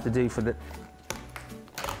 that'll have to do for the...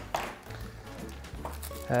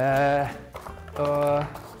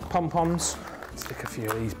 pom-poms. Stick a few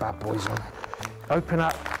of these bad boys on. Open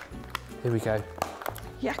up. Here we go.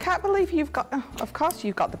 Yeah, I can't believe you've got... Oh, of course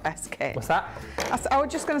you've got the best kit. What's that? I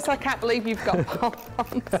was just going to say, I can't believe you've got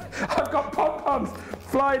pom-poms. I've got pom-poms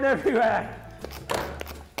flying everywhere.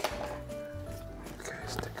 Okay,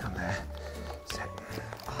 stick on there. Set.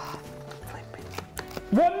 Oh, flipping.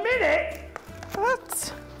 1 minute?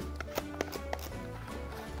 What?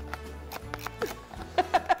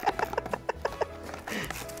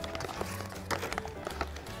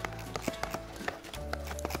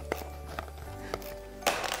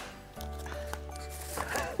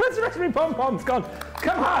 Where's the rest of my pom-poms gone?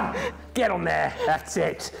 Come on, get on there. That's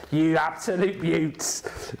it. You absolute beauts.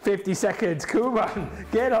 50 seconds. Come on,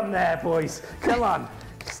 get on there, boys. Come on.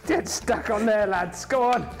 Just get stuck on there, lads. Go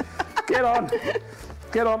on. Get on.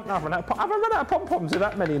 Get on. Have I run out of pom-poms with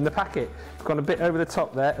that many in the packet? I've gone a bit over the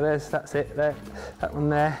top there. That's it. There. That one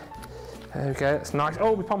there. There we go, that's nice.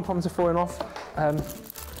 Oh, my pom-poms are falling off.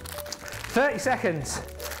 30 seconds.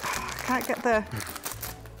 I can't get the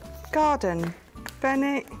garden.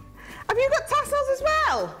 Benny. Have you got tassels as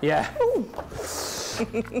well? Yeah. Oh.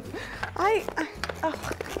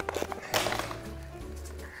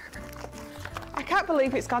 I can't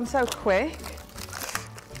believe it's gone so quick.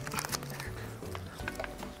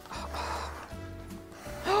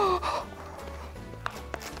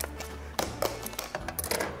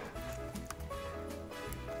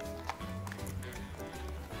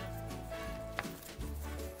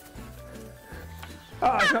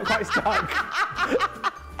 Oh, it's not quite stuck.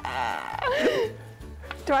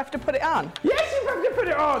 Do I have to put it on? Yes, you have to put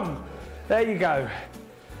it on. There you go.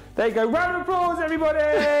 There you go. Round of applause, everybody.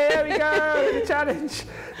 There we go.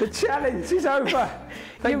 The challenge is over.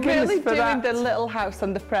 Thank You're really for doing that. the Little House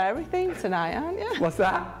on the Prairie theme tonight, aren't you? What's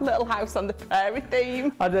that? Little House on the Prairie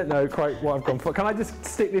theme. I don't know quite what I've gone for. Can I just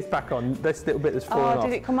stick this back on? This little bit that's fallen off. Oh,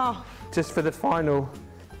 did it come off? Just for the final.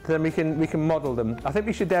 Then we can model them. I think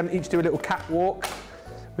we should each do a little catwalk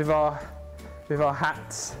with our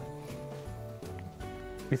hats.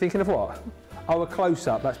 You thinking of what? Oh, a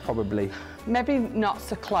close-up, that's probably. Maybe not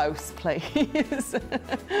so close, please.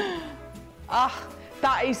 Ah,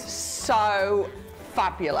 that is so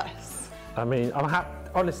fabulous. I mean, I'm happy,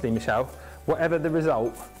 honestly, Michelle, whatever the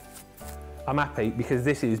result, I'm happy because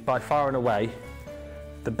this is by far and away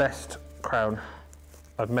the best crown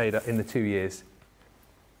I've made in the 2 years.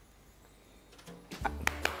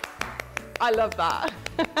 I love that.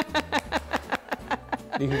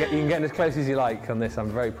 You can get as close as you like on this. I'm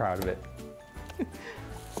very proud of it.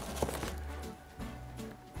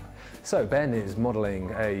 So Ben is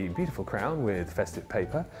modelling a beautiful crown with festive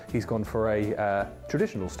paper. He's gone for a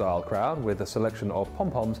traditional style crown with a selection of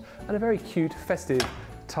pom-poms and a very cute festive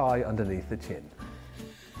tie underneath the chin.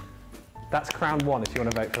 That's crown 1 if you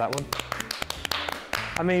want to vote for that one.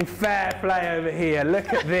 I mean, fair play over here.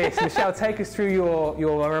 Look at this. Michelle, take us through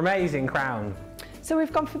your amazing crown. So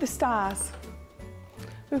we've gone for the stars.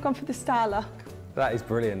 We've gone for the star look. That is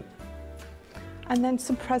brilliant. And then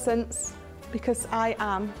some presents, because I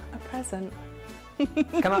am a present.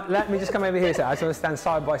 Let me just come over here, sir. I just want to stand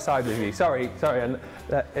side by side with you. Sorry. And,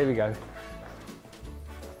 here we go.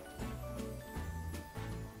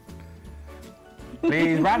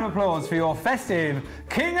 Please, round of applause for your festive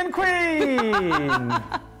King and Queen.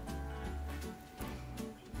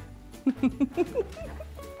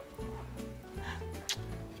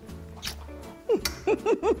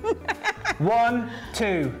 1,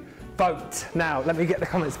 2, vote. Now, let me get the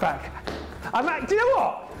comments back. Do you know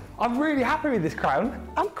what? I'm really happy with this crown.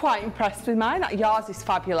 I'm quite impressed with mine. Yours is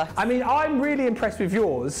fabulous. I mean, I'm really impressed with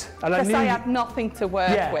yours. Because I had nothing to work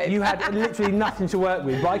with. Yeah, you had literally nothing to work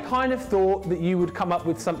with. But I kind of thought that you would come up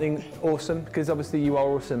with something awesome, because obviously you are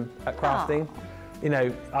awesome at crafting. Oh. You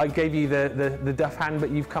know, I gave you the duff hand,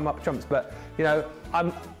 but you've come up trumps. But, you know,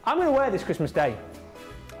 I'm going to wear this Christmas Day.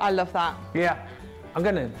 I love that. Yeah, I'm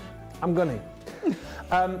gonna.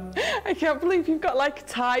 I can't believe you've got like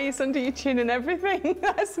ties under your chin and everything.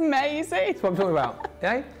 That's amazing. That's what I'm talking about.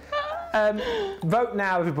 Yeah? Vote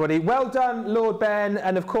now, everybody. Well done, Lord Ben.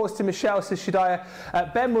 And of course, to Michelle, says Shadiah,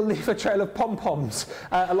 Ben will leave a trail of pom-poms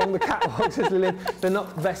along the catwalk, says Lillian. They're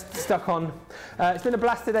not best stuck on. It's been a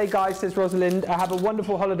blast today, guys, says Rosalind. Have a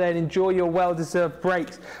wonderful holiday and enjoy your well-deserved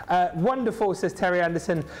breaks. Wonderful, says Terry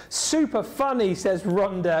Anderson. Super funny, says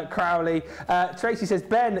Rhonda Crowley. Tracy says,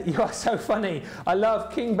 Ben, you are so funny. I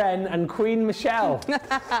love King Ben and Queen Michelle.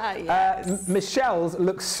 Yes. Michelle's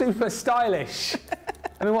looks super stylish.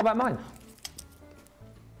 I mean, what about mine?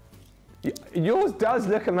 Yours does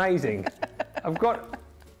look amazing. I've got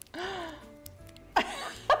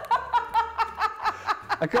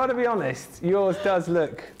to be honest, yours does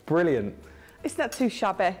look brilliant. It's not too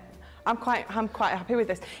shabby. I'm quite happy with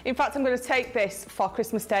this. In fact, I'm going to take this for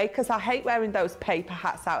Christmas Day because I hate wearing those paper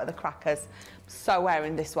hats out of the crackers. I'm so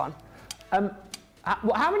wearing this one.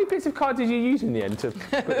 How many bits of card did you use in the end to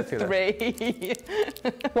put it together? 3.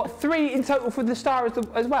 What, 3 in total for the star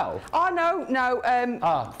as well? Oh, no,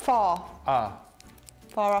 4.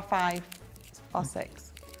 4 or 5 or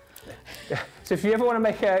 6. So if you ever want to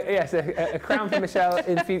make a crown for Michelle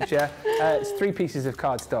in the future, it's 3 pieces of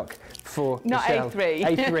cardstock for Michelle. A3.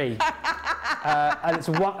 A3. And it's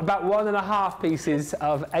about 1.5 pieces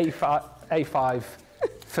of A5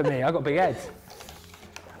 for me. I've got a big head.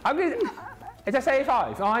 Did I say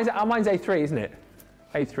A5? Oh, mine's A3, isn't it?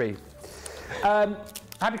 A3.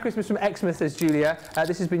 Happy Christmas from Exmouth, says Julia.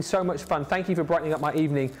 This has been so much fun. Thank you for brightening up my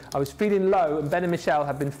evening. I was feeling low, and Ben and Michelle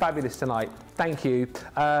have been fabulous tonight. Thank you.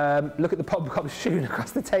 Look at the pop shooting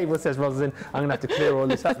across the table, says Rosalind. I'm going to have to clear all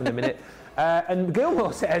this up in a minute. And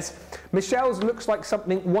Gilmore says, Michelle's looks like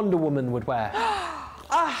something Wonder Woman would wear.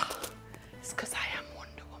 It's because I am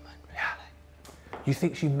Wonder Woman, really. Yeah. You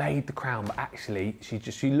think she made the crown, but actually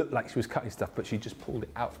she looked like she was cutting stuff, but she just pulled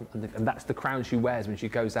it out from under, and that's the crown she wears when she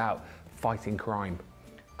goes out fighting crime.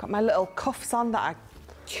 Got my little cuffs on that I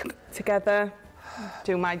together,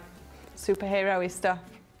 do my superhero-y stuff.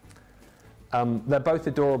 They're both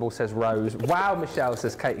adorable, says Rose. Wow, Michelle,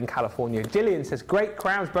 says Kate in California. Gillian says, great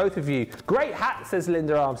crowns, both of you. Great hat, says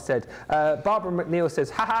Linda Armstead. Barbara McNeil says,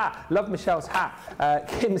 haha, love Michelle's hat.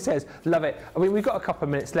 Kim says, love it. I mean, we've got a couple of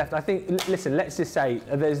minutes left. I think, listen, let's just say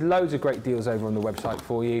there's loads of great deals over on the website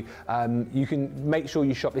for you. You can make sure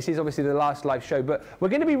you shop. This is obviously the last live show, but we're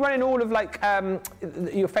going to be running all of like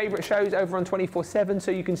your favourite shows over on 24/7,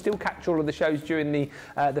 so you can still catch all of the shows during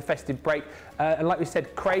the festive break. And like we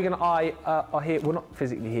said, Craig and I are here. We're not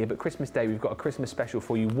physically here, but Christmas Day, we've got a Christmas special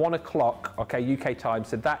for you, 1 o'clock, okay, UK time.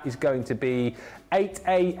 So that is going to be 8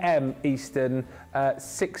 a.m. Eastern,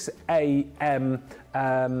 6 a.m.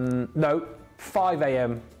 No, 5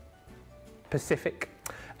 a.m. Pacific.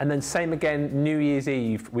 And then same again, New Year's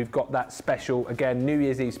Eve. We've got that special, again, New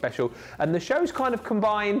Year's Eve special. And the shows kind of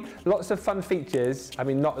combine lots of fun features. I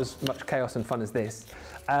mean, not as much chaos and fun as this.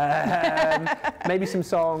 Maybe some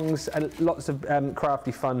songs and lots of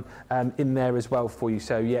crafty fun in there as well for you.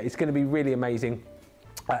 So yeah, it's going to be really amazing.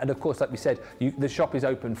 And of course, like we said, the shop is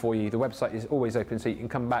open for you. The website is always open, so you can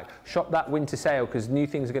come back, shop that winter sale, because new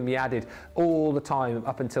things are going to be added all the time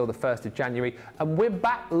up until the 1st of January. And we're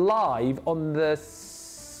back live on the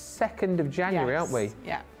 2nd of January, aren't we?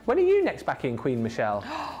 Yeah. When are you next back in, Queen Michelle?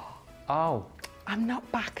 Oh. I'm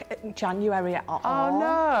not back in January at all. Oh,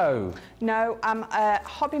 no. No, I'm a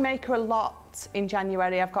hobby maker a lot in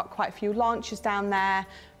January. I've got quite a few launches down there,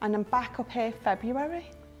 and I'm back up here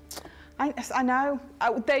February. I know.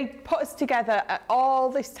 They put us together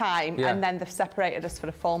all this time, and then they've separated us for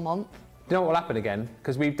a full month. Do you know what will happen again?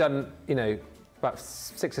 Because we've done, you know, about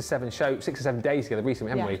 6 or 7 days together recently,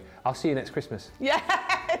 haven't we? I'll see you next Christmas.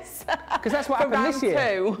 Yes. Because that's what happened this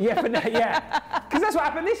year. Yeah, but because that's what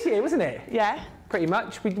happened this year, wasn't it? Yeah. Pretty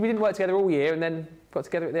much. We didn't work together all year, and then got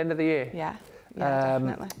together at the end of the year. Yeah. Yeah,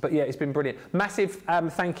 definitely. But yeah, it's been brilliant. Massive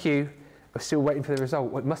thank you. We're still waiting for the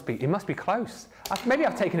result. Well, it must be close. Maybe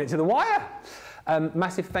I've taken it to the wire.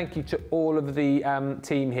 Massive thank you to all of the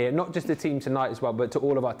team here, not just the team tonight as well, but to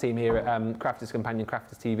all of our team here at Crafters Companion,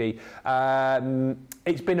 Crafters TV.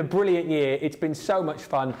 It's been a brilliant year. It's been so much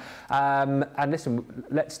fun. And listen,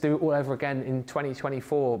 let's do it all over again in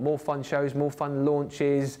 2024. More fun shows, more fun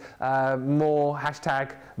launches, more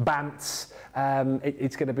hashtag bants.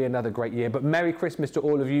 It's going to be another great year. But Merry Christmas to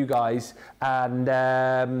all of you guys, and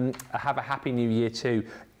have a Happy New Year too.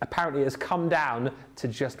 Apparently, it has come down to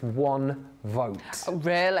just 1 vote. Oh,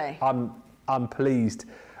 really? I'm pleased.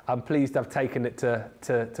 I'm pleased I've taken it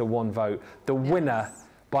to 1 vote. The winner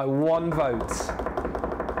by 1 vote.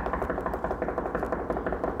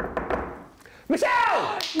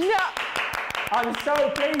 Michelle! No! I'm so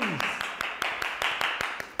pleased.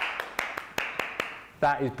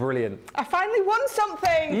 That is brilliant. I finally won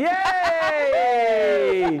something! Yay!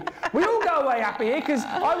 We all go away happy here because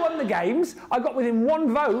I won the games. I got within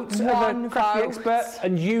 1 vote of a Crafty Expert,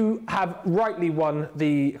 and you have rightly won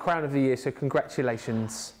the Crown of the Year, so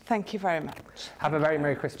congratulations. Thank you very much. Have a very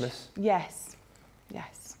Merry Christmas. Yes.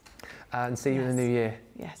 Yes. And see you in the new year.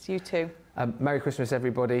 Yes, you too. Merry Christmas,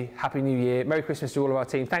 everybody. Happy New Year. Merry Christmas to all of our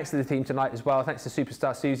team. Thanks to the team tonight as well. Thanks to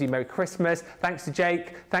Superstar Susie. Merry Christmas. Thanks to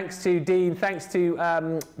Jake. Thanks to Dean. Thanks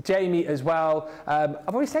to Jamie as well. I've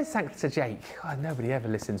already said thanks to Jake. God, nobody ever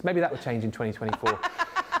listens. Maybe that will change in 2024.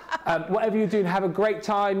 Whatever you're doing, have a great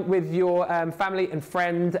time with your family and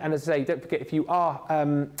friend. And as I say, don't forget, if you are,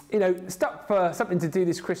 stuck for something to do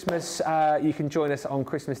this Christmas, you can join us on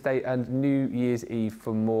Christmas Day and New Year's Eve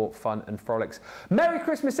for more fun and frolics. Merry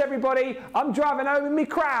Christmas, everybody. I'm driving home in my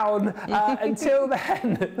crown. Until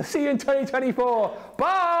then, see you in 2024.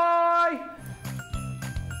 Bye.